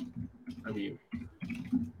 Like, I mean,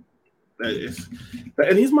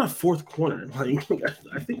 and he's my 4th corner. Like,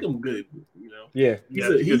 I think I'm good. You know. Yeah.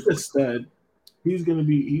 He's a stud. He's gonna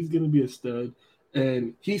be a stud.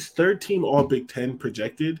 And he's 3rd team All Big Ten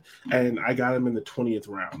projected, and I got him in the 20th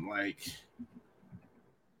round. Like.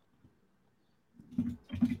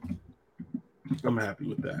 I'm happy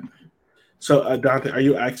with that. So, Dante, are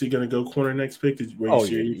you actually going to go corner next pick?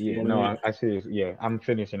 Yeah. No, I seriously, yeah. I'm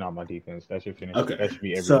finishing out my defense. That should finish. Okay. That should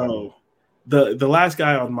be everybody. So, the last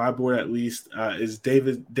guy on my board, at least, is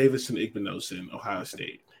Davison Igbinosun, Ohio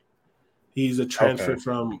State. He's a transfer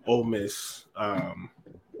from Ole Miss. And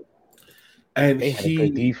they had a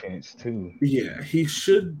good defense, too. Yeah, he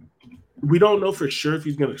should. We don't know for sure if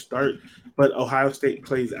he's going to start, but Ohio State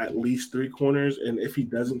plays at least 3 corners, and if he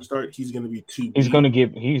doesn't start, he's going to be 2. He's going to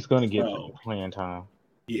get playing time.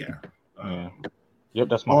 Yeah. Yep,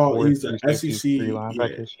 that's my 4. He's an SEC. Yeah,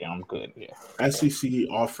 I'm good. Yeah. SEC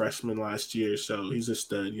all freshman last year, so he's a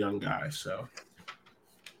stud young guy. So,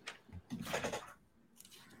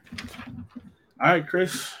 all right,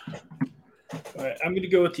 Chris. All right, I'm going to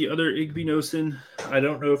go with the other Igbinosun. I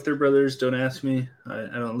don't know if they're brothers. Don't ask me. I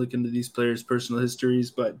don't look into these players' personal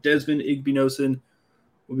histories, but Desmond Igbinosun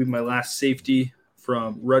will be my last safety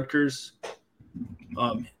from Rutgers.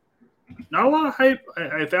 Not a lot of hype.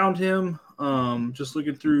 I found him just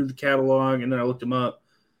looking through the catalog, and then I looked him up.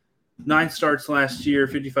 9 starts last year,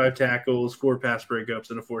 55 tackles, 4 pass breakups,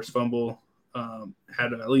 and a forced fumble.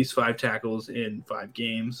 Had at least 5 tackles in 5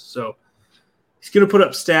 games. So he's going to put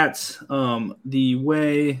up stats. The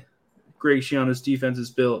way Greg Schiano's defense is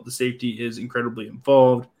built, the safety is incredibly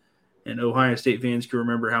involved. And Ohio State fans can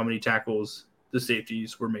remember how many tackles the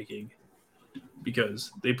safeties were making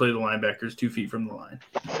because they play the linebackers 2 feet from the line.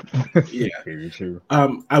 Yeah. Very true.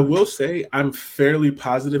 I will say I'm fairly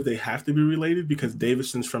positive they have to be related because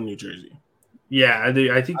Davison's from New Jersey. Yeah, I think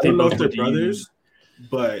I they don't know both if they're went to brothers,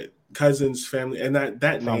 but cousins, family, and that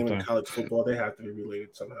name Something. in college football, they have to be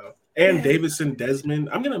related somehow. And Davison, Desmond,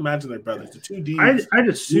 I'm gonna imagine they're brothers. The 2 D's. I'd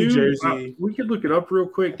assume New Jersey. we could look it up real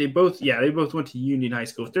quick. They both went to Union High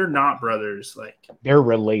School. If they're not brothers, like They're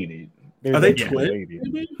related. Are they definitely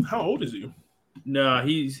twins? How old is he? no,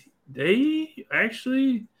 they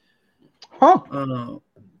actually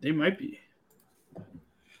they might be.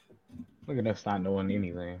 Look at us not knowing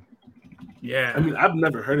anything. Yeah. I mean, I've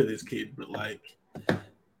never heard of this kid, but like, all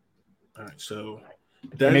right, so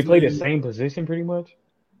And they play the same position pretty much.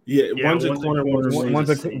 Yeah, one's a corner, one's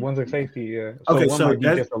a safety. Yeah. So Okay, one so might be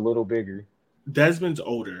just a little bigger. Desmond's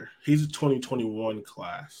older. He's a 2021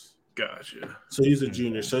 class. Gotcha. So he's a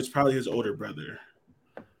junior. So it's probably his older brother.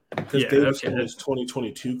 Because Davidson was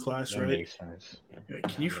 2022 class, That right? makes sense.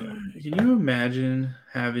 Can you imagine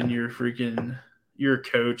having your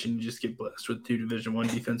coach and you just get blessed with 2 Division I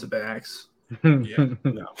defensive backs? Yeah,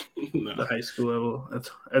 no. The high school level.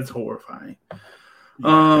 That's horrifying.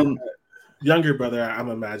 Younger brother, I'm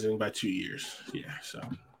imagining by 2 years. Yeah, so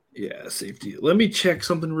yeah, safety. Let me check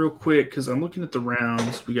something real quick because I'm looking at the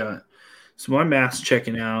rounds. We got some my math's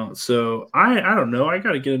checking out. So I don't know. I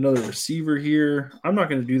got to get another receiver here. I'm not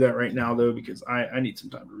going to do that right now though because I need some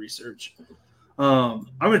time to research. I'm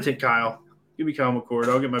going to take Kyle. Give me Kyle McCord.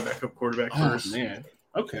 I'll get my backup quarterback first. Oh man.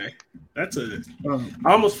 Okay. That's I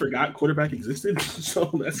almost forgot quarterback existed. So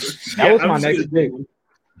that was my next pick.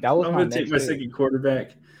 That was I'm going to take my second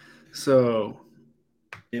quarterback. So,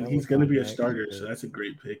 and he's going to be a starter. So that's a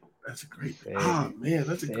great pick. That's a great pick. Oh man,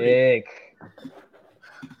 that's a great pick.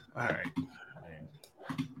 All right.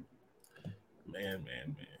 Man.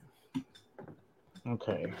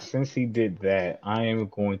 Okay. Since he did that, I am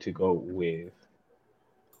going to go with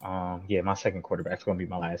my second quarterback's going to be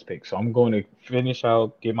my last pick. So I'm going to finish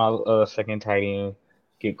out, get my second tight end,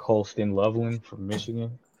 get Colston Loveland from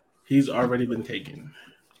Michigan. He's already been taken.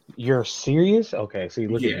 You're serious? Okay, see,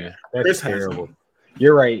 look at you. That's Chris terrible.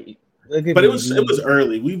 You're right. But it was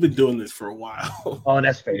early. We've been doing this for a while. Oh,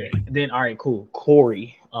 that's fair. Then all right, cool.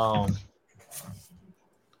 Corey.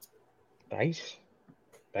 Dice?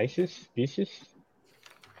 I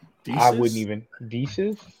wouldn't even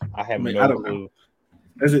Decis? I have no clue. Know.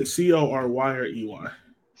 Is it C-O-R-Y or E-Y?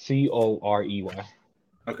 C-O-R-E-Y.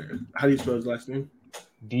 Okay. How do you spell his last name?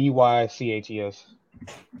 D-Y-C-H-E-S.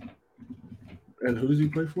 And who does he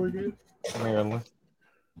play for again? Maryland.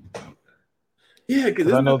 Yeah,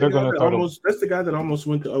 because I know they're going to throw that's the guy that almost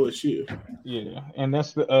went to OSU. Yeah, and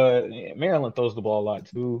that's the Maryland throws the ball a lot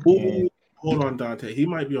too. Ooh, hold on, Dante. He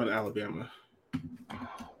might be on Alabama.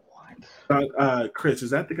 What? Chris, is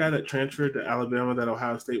that the guy that transferred to Alabama that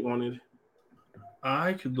Ohio State wanted?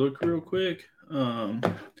 I could look real quick.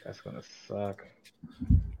 That's gonna suck.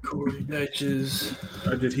 Corey Dutches.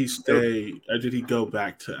 Or did he stay? Or did he go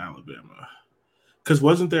back to Alabama? Because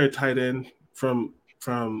wasn't there a tight end from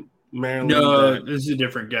Maryland? No, this is a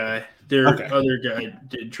different guy. Their other guy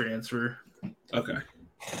did transfer. Okay.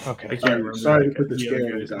 I can't remember. Sorry to put the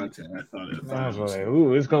scare in Dante. I was like,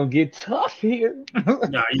 ooh, it's gonna get tough here.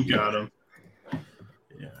 Nah, you got him.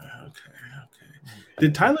 Yeah. Okay.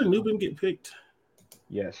 Did Tyler Newbin get picked?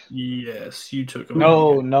 Yes, you took him.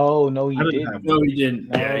 No, you didn't. No, he didn't.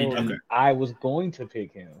 No, yeah, he didn't. Okay. I was going to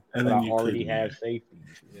pick him, and but then I already have safety.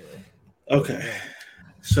 Yeah. Okay.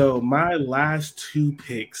 So my last 2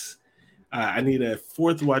 picks, I need a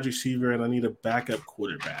 4th wide receiver and I need a backup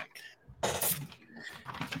quarterback.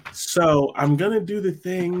 So I'm going to do the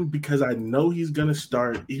thing because I know he's going to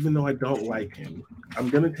start, even though I don't like him. I'm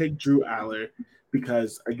going to take Drew Aller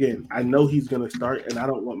because, again, I know he's going to start and I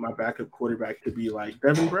don't want my backup quarterback to be like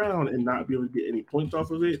Devin Brown and not be able to get any points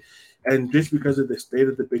off of it. And just because of the state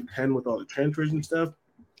of the Big Ten with all the transfers and stuff,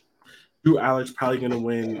 Drew Aller's probably going to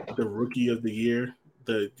win the Rookie of the Year,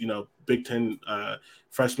 the Big Ten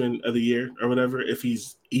Freshman of the Year or whatever, if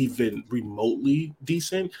he's even remotely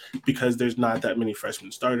decent, because there's not that many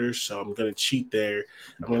freshman starters. So I'm going to cheat there.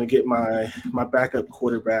 I'm going to get my backup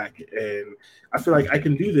quarterback, and I feel like I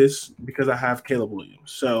can do this because I have Caleb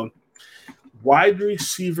Williams. So wide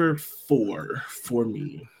receiver 4 for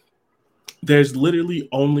me. There's literally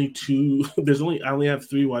only two. I only have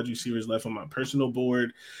 3 wide receivers left on my personal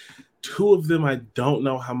board. 2 of them, I don't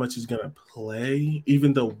know how much is going to play,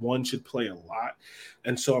 even though one should play a lot.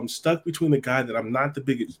 And so I'm stuck between the guy that I'm not the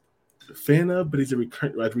biggest fan of, but he's a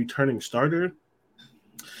returning starter,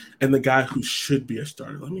 and the guy who should be a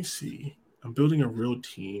starter. Let me see. I'm building a real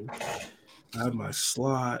team. I have my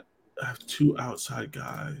slot. I have 2 outside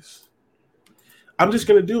guys. I'm just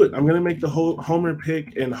going to do it. I'm going to make the whole homer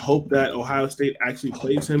pick and hope that Ohio State actually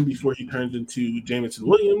plays him before he turns into Jamison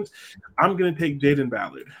Williams. I'm going to take Jaden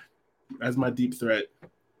Ballard as my deep threat.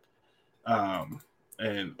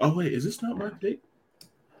 And oh wait, is this not my pick?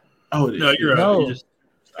 Oh, it is. No, you're right. No. You just,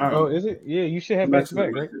 is it? Yeah, you should have back to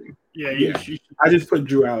back, right? yeah, you should. I just put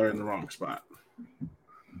Drew Aller in the wrong spot.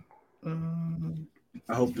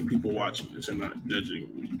 I hope the people watching this are not judging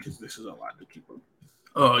me because this is a lot to keep up.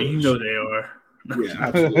 Oh, you know they are. Yeah,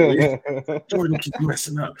 absolutely. Jordan keeps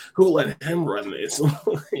messing up. Who let him run this?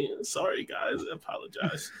 Sorry, guys. I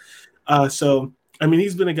apologize. So, I mean,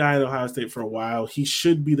 he's been a guy at Ohio State for a while. He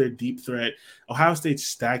should be their deep threat. Ohio State's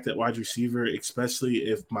stacked at wide receiver, especially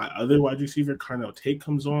if my other wide receiver, Carnell Tate,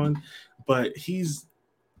 comes on. But it's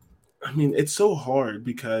so hard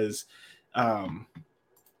because Brian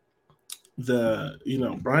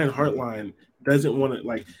Hartline doesn't want to,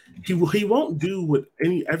 like, he won't do what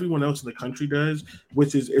everyone else in the country does,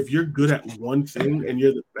 which is if you're good at one thing and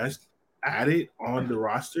you're the best at it on the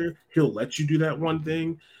roster, he'll let you do that one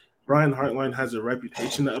thing. Brian Hartline has a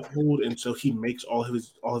reputation to uphold, and so he makes all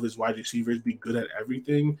of his wide receivers be good at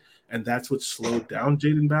everything, and that's what slowed down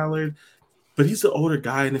Jaden Ballard. But he's the older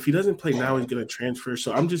guy, and if he doesn't play now, he's going to transfer.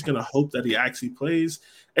 So I'm just going to hope that he actually plays,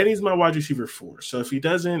 and he's my wide receiver 4. So if he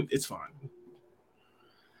doesn't, it's fine.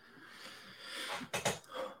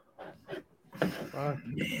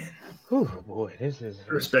 Man. Oh boy, this is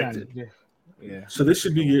respected. Yeah. So this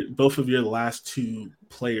should be both of your last 2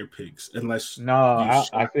 player picks, unless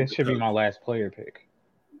I think it should be my last player pick.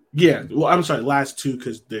 Yeah, well, I'm sorry, last 2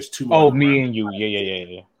 because there's 2 more. Oh, me and you.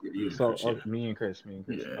 Yeah. So Chris, me and Chris. Yeah,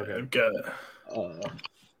 okay. I've got it.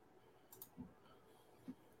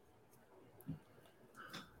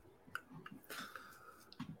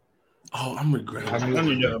 I'm regretting.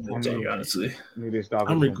 Honestly.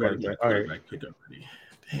 I'm regretting my quarterback pick already.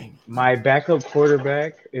 Dang. My backup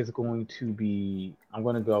quarterback is going to be. I'm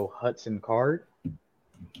going to go Hudson Card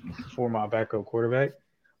for my backup quarterback.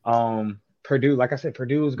 Purdue, like I said,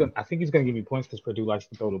 Purdue is going. I think he's going to give me points because Purdue likes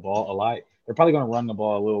to throw the ball a lot. They're probably going to run the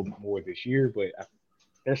ball a little more this year, but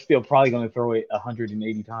they're still probably going to throw it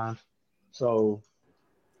 180 times. So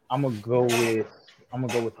I'm gonna go with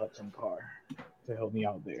Hudson Card to help me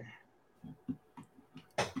out there.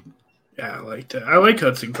 Yeah, I like that. I like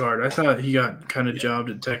Hudson Card. I thought he got kind of jobbed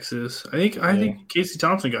at Texas. I think Casey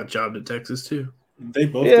Thompson got jobbed at Texas too. They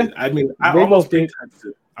both did. I mean, I almost did.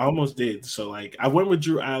 I almost did. So like, I went with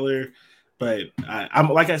Drew Aller, but I'm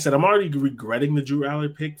like I said, I'm already regretting the Drew Aller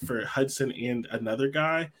pick for Hudson and another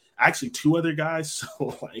guy. Actually, 2 other guys.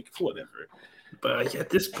 So like, whatever. But at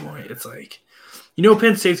this point, it's like,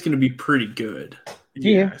 Penn State's going to be pretty good.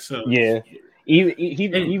 Yeah.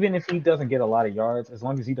 Even if he doesn't get a lot of yards, as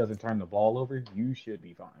long as he doesn't turn the ball over, you should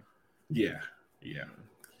be fine. Yeah.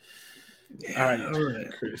 All right.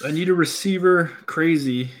 Chris. I need a receiver.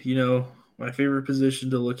 Crazy. My favorite position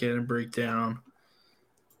to look at and break down.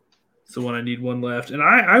 It's the one I need one left. And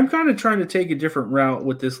I'm kind of trying to take a different route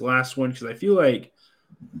with this last one because I feel like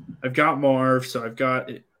I've got Marv, so I've got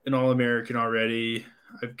an All-American already.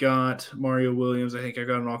 I've got Mario Williams. I think I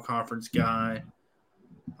got an all-conference guy.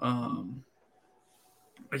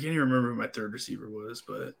 I can't even remember who my third receiver was,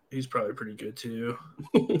 but he's probably pretty good too.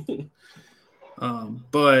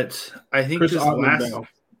 But I think Chris this last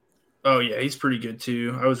 – oh, yeah, he's pretty good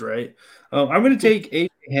too. I was right. I'm going to take A.J.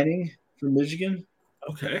 Henning from Michigan.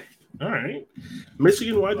 Okay. All right.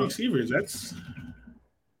 Michigan wide receivers, that's –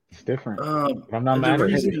 it's different. I'm not mad at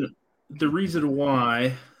it. The reason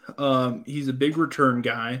why he's a big return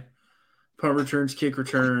guy, punt returns, kick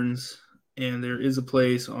returns, and there is a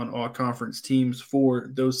place on all conference teams for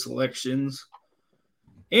those selections.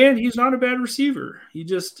 And he's not a bad receiver. He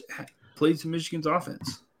just plays in Michigan's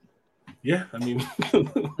offense. Yeah, I mean, that'll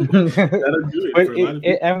do it for a lot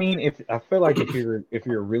of people. I feel like if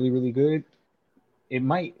you're really, really good, it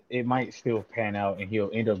might still pan out, and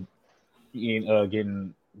he'll end up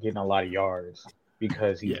getting a lot of yards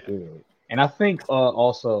because he's good. And I think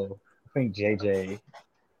JJ,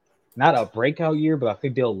 not a breakout year, but I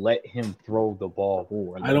think they'll let him throw the ball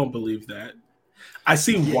more. I don't believe that. I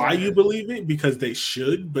see why you believe it because they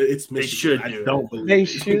should, but it's Michigan. I don't believe they it.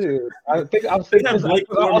 should. I think I'll They say have Blake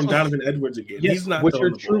Corum and also, Donovan Edwards again. yes, He's not which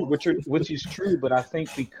throwing are the true, ball. which is true. But I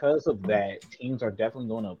think because of that, teams are definitely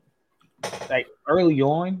going to like early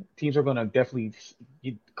on. Teams are going to definitely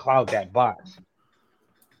cloud that box.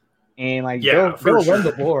 And like they'll run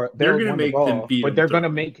the ball, they're going to make them beat but they're going to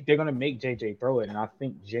make JJ throw it, and I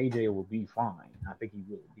think JJ will be fine. I think he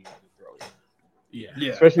will be able to throw it. Yeah.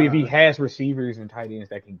 Especially if he has receivers and tight ends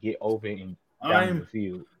that can get open and down the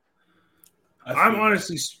field. I'm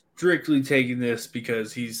honestly strictly taking this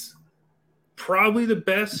because he's probably the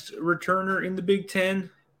best returner in the Big Ten.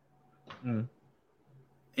 And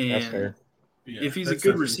that's fair. If he's a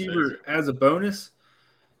good receiver as a bonus,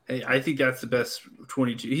 hey, I think that's the best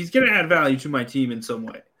 22. He's going to add value to my team in some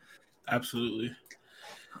way. Absolutely.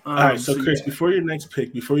 All right, so Chris, before your next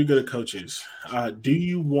pick, before you go to coaches, do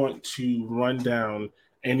you want to run down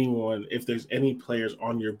anyone, if there's any players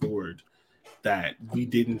on your board that we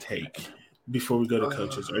didn't take before we go to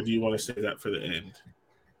coaches, or do you want to say that for the end?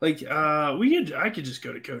 I could just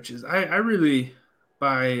go to coaches. I really,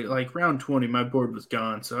 by like round 20, my board was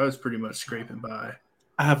gone, so I was pretty much scraping by.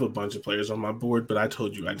 I have a bunch of players on my board, but I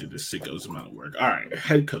told you I did this sickos amount of work. All right,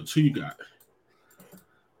 head coach, who you got?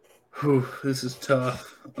 Whew, this is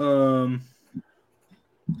tough. Do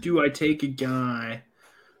I take a guy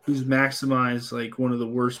who's maximized like one of the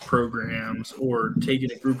worst programs, or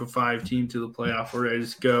taking a group of 5 team to the playoff, or I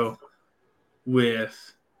just go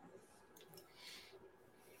with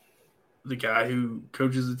the guy who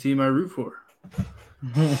coaches the team I root for?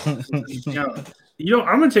 I'm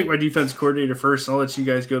going to take my defense coordinator first. I'll let you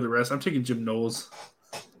guys go the rest. I'm taking Jim Knowles.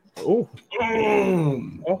 Okay.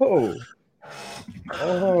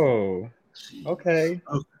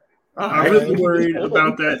 I'm really worried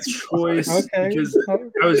about that choice because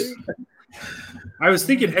I was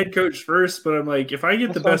thinking head coach first, but I'm like, if I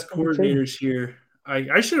get the best coordinators here,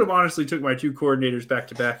 I should have honestly took my 2 coordinators back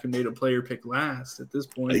to back and made a player pick last at this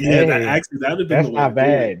point. Yeah, that would have been that's the way not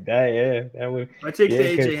bad. That would. I take the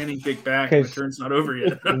AJ Henning pick back. My turn's not over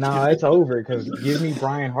yet. No, it's over because give me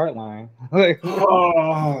Brian Hartline.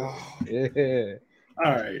 Yeah.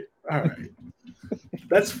 All right.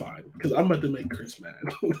 That's fine because I'm about to make Chris mad.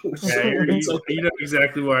 You know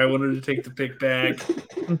exactly why I wanted to take the pick back.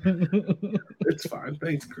 It's fine.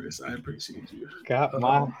 Thanks, Chris. I appreciate you. Got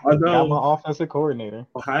my offensive coordinator.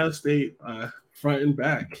 Ohio State, front and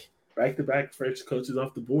back-to-back first coaches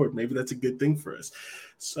off the board. Maybe that's a good thing for us.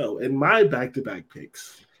 So in my back-to-back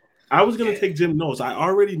picks, I was going to take Jim Knowles. I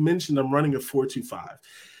already mentioned I'm running a 4-2-5.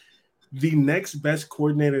 The next best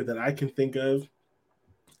coordinator that I can think of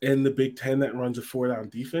in the Big Ten that runs a 4-down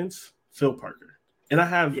defense, Phil Parker. And I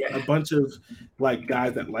have a bunch of like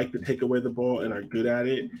guys that like to take away the ball and are good at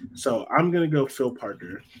it. So I'm going to go Phil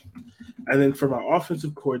Parker. And then for my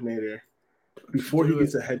offensive coordinator, before he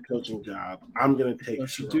gets a head coaching job, I'm going to take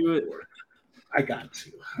Sharon Moore. I got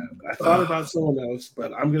to. I thought about someone else,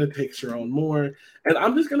 but I'm going to take Sharon Moore. And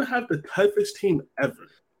I'm just going to have the toughest team ever.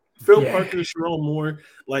 Phil Parker, Sharon Moore.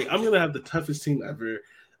 Like, I'm going to have the toughest team ever.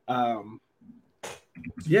 I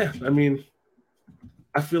mean,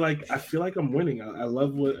 I feel like I'm winning. I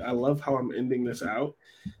love how I'm ending this out.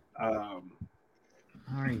 So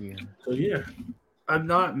yeah. I'm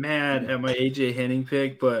not mad at my AJ Henning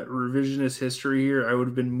pick, but revisionist history here, I would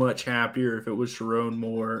have been much happier if it was Sharon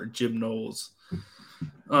Moore, Jim Knowles.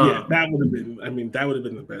 That would have been. I mean, that would have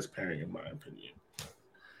been the best pairing in my opinion.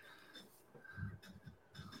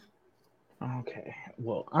 Okay.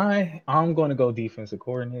 Well, I'm going to go defensive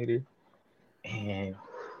coordinator, and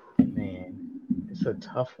man, it's a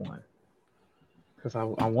tough one because I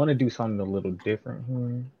want to do something a little different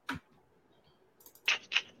here.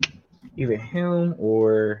 Either him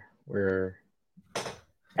or where.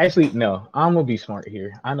 Actually, no. I'm gonna be smart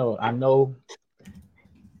here. I know.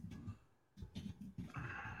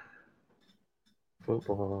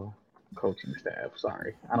 Football coaching staff.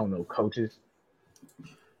 Sorry, I don't know coaches.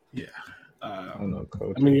 Yeah, I don't know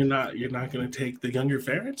coaches. I mean, you're not gonna take the younger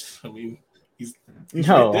Ferentz. I mean, he's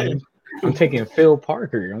no. Right I'm taking Phil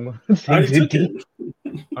Parker.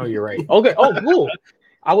 Oh, you're right. Okay. Oh, cool.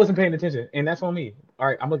 I wasn't paying attention, and that's on me. All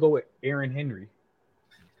right, I'm gonna go with Aaron Henry.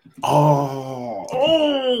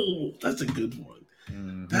 Oh, that's a good one.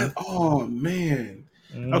 Man.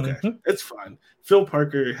 Okay, it's fine. Phil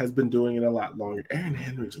Parker has been doing it a lot longer. Aaron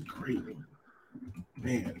Henry's a great one.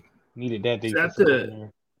 Man, needed that.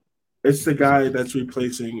 It's the guy that's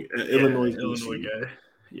replacing Illinois guy.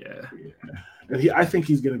 Yeah. And I think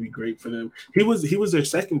he's going to be great for them. He was their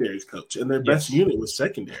secondaries coach, and their best unit was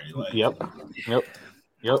secondary. Like, Yep.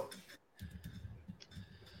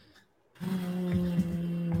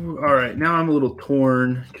 all right, now I'm a little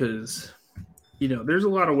torn because, there's a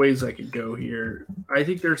lot of ways I could go here. I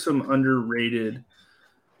think there's some underrated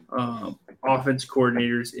offense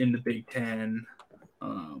coordinators in the Big Ten.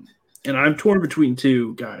 And I'm torn between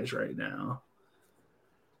two guys right now.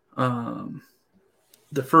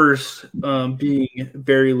 The first being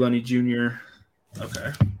Barry Lunny Jr.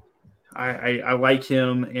 Okay. I like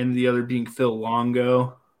him, and the other being Phil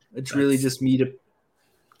Longo. It's really just me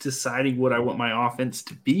deciding what I want my offense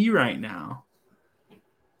to be right now.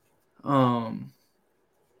 I'm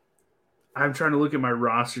trying to look at my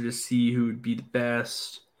roster to see who would be the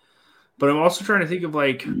best, but I'm also trying to think of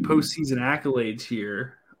like postseason accolades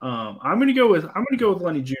here. I'm gonna go with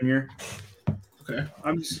Lunny Jr. Okay.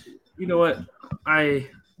 You know what? I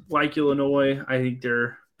like Illinois. I think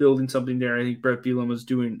they're building something there. I think Brett Bielema was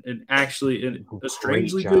doing a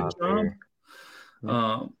strangely good job.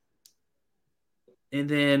 And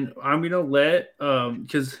then I'm going to let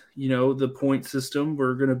because, the point system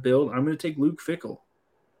we're going to build, I'm going to take Luke Fickell.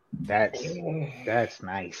 That's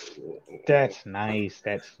nice. That's nice.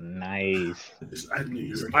 I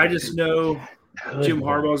just know Jim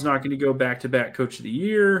Harbaugh's not going to go back-to-back Coach of the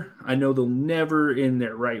Year. I know they'll never in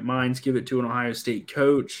their right minds give it to an Ohio State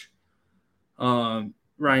coach.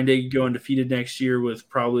 Ryan Day could go undefeated next year with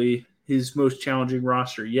probably his most challenging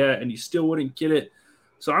roster yet, and he still wouldn't get it.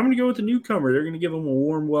 So I'm going to go with the newcomer. They're going to give him a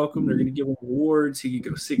warm welcome. They're going to give him awards. He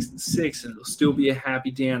could go 6-6, and it'll still be a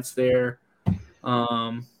happy dance there.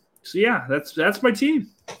 So yeah, that's my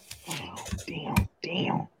team.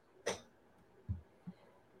 Damn.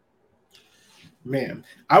 Man,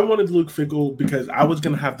 I wanted Luke Fickell because I was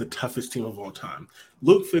going to have the toughest team of all time.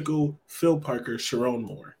 Luke Fickell, Phil Parker, Sharon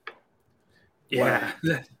Moore. Yeah,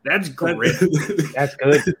 that's great. That's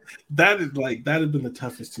good. That has been the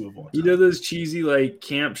toughest team of all time. You know those cheesy like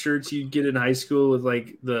camp shirts you'd get in high school with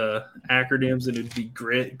like the acronyms and it'd be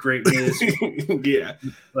greatness. Yeah.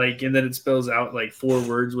 Like, and then it spells out like 4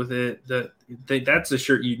 words with it. That's the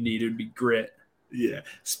shirt you'd need. It'd be grit. Yeah.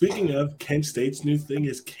 Speaking of, Kent State's new thing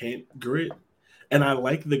is Kent Grit. And I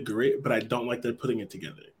like the grit, but I don't like they're putting it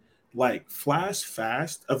together. Like Flash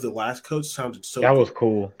Fast of the last coach sounded so that was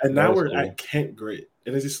cool. And now we're at Kent Grit.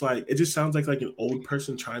 And it's just like it just sounds like an old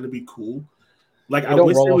person trying to be cool. Like I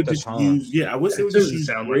wish they would just use I wish they would just use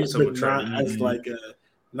grit, but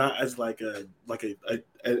not as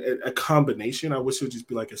a combination. I wish it would just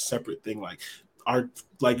be like a separate thing. Like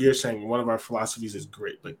you're saying, one of our philosophies is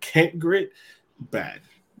grit, but Kent Grit, bad.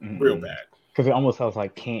 Real bad. Because it almost sounds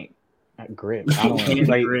like Kent Grit. I don't know.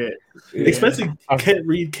 Like, Grit. Yeah. Especially can't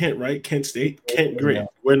read, can't write, Kent State, Kent Grit. Yeah.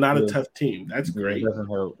 We're not a tough team. That's great. It doesn't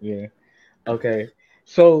help. Yeah. Okay.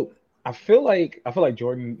 So I feel like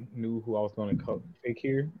Jordan knew who I was going to pick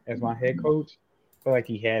here as my head coach. I feel like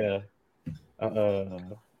he had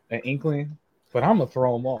an inkling, but I'm gonna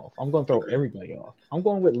throw him off. I'm gonna throw everybody off. I'm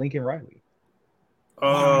going with Lincoln Riley.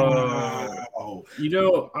 Wow.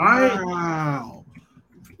 I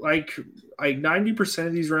like 90%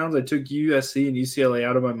 of these rounds I took USC and UCLA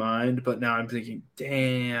out of my mind, but now I'm thinking,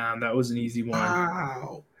 damn, that was an easy one.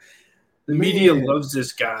 Wow. The media loves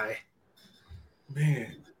this guy.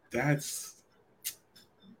 Man, that's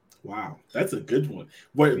a good one.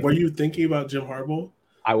 Were you thinking about Jim Harbaugh?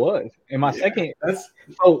 I was. And my second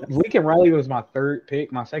Lincoln Riley was my third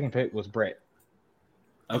pick. My second pick was Brett.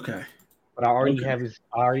 Okay. But I already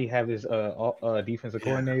have his defensive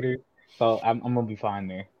coordinator. So I'm gonna be fine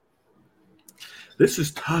there. This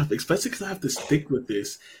is tough, especially because I have to stick with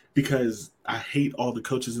this because I hate all the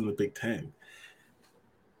coaches in the Big Ten.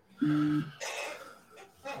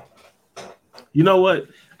 You know what?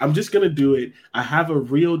 I'm just going to do it. I have a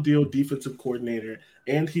real deal defensive coordinator,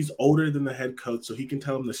 and he's older than the head coach, so he can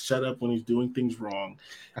tell him to shut up when he's doing things wrong.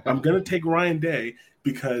 I'm going to take Ryan Day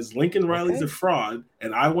because Lincoln Riley's a fraud,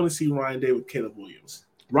 and I want to see Ryan Day with Caleb Williams.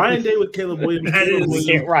 Ryan Day with Caleb Williams.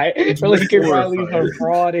 Right. Lincoln Riley's a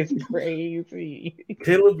fraud. It's crazy.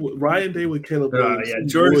 Ryan Day with Caleb Williams. Yeah,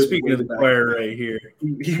 Jordan's speaking of the choir right here.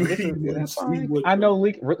 I know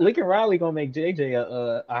Lincoln Riley gonna make JJ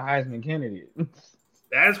a Heisman candidate.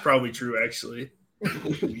 That's probably true, actually.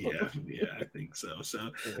 yeah, I think so.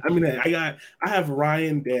 So I mean, I have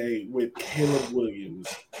Ryan Day with Caleb Williams,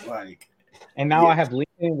 and now I have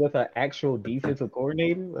Lincoln with an actual defensive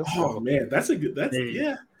coordinator. Man, that's a good.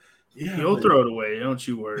 Yeah. He'll throw it away. Don't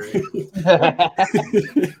you worry.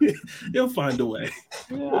 He'll find a way.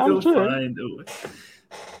 Yeah, He'll find a way.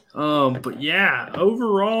 But yeah,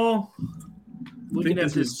 overall, looking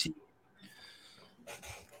at this team,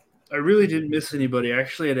 I really didn't miss anybody. I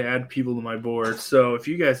actually had to add people to my board. So if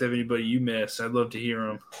you guys have anybody you missed, I'd love to hear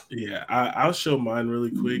them. Yeah, I'll show mine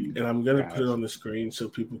really quick, and I'm gonna put it on the screen so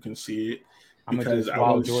people can see it. because I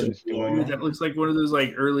while was Jordan's so doing loyal. That looks like one of those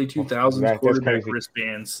like early 2000s quarterback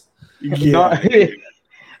wristbands. Yeah,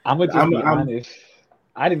 I'm gonna just be honest.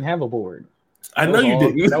 I didn't have a board. I know you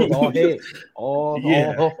didn't. That was all head,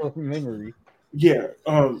 all memory. Yeah.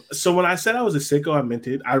 So when I said I was a sicko, I meant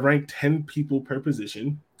it. I ranked 10 people per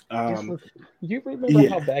position. You remember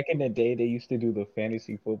how back in the day they used to do the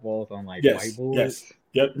fantasy footballs on like whiteboards? Yes.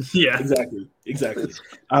 Yep. Yeah. Exactly.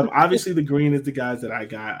 Obviously, the green is the guys that I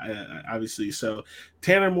got. Obviously, so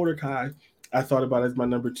Tanner Mordecai, I thought about as my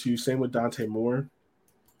number 2. Same with Dante Moore.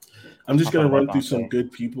 I'm just gonna run through some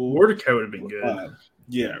good people. Mordecai would have been good.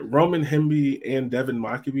 Yeah, Roman Hemby and Devin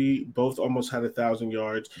Maccabee both almost had 1,000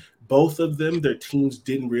 yards. Both of them, their teams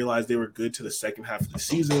didn't realize they were good to the second half of the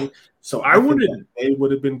season. So I think that they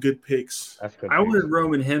would have been good picks. I wanted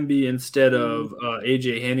Roman Hemby instead of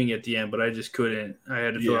AJ Henning at the end, but I just couldn't. I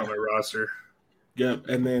had to fill out my roster. Yep,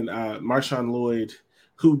 and then Marshawn Lloyd,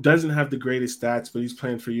 who doesn't have the greatest stats, but he's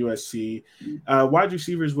playing for USC. Wide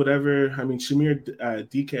receivers, whatever. I mean, Shamir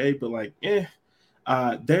DK, but like,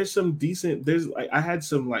 there's some decent. I had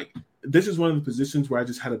some like. This is one of the positions where I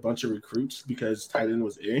just had a bunch of recruits because tight end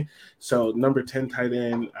was in. So number 10 tight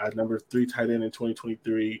end, number 3 tight end in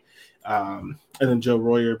 2023, and then Joe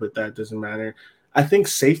Royer, but that doesn't matter. I think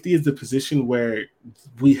safety is the position where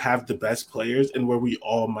we have the best players and where we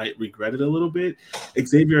all might regret it a little bit.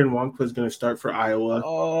 Xavier Nwankpa is going to start for Iowa.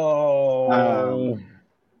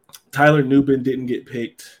 Tyler Nubin didn't get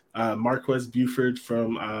picked. Marquez Buford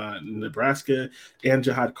from Nebraska and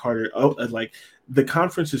Jahad Carter. The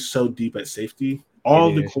conference is so deep at safety.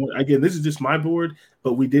 Again, this is just my board,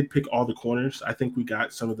 but we did pick all the corners. I think we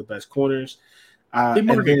got some of the best corners. They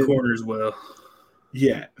market corners well.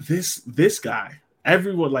 Yeah, this guy,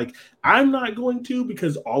 everyone I'm not going to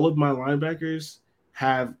because all of my linebackers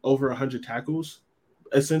have over 100 tackles,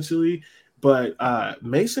 essentially. But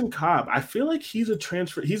Mason Cobb, I feel like he's a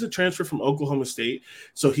transfer. He's a transfer from Oklahoma State,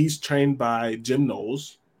 so he's trained by Jim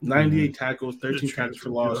Knowles. 98 tackles, 13 tackles for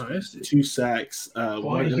loss, 2 sacks,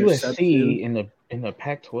 1 interception. USC in the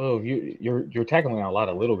Pac-12, you're tackling a lot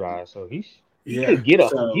of little guys, so he could get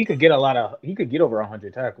over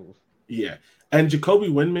 100 tackles. Yeah, and Jacoby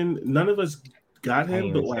Windman, none of us got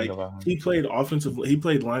him, but he played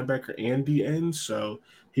linebacker and DN, so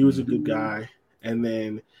he was a good guy. And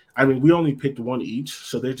then, I mean, we only picked one each,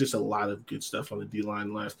 so there's just a lot of good stuff on the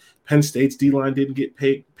D-line left. Penn State's D-line didn't get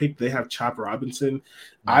picked. They have Chop Robinson.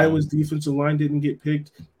 Iowa's defensive line didn't get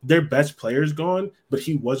picked. Their best player's gone, but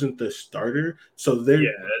he wasn't the starter. So they're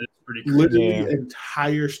literally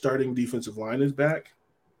entire starting defensive line is back.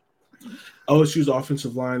 OSU's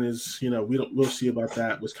offensive line is, we'll see about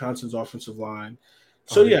that. Wisconsin's offensive line.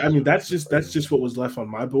 So I mean, that's just what was left on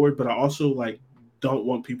my board. But I also don't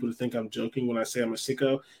want people to think I'm joking when I say I'm a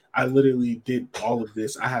sicko. I literally did all of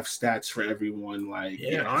this. I have stats for everyone.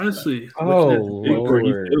 Honestly.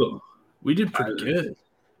 We did pretty good.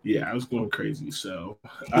 Yeah, I was going crazy. So,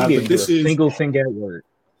 but this is single thing at work.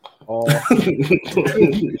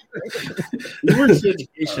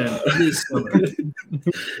 Education this summer.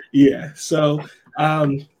 Yeah. So,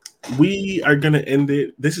 we are going to end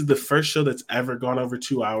it. This is the first show that's ever gone over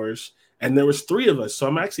 2 hours. And there was 3 of us, so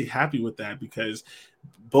I'm actually happy with that because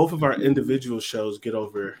both of our individual shows get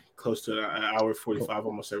over close to an hour 45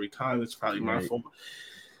 almost every time. It's probably my fault.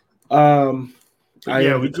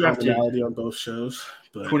 We drafted on both shows.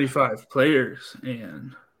 But 25 players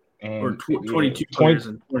or 22 players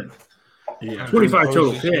and 25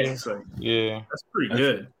 total picks. That's pretty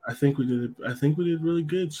good. I think we did really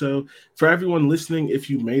good. So for everyone listening, if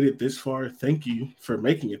you made it this far, thank you for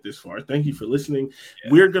making it this far. Thank you for listening.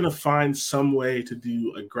 Yeah. We're gonna find some way to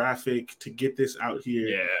do a graphic to get this out here.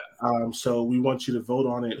 Yeah. So we want you to vote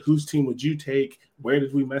on it. Whose team would you take? Where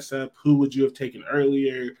did we mess up? Who would you have taken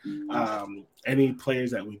earlier? Any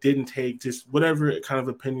players that we didn't take, just whatever kind of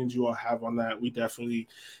opinions you all have on that. We definitely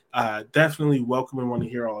welcome and want to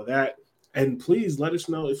hear all of that. And please let us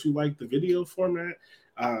know if you like the video format.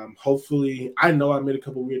 Hopefully, I know I made a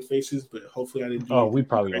couple weird faces, but hopefully I didn't do we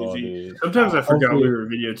probably all did. Sometimes I forgot we were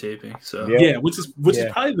videotaping. So which is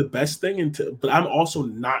probably the best thing. But I'm also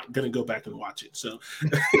not gonna go back and watch it. So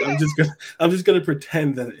I'm just gonna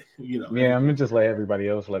pretend that Yeah, I'm gonna just let everybody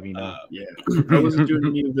else let me know. I wasn't doing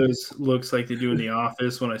any of those looks like they do in the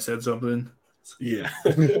office when I said something. Yeah,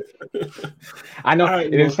 I know.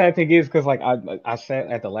 Right, the sad thing is because I sat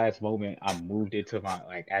at the last moment, I moved it to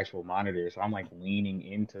my actual monitor, so I'm leaning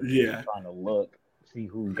into trying to look, see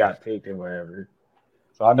who got picked and whatever.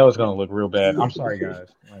 So I know it's gonna look real bad. I'm sorry, guys.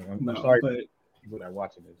 I'm sorry, but people that are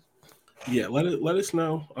watching this. Yeah, let us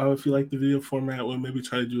know if you like the video format. We'll maybe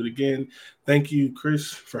try to do it again. Thank you,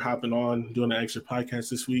 Chris, for hopping on, doing an extra podcast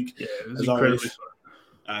this week. Yeah, it was as incredibly always.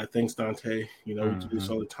 fun. Thanks, Dante. We do this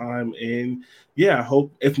all the time. And yeah, I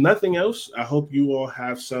hope, if nothing else, I hope you all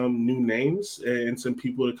have some new names and some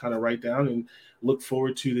people to kind of write down and look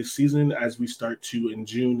forward to this season as we start to, in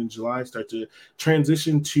June and July, start to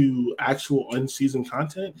transition to actual unseasoned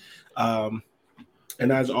content.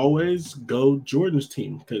 And as always, go Jordan's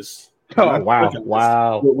team, because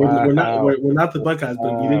Wow. We're not the Buckeyes,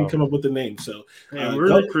 but we didn't come up with the name. So we're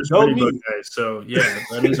the Chris Brady Buckeyes. So yeah,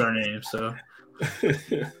 that is our name. So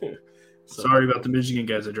sorry about the Michigan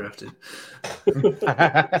guys I drafted.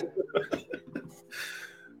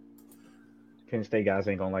 Penn State guys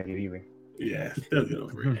ain't gonna like it either. Yeah, they'll get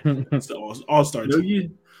over it. It's all stars. No,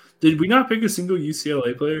 did we not pick a single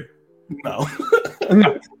UCLA player? No.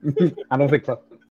 I don't think so.